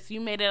 sis,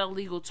 you made an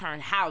illegal turn.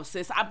 How,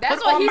 sis? I That's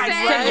put what on he my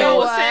said.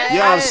 signals.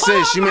 Yo,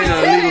 sis, you made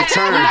an illegal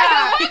turn.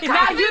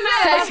 Now you're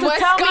not Says about to what's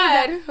tell me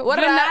that. good? What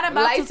You're about not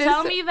about license? to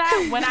tell me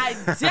that when I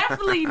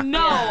definitely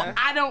know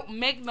I don't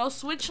make no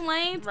switch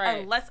lanes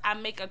Right. unless I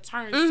make a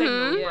turn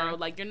signal, bro.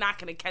 Like, you're not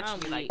gonna catch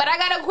me like But I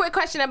got a quick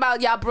question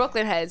about y'all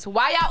Brooklyn heads.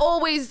 Why y'all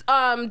always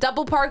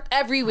double parked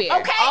everywhere?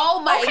 Okay.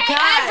 Oh my okay,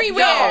 God.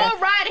 everywhere. Yo. All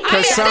right here.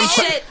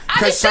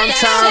 Cause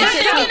sometimes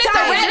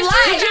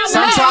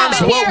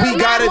what we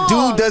gotta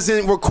do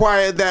doesn't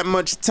require that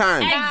much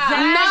time.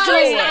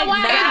 Exactly.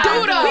 It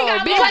do though,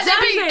 because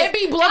it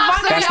be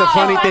blocks. That's the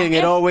funny thing.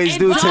 It always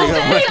do take a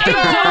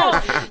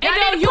And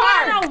then you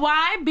wanna know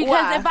why? Because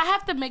Why? if I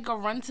have to make a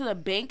run to the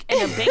bank and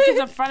the bank is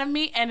in front of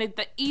me and it's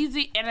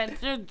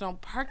there's no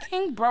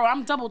parking, bro,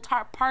 I'm double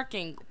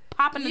parking.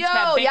 Popping into that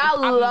Yo, bank and y'all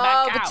popping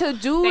love back out. to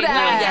do They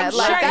that. know.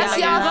 Like Sure, that's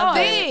yeah, y'all yeah.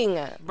 thing.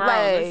 Bro,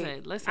 Like, listen.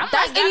 good. Listen,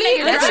 That's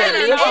illegal. That's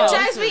illegal. It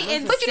drives me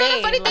insane. But you know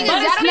the funny thing But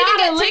is, y'all it's don't even not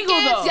get illegal,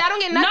 tickets. though. Y'all don't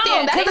get nothing.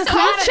 No, That's the it's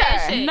not culture.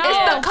 that shit. No.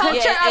 It's the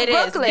culture Yeah, of it is.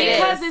 Brooklyn.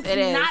 because It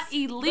it's is. not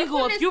illegal.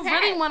 Brooklyn If you is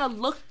really packed. want to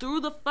look through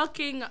the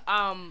fucking No,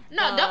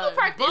 the double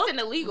park book- isn't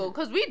illegal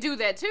because we do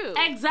that too.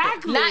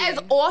 Exactly. Not as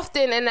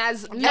often and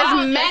as No,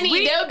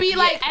 many. There'll be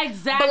like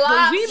exactly.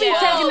 blocks We be full.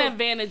 taking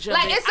advantage of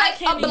Like it. it's I like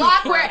can't a even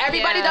block front. where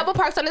everybody Yeah. double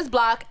parks on this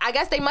block. I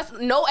guess they must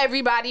know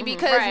everybody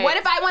because Right. what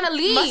if I want to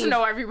leave? Must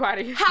know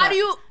everybody. How do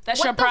you? That's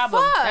what your the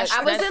problem. fuck? That's-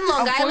 I was in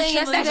Long Island unfortunately,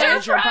 yesterday.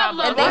 that's your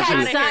problem. And they had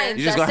Unfortunately, signs.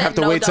 You just that gonna have said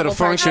to no wait till the double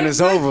function parking.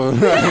 is over.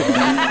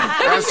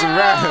 That's a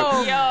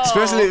wrap.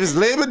 Especially if it's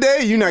Labor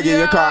Day, you're not getting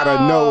your car out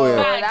of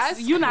nowhere. Facts.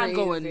 That's You're not crazy.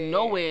 going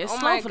nowhere. Oh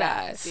Slow my for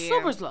that. God.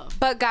 Super slow.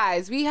 But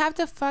guys, we have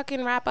to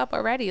fucking wrap up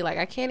already. Like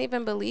I can't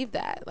even believe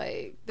that.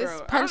 Like this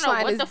Bro, I don't know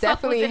punchline what is the fuck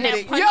was definitely in that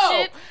hitting. punch Yo,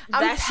 shit.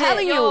 I'm That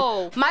telling shit, you,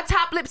 yo. my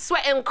top lip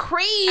sweating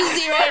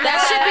crazy right now.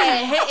 That should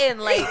be hitting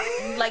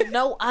like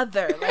no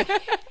other. Like,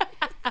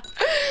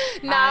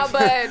 Nah,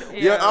 but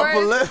Your upper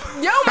lip.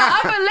 Yo, my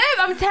upper lip,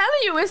 I'm telling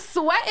you, it's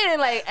sweating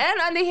like and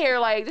under here,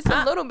 like just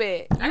a little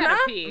bit. I You know?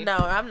 gotta pee. no,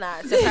 I'm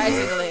not.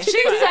 Surprisingly. She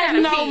said,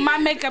 no, my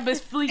makeup is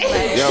fleeting.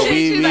 Yo,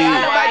 She's we like, we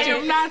I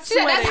am not She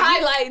said, that's sweating.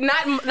 highlight, not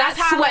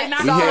highlight, sweat.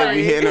 not we hitting, Sorry.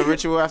 we hitting a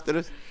ritual after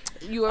this.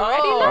 You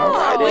already Oh, know.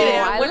 alright.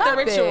 I with the love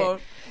ritual.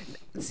 it.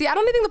 See, I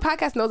don't even think the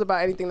podcast knows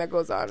about anything that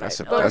goes on. That's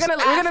Right? a- But we're that's-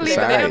 gonna leave it.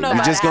 They Alright, don't know we're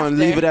about just gonna after.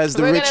 leave it as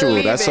the We're gonna ritual.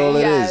 leave That's it, all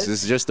it yes. is.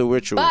 It's just a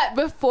ritual. But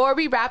before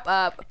we wrap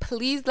up,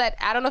 please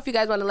I don't know if you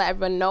guys want to let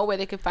everyone know where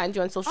they can find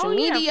you on social Oh,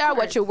 yeah, of media, what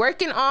course. you're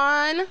working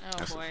on. Oh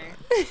boy.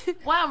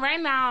 Well, right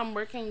now I'm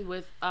working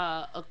with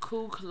a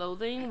Cool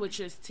Clothing, which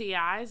is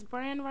T.I.'s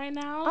brand right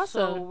now.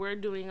 So Awesome. we're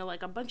doing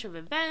like a bunch of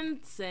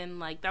events, and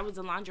like that was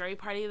a lingerie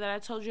party that I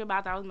told you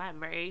about. That was my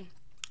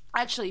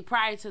Actually,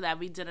 prior to that,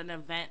 we did an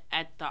event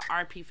at the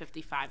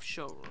RP55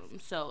 showroom.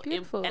 So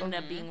Beautiful. it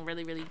ended up being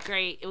really, really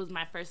great. It was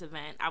my first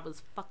event. I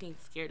was fucking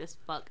scared as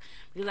fuck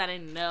because I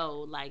didn't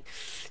know, like,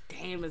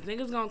 damn, is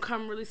niggas gonna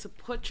come really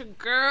support your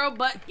girl?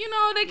 But, you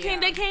know, they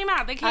came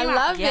out. They came I out.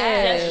 love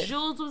Yes, it.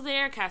 Jules was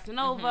there,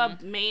 Casanova,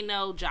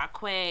 Mano, Jacque,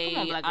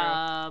 Black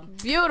girl.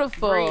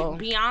 Beautiful.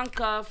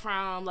 Bianca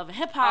from Love and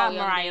Hip Hop, Oh,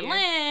 yeah, Mariah yeah.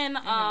 Lynn,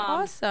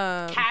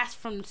 Awesome. Cass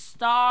from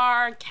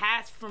Star,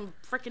 Cass from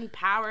freaking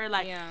Power,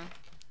 like Yeah.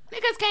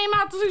 niggas came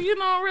out to, you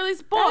know, really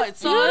support. That's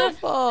so it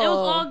beautiful. was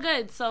all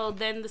good. So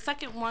then the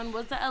second one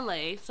was the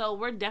LA. So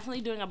we're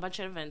definitely doing a bunch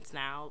of events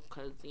now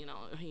because, you know,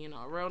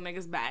 real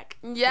niggas back.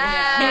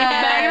 Yes.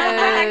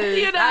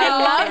 You know, I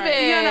love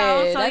it. You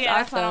know, so That's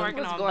that's what I'm awesome.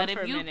 working Was on. going But for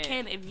a if you minute.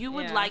 can, if you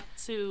would Yeah. like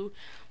to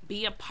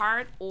be a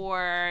part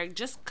or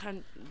just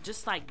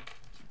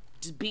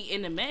be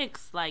in the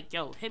mix, like,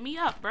 yo, hit me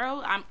up,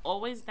 bro. I'm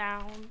always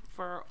down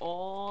for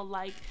all,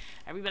 like,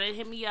 everybody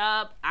hit me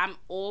up. I'm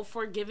all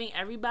for giving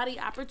everybody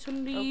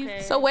opportunities.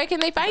 Okay. So where can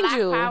they find Black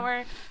you?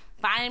 Power.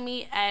 Find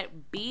me at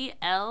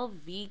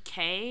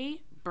BLVK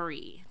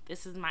Bree.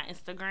 This is my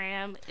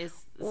Instagram.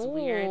 It's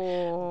weird.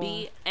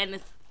 And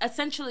it's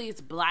essentially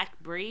it's Black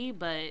Bree,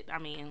 but I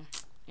mean,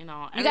 you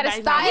know, You gotta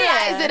everybody's not-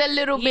 stylize it a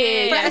little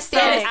bit. Yeah, You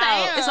stand gotta it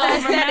stand out. it. So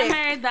aesthetic.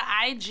 remember, the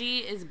IG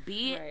is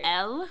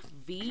BLVK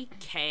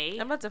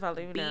I'm about to follow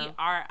you now.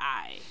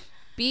 BRI.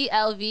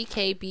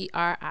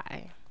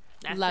 BLVKBRI.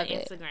 That's Love the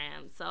it.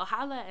 Instagram. So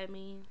holla at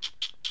me.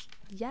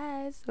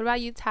 Yes. What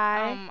about you,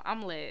 Ty?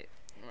 I'm lit.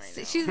 Right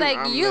now. She's like,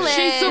 I'm you lit. lit.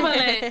 She's super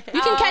lit.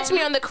 You can catch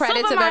me on the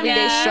credits of Superman.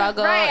 Everyday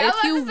Struggle Right, I if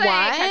was you about to say,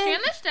 catch me want.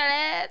 on the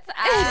streets.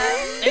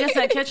 Like I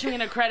said, catch me in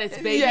the credits,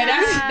 baby. Yeah.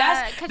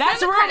 That's Catch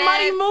that's me in the real money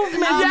credits.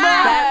 movements, Yeah. bro.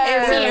 That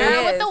is Sierra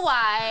really with is. the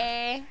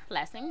Y.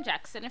 Last name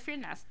Jackson if you're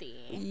nasty.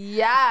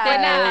 Yes.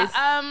 But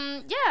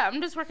yeah,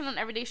 I'm just working on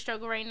Everyday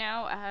Struggle right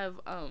now. I have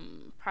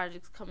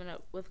projects coming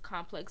up with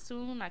Complex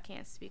soon. I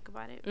can't speak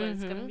about it, but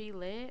it's gonna be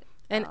lit.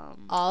 And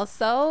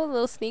also,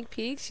 little sneak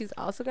peek, she's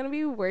also going to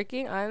be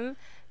working on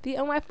the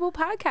Unwifeable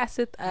podcast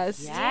with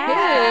us. Yes.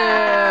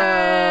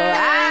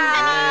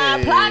 Ah,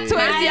 Hey. plot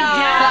twist, y'all.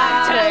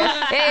 Plot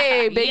twist.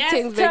 Hey, big yes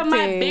things, to big my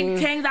things.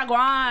 big things I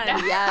want.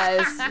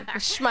 Yes,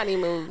 shmoney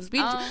moves. We,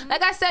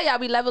 like I said, y'all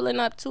be leveling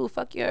up too.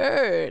 Fuck your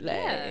herd. Like,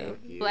 Yeah.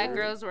 Black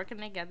girls working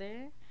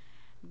together,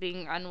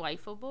 being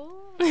unwifeable.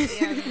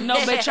 No,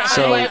 bitch, I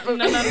So- ain't.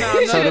 No.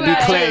 So to be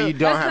clear, you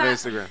don't Let's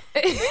have not- Instagram.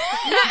 No,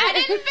 I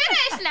didn't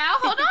finish now.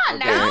 Hold on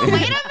now. Wait a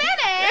minute.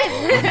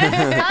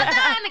 Hold on.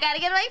 I gotta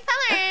get my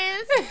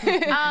colors.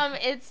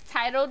 It's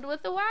titled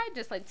with a Y,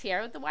 just like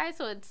Tiara with the Y.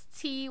 So it's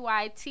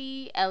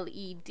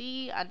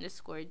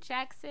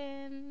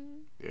TYTLED_Jackson.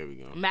 There we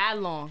go. Mad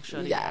long,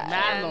 shorty. Yeah.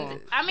 Mad long.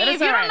 I mean, But if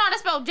it's you alright. don't know how to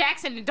spell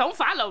Jackson, don't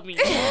follow me.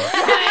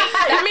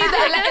 that means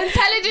that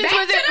intelligence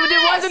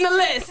wasn't the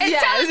list.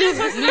 Intelligence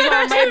was We going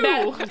right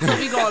number 2. back. So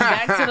we going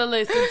back to the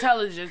list.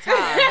 Intelligence,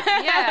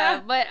 huh?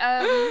 Yeah, but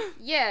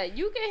yeah,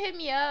 you can hit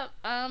me up.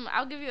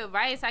 I'll give you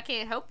advice. I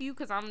can't help you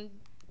because I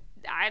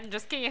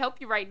just can't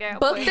help you right now.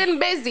 Booked and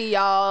busy,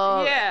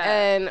 y'all. Yeah.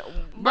 And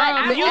Bro,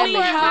 I'm if you all need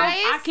for help, advice.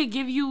 I could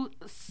give you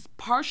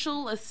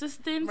partial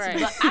assistance, Right.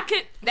 but I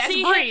could. That's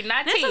see, Bree,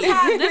 not this T. is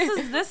how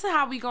this is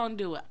how we gonna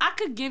do it. I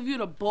could give you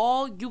the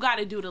ball. You got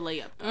to do the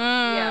layup.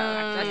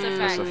 Yeah, That's a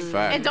fact. That's a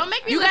fact. And don't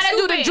make me You look gotta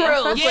do the stupid.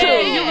 drills, Fuck too. with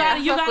it. You gotta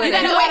You gotta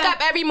wake up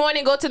every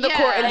morning, go to the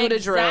court, and do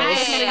the drills.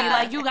 Exactly. Yeah.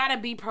 Like you gotta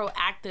be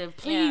proactive.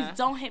 Please Yeah.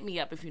 don't hit me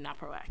up if you're not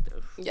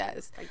proactive.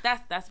 Yes. Like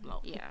that's blow.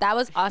 Yeah. That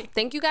was awesome.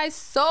 Thank you guys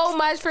so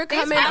much for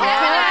coming on. for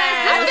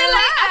having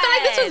us. I feel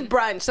like this was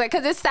brunch, like,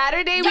 cause it's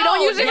Saturday. We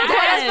don't usually record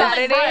on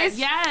Saturdays.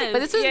 Yes. But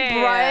this was Yeah.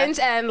 brunch,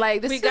 and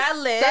like this We is got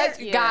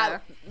lit.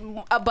 got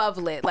above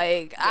lit.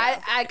 Like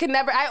I could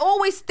never. I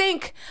always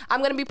think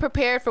I'm gonna be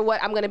prepared for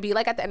what I'm gonna be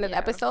like at the end of the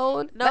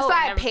episode. That's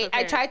why I never I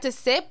prepared. tried to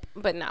sip,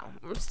 but no,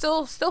 I'm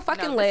still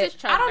fucking No, lit. this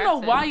is I don't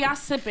know transgressive. why y'all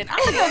sipping. I'm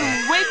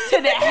gonna wait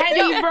to the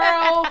Henny, bro.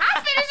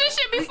 I finished this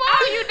shit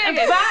before you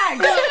niggas.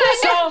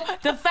 Facts. So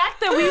the fact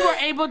that we were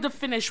able to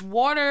finish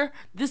water,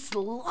 this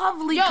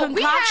lovely we had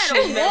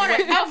concoction, water.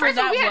 whatever First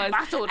of all, that we had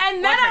was, bottled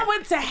and then water. I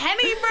went to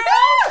Henny,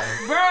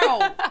 bro.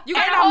 You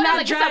and gotta I'm hold it not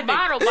like it's a driving,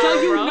 bottle,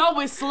 so you bro. know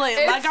it's lit.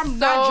 It's like I'm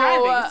not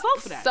driving. It's slow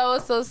for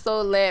that.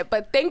 So lit.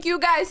 But thank you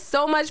guys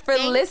so much for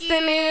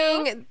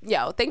listening.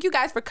 Yo, thank you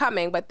guys for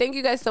coming. But thank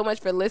you guys so much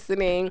for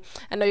listening.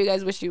 I know you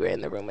guys wish you were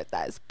in the room with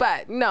us.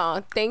 But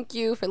no, thank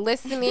you for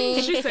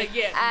listening. She said,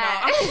 "Yeah,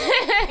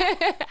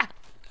 no."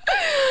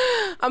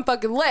 I'm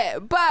fucking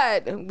lit.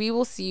 But we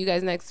will see you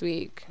guys next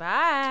week.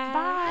 Bye.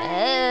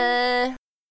 Bye.